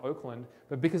land at Oakland,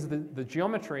 but because of the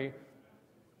geometry,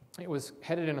 it was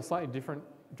headed in a slightly different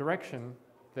direction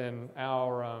than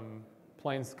our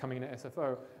planes coming into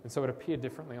SFO, and so it appeared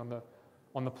differently on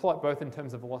the plot, both in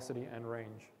terms of velocity and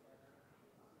range.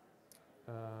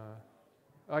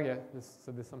 Oh yeah,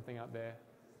 so there's something out there.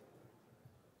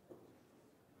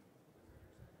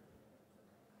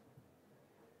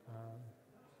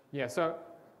 Yeah, so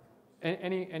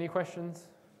any questions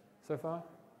so far?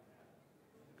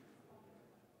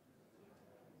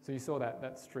 So you saw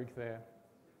that streak there.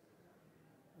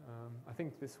 I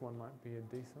think this one might be a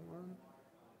decent one.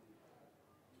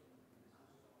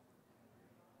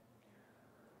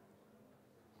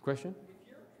 Question? If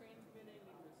you're transmitting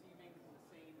and receiving from the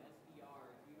same SDR,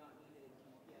 do you not need a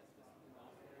GPS system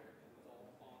offset? It's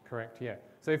all on. Correct, yeah.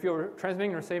 So if you're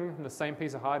transmitting and receiving from the same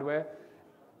piece of hardware,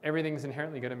 everything's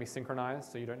inherently going to be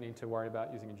synchronized, so you don't need to worry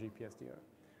about using a GPS DO.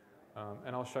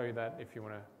 And I'll show you that if you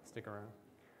want to stick around.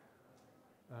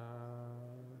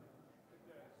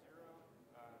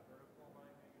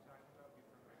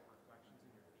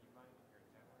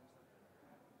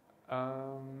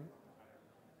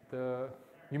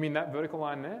 You mean that vertical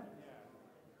line there?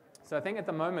 So I think at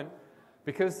the moment,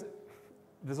 because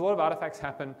there's a lot of artifacts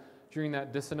happen during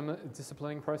that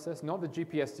disciplining process, not the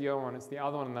GPSDO one, it's the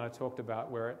other one that I talked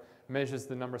about where it measures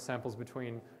the number of samples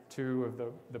between two of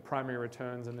the primary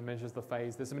returns and then measures the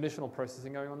phase. There's some additional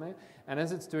processing going on there. And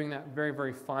as it's doing that very,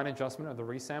 very fine adjustment of the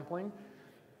resampling,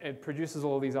 it produces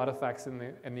all of these artifacts in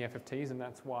the FFTs, and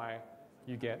that's why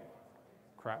you get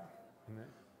crap in there.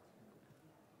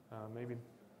 Maybe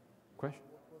question?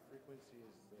 What frequency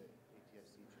is the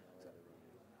ATSC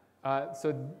channel?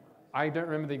 So I don't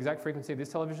remember the exact frequency of this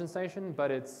television station,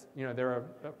 but it's, there are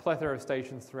a plethora of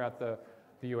stations throughout the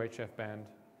UHF band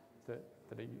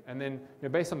and then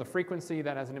based on the frequency,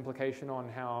 that has an implication on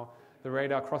how the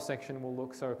radar cross-section will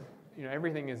look. So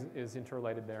everything is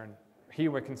interrelated there, and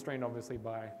here we're constrained obviously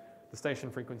by the station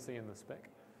frequency and the spec.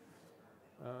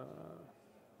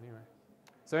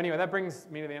 Anyway, that brings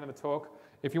me to the end of the talk.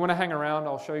 If you want to hang around,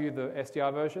 I'll show you the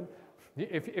SDR version.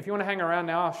 If you want to hang around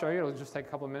now, I'll show you. It'll just take a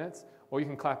couple of minutes, or you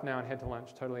can clap now and head to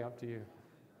lunch. Totally up to you.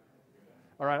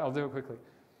 All right, I'll do it quickly.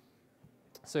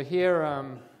 So here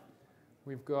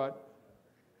we've got,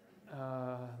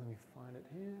 let me find it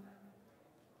here.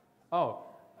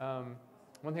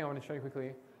 One thing I want to show you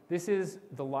quickly. This is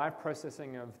the live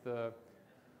processing of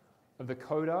the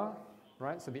CODAR,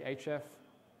 right? So the HF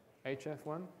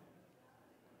one.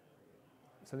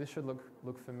 So this should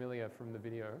look familiar from the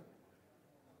video.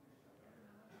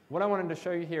 What I wanted to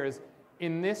show you here is,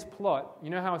 in this plot, you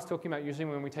know how I was talking about usually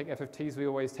when we take FFTs, we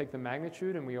always take the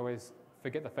magnitude and we always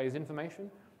forget the phase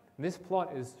information? This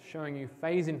plot is showing you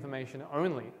phase information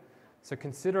only. So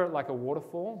consider it like a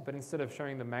waterfall, but instead of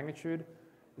showing the magnitude,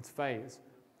 it's phase.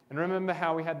 And remember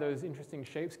how we had those interesting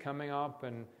shapes coming up,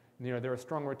 and there are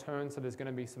strong returns, so there's going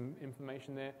to be some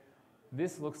information there.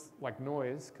 This looks like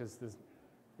noise because there's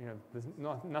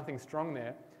nothing strong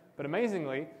there. But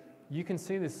amazingly, you can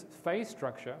see this phase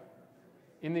structure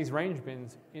in these range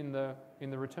bins in the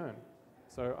return.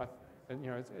 So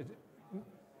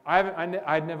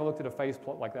I'd never looked at a phase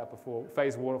plot like that before,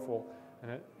 phase waterfall,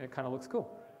 and it kind of looks cool.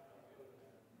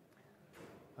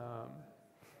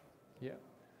 Yeah.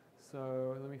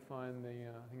 So let me find the. I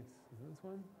think it's this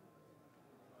one.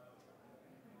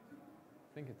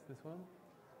 I think it's this one.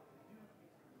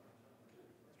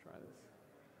 Let's try this.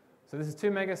 So this is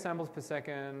 2 mega samples per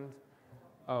second.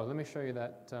 Oh, let me show you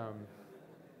that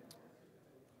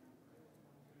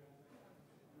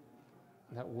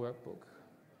that workbook.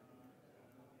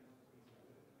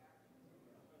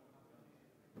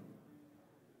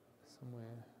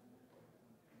 Somewhere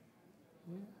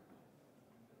here.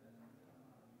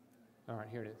 All right,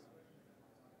 here it is.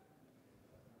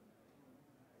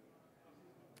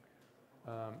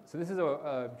 So this is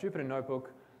a Jupyter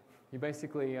notebook. You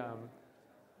basically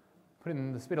put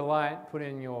in the speed of light, put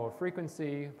in your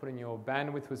frequency, put in your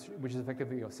bandwidth, which is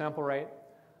effectively your sample rate,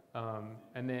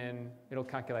 and then it'll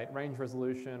calculate range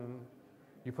resolution.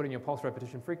 You put in your pulse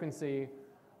repetition frequency.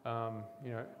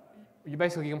 You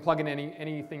basically can plug in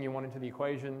anything you want into the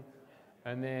equation,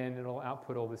 and then it'll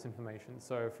output all this information.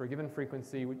 So for a given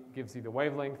frequency, it gives you the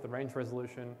wavelength, the range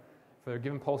resolution. For a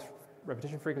given pulse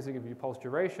repetition frequency, it gives you pulse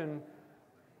duration.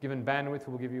 Given bandwidth,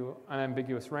 will give you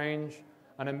unambiguous range,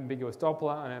 unambiguous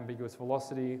Doppler, unambiguous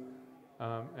velocity,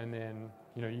 and then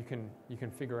you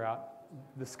can figure out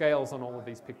the scales on all of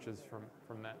these pictures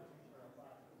from that.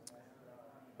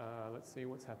 Let's see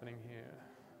what's happening here.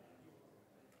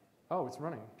 Oh, it's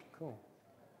running. Cool.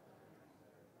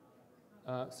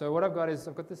 So what I've got is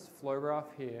I've got this flow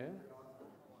graph here,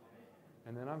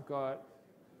 and then I've got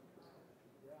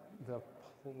the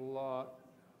plot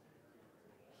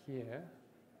here.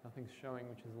 Nothing's showing,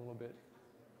 which is a little bit.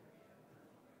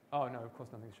 Oh no, of course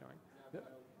nothing's showing.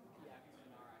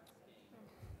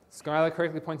 Skylar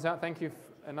correctly points out, thank you,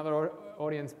 another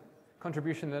audience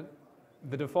contribution, that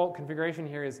the default configuration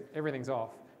here is everything's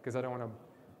off because I don't want to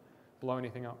blow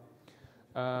anything up.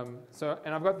 And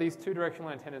I've got these 2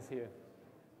 directional antennas here.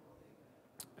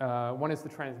 One is the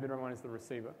transmitter and one is the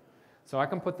receiver. So I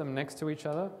can put them next to each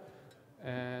other,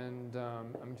 and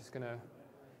I'm just going to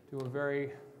do a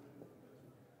very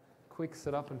quick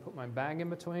setup and put my bag in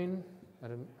between.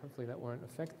 Hopefully that won't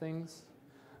affect things.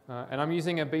 And I'm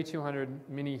using a B200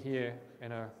 Mini here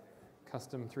in a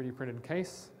custom 3D printed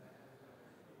case.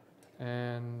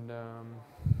 And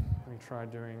let me try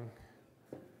doing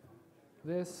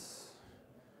this.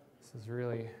 This is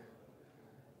really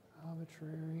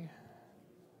arbitrary.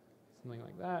 Something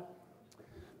like that.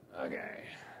 Okay.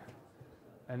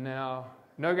 And now,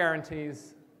 no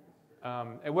guarantees.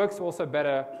 It works also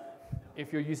better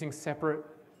if you're using separate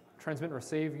transmit and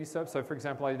receive USERP. So for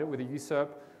example, I did it with a USERP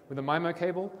with a MIMO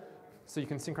cable, so you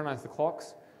can synchronize the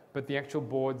clocks, but the actual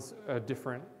boards are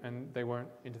different and they won't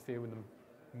interfere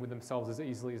with themselves as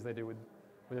easily as they do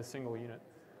with a single unit.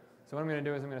 So what I'm going to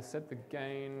do is I'm going to set the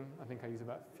gain. I think I use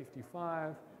about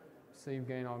 55. Receive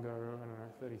gain, I'll go, I don't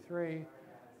know, 33.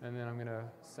 And then I'm going to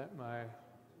set my,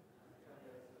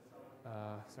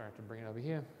 sorry, I have to bring it over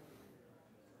here,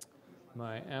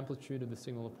 my amplitude of the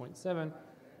signal of 0.7.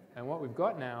 And what we've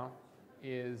got now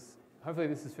is, hopefully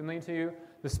this is familiar to you,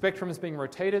 The spectrum is being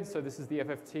rotated, so this is the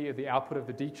FFT of the output of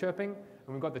the de-chirping, and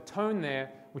we've got the tone there,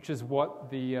 which is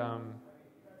what the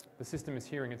system is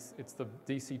hearing. It's the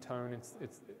DC tone.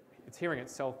 It's hearing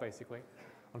itself, basically.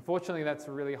 Unfortunately, that's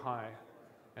really high,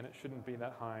 and it shouldn't be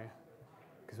that high,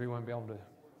 because we won't be able to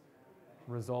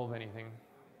resolve anything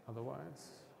otherwise.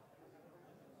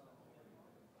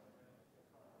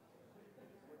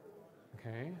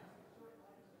 Okay.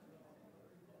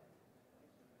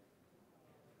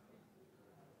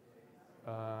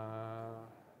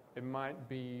 It might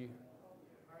be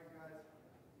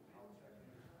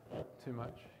too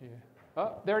much here.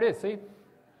 Oh, there it is, see?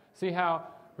 See how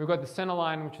we've got the center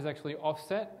line, which is actually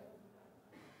offset.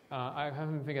 I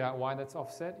haven't figured out why that's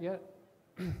offset yet.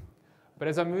 But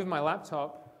as I move my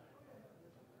laptop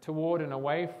toward and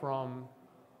away from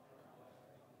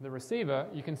the receiver,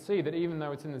 you can see that even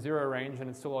though it's in the 0 range and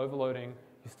it's still overloading,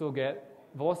 you still get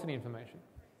velocity information.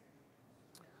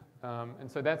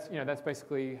 And so that's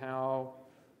basically how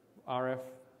RF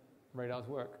radars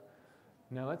work.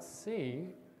 Now let's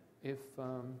see if,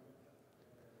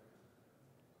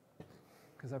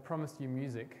 because I promised you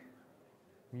music,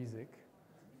 is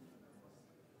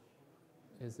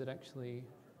it actually,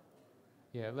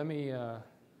 yeah, let me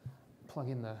plug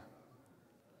in the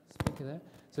speaker there.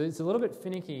 So it's a little bit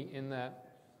finicky in that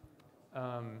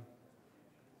I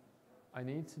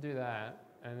need to do that,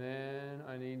 and then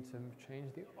I need to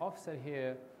change the offset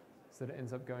here so that it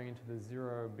ends up going into the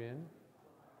 0 bin,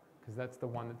 because that's the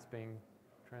one that's being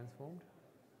transformed.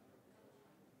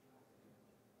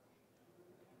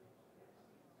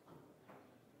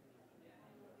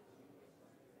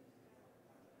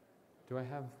 Do I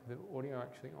have the audio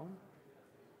actually on?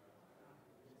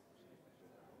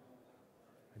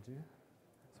 I do?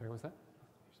 Sorry, what's that?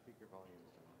 Your speaker volume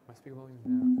is down. My speaker volume is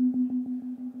down.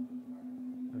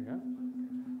 There we go.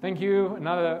 Thank you.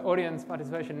 Another audience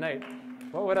participation. Nate,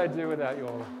 what would I do without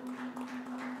your